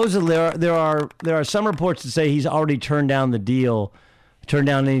 supposedly there are some reports that say he's already turned down the deal, turned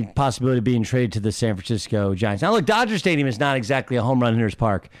down any possibility of being traded to the San Francisco Giants. Now, look, Dodger Stadium is not exactly a home run hitter's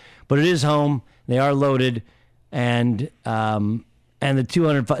park, but it is home. They are loaded, and the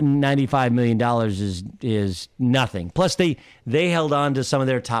 $295 million is nothing. Plus, they held on to some of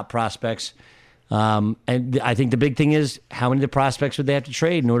their top prospects. And I think the big thing is how many of the prospects would they have to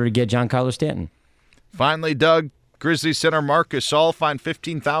trade in order to get Giancarlo Stanton? Finally, Doug, Grizzlies center Marcus Gasol fined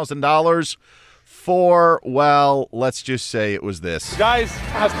 $15,000 for, well, let's just say it was this. Guys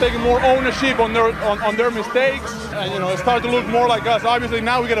has taken more ownership on their mistakes, and it started to look more like us. Obviously,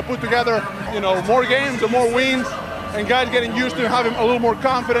 now we got to put together more games and more wins. And guys getting used to having a little more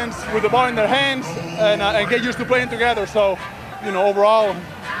confidence with the ball in their hands and get used to playing together. So, overall,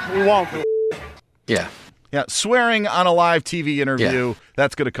 we won. Yeah. Yeah, swearing on a live TV interview,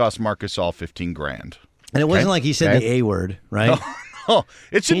 that's going to cost Marcus Gasol $15,000. And it wasn't like he said the A word, right? No,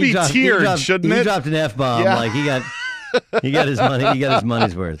 it should be tiered, shouldn't it? He dropped an F-bomb. Yeah. Like he got his money. He got his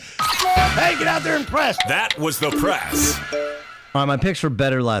money's worth. Hey, get out there and press. That was the press. All right, my picks were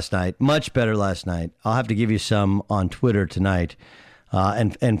better last night, much better last night. I'll have to give you some on Twitter tonight,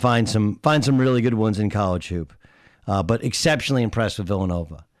 and find some really good ones in college hoop. But exceptionally impressed with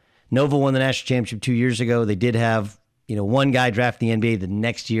Villanova. Nova won the national championship 2 years ago. They did have one guy draft in the NBA the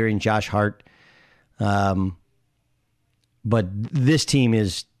next year in Josh Hart. But this team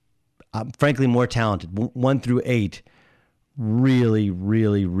is frankly more talented. 1 through 8, really,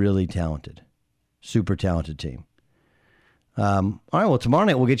 really, really talented, super talented team. All right, well, tomorrow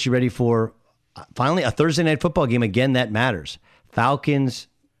night we'll get you ready for finally a Thursday night football game again that matters. Falcons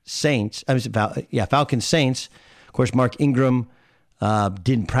Saints. Falcons Saints. Of course, Mark Ingram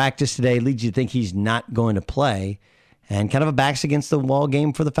didn't practice today. Leads you to think he's not going to play, and kind of a backs against the wall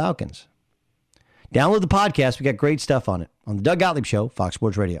game for the Falcons. Download the podcast. We got great stuff on it on the Doug Gottlieb Show, Fox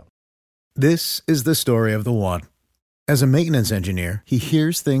Sports Radio. This is the story of the one. As a maintenance engineer, he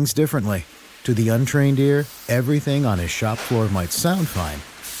hears things differently. To the untrained ear, everything on his shop floor might sound fine,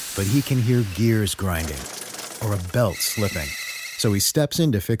 but he can hear gears grinding or a belt slipping. So he steps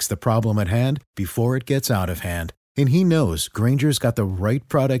in to fix the problem at hand before it gets out of hand. And he knows Grainger's got the right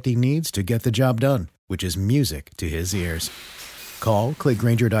product he needs to get the job done, which is music to his ears. Call, click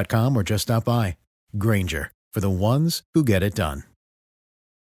Grainger.com, or just stop by. Grainger, for the ones who get it done.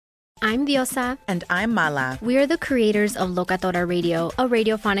 I'm Diosa. And I'm Mala. We are the creators of Locatora Radio, a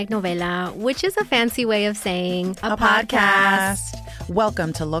radiophonic novela, which is a fancy way of saying a podcast.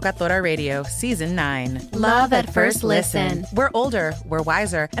 Welcome to Locatora Radio, Season 9. Love at first listen. We're older, we're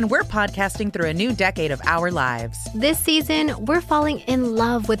wiser, and we're podcasting through a new decade of our lives. This season, we're falling in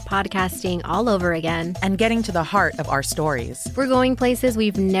love with podcasting all over again. And getting to the heart of our stories. We're going places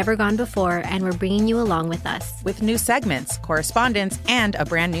we've never gone before, and we're bringing you along with us. With new segments, correspondence, and a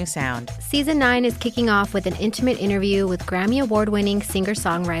brand new sound. Season 9 is kicking off with an intimate interview with Grammy Award-winning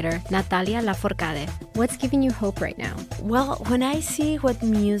singer-songwriter Natalia Lafourcade. What's giving you hope right now? Well, when I see what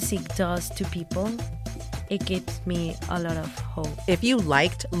music does to people, it gives me a lot of hope. If you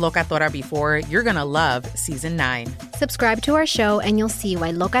liked Locatora before, you're going to love Season 9. Subscribe to our show and you'll see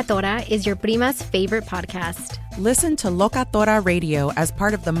why Locatora is your prima's favorite podcast. Listen to Locatora Radio as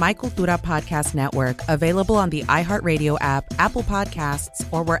part of the My Cultura Podcast Network, available on the iHeartRadio app, Apple Podcasts,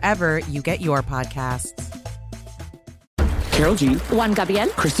 or wherever you get your podcasts. Karol G, Juan Gabriel,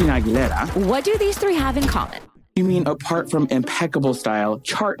 Christina Aguilera. What do these three have in common? You mean apart from impeccable style,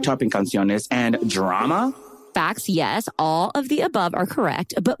 chart-topping canciones, and drama? Facts, yes, all of the above are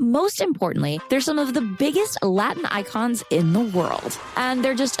correct, but most importantly, they're some of the biggest Latin icons in the world. And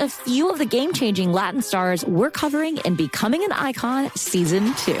they're just a few of the game-changing Latin stars we're covering in Becoming an Icon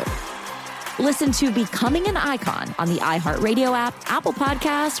Season 2. Listen to Becoming an Icon on the iHeartRadio app, Apple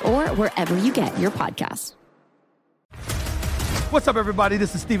Podcasts, or wherever you get your podcasts. What's up, everybody?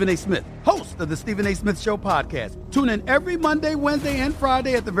 This is Stephen A. Smith, host of the Stephen A. Smith Show podcast. Tune in every Monday, Wednesday, and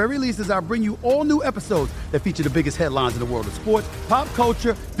Friday at the very least as I bring you all new episodes that feature the biggest headlines in the world of sports, pop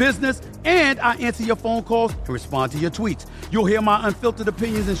culture, business, and I answer your phone calls and respond to your tweets. You'll hear my unfiltered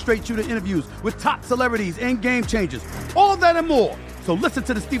opinions and straight-shooter interviews with top celebrities and game changers. All of that and more. So listen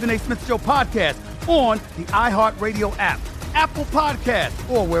to the Stephen A. Smith Show podcast on the iHeartRadio app, Apple Podcasts,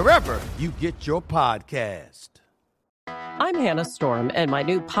 or wherever you get your podcast. I'm Hannah Storm, and my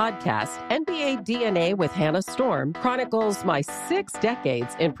new podcast, NBA DNA with Hannah Storm, chronicles my 6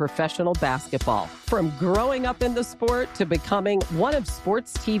 decades in professional basketball. From growing up in the sport to becoming one of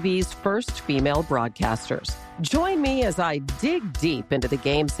sports TV's first female broadcasters. Join me as I dig deep into the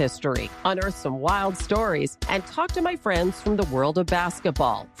game's history, unearth some wild stories, and talk to my friends from the world of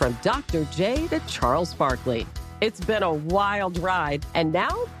basketball, from Dr. J to Charles Barkley. It's been a wild ride, and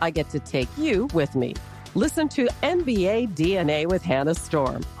now I get to take you with me. Listen to NBA DNA with Hannah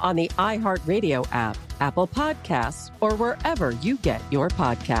Storm on the iHeartRadio app, Apple Podcasts, or wherever you get your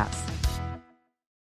podcasts.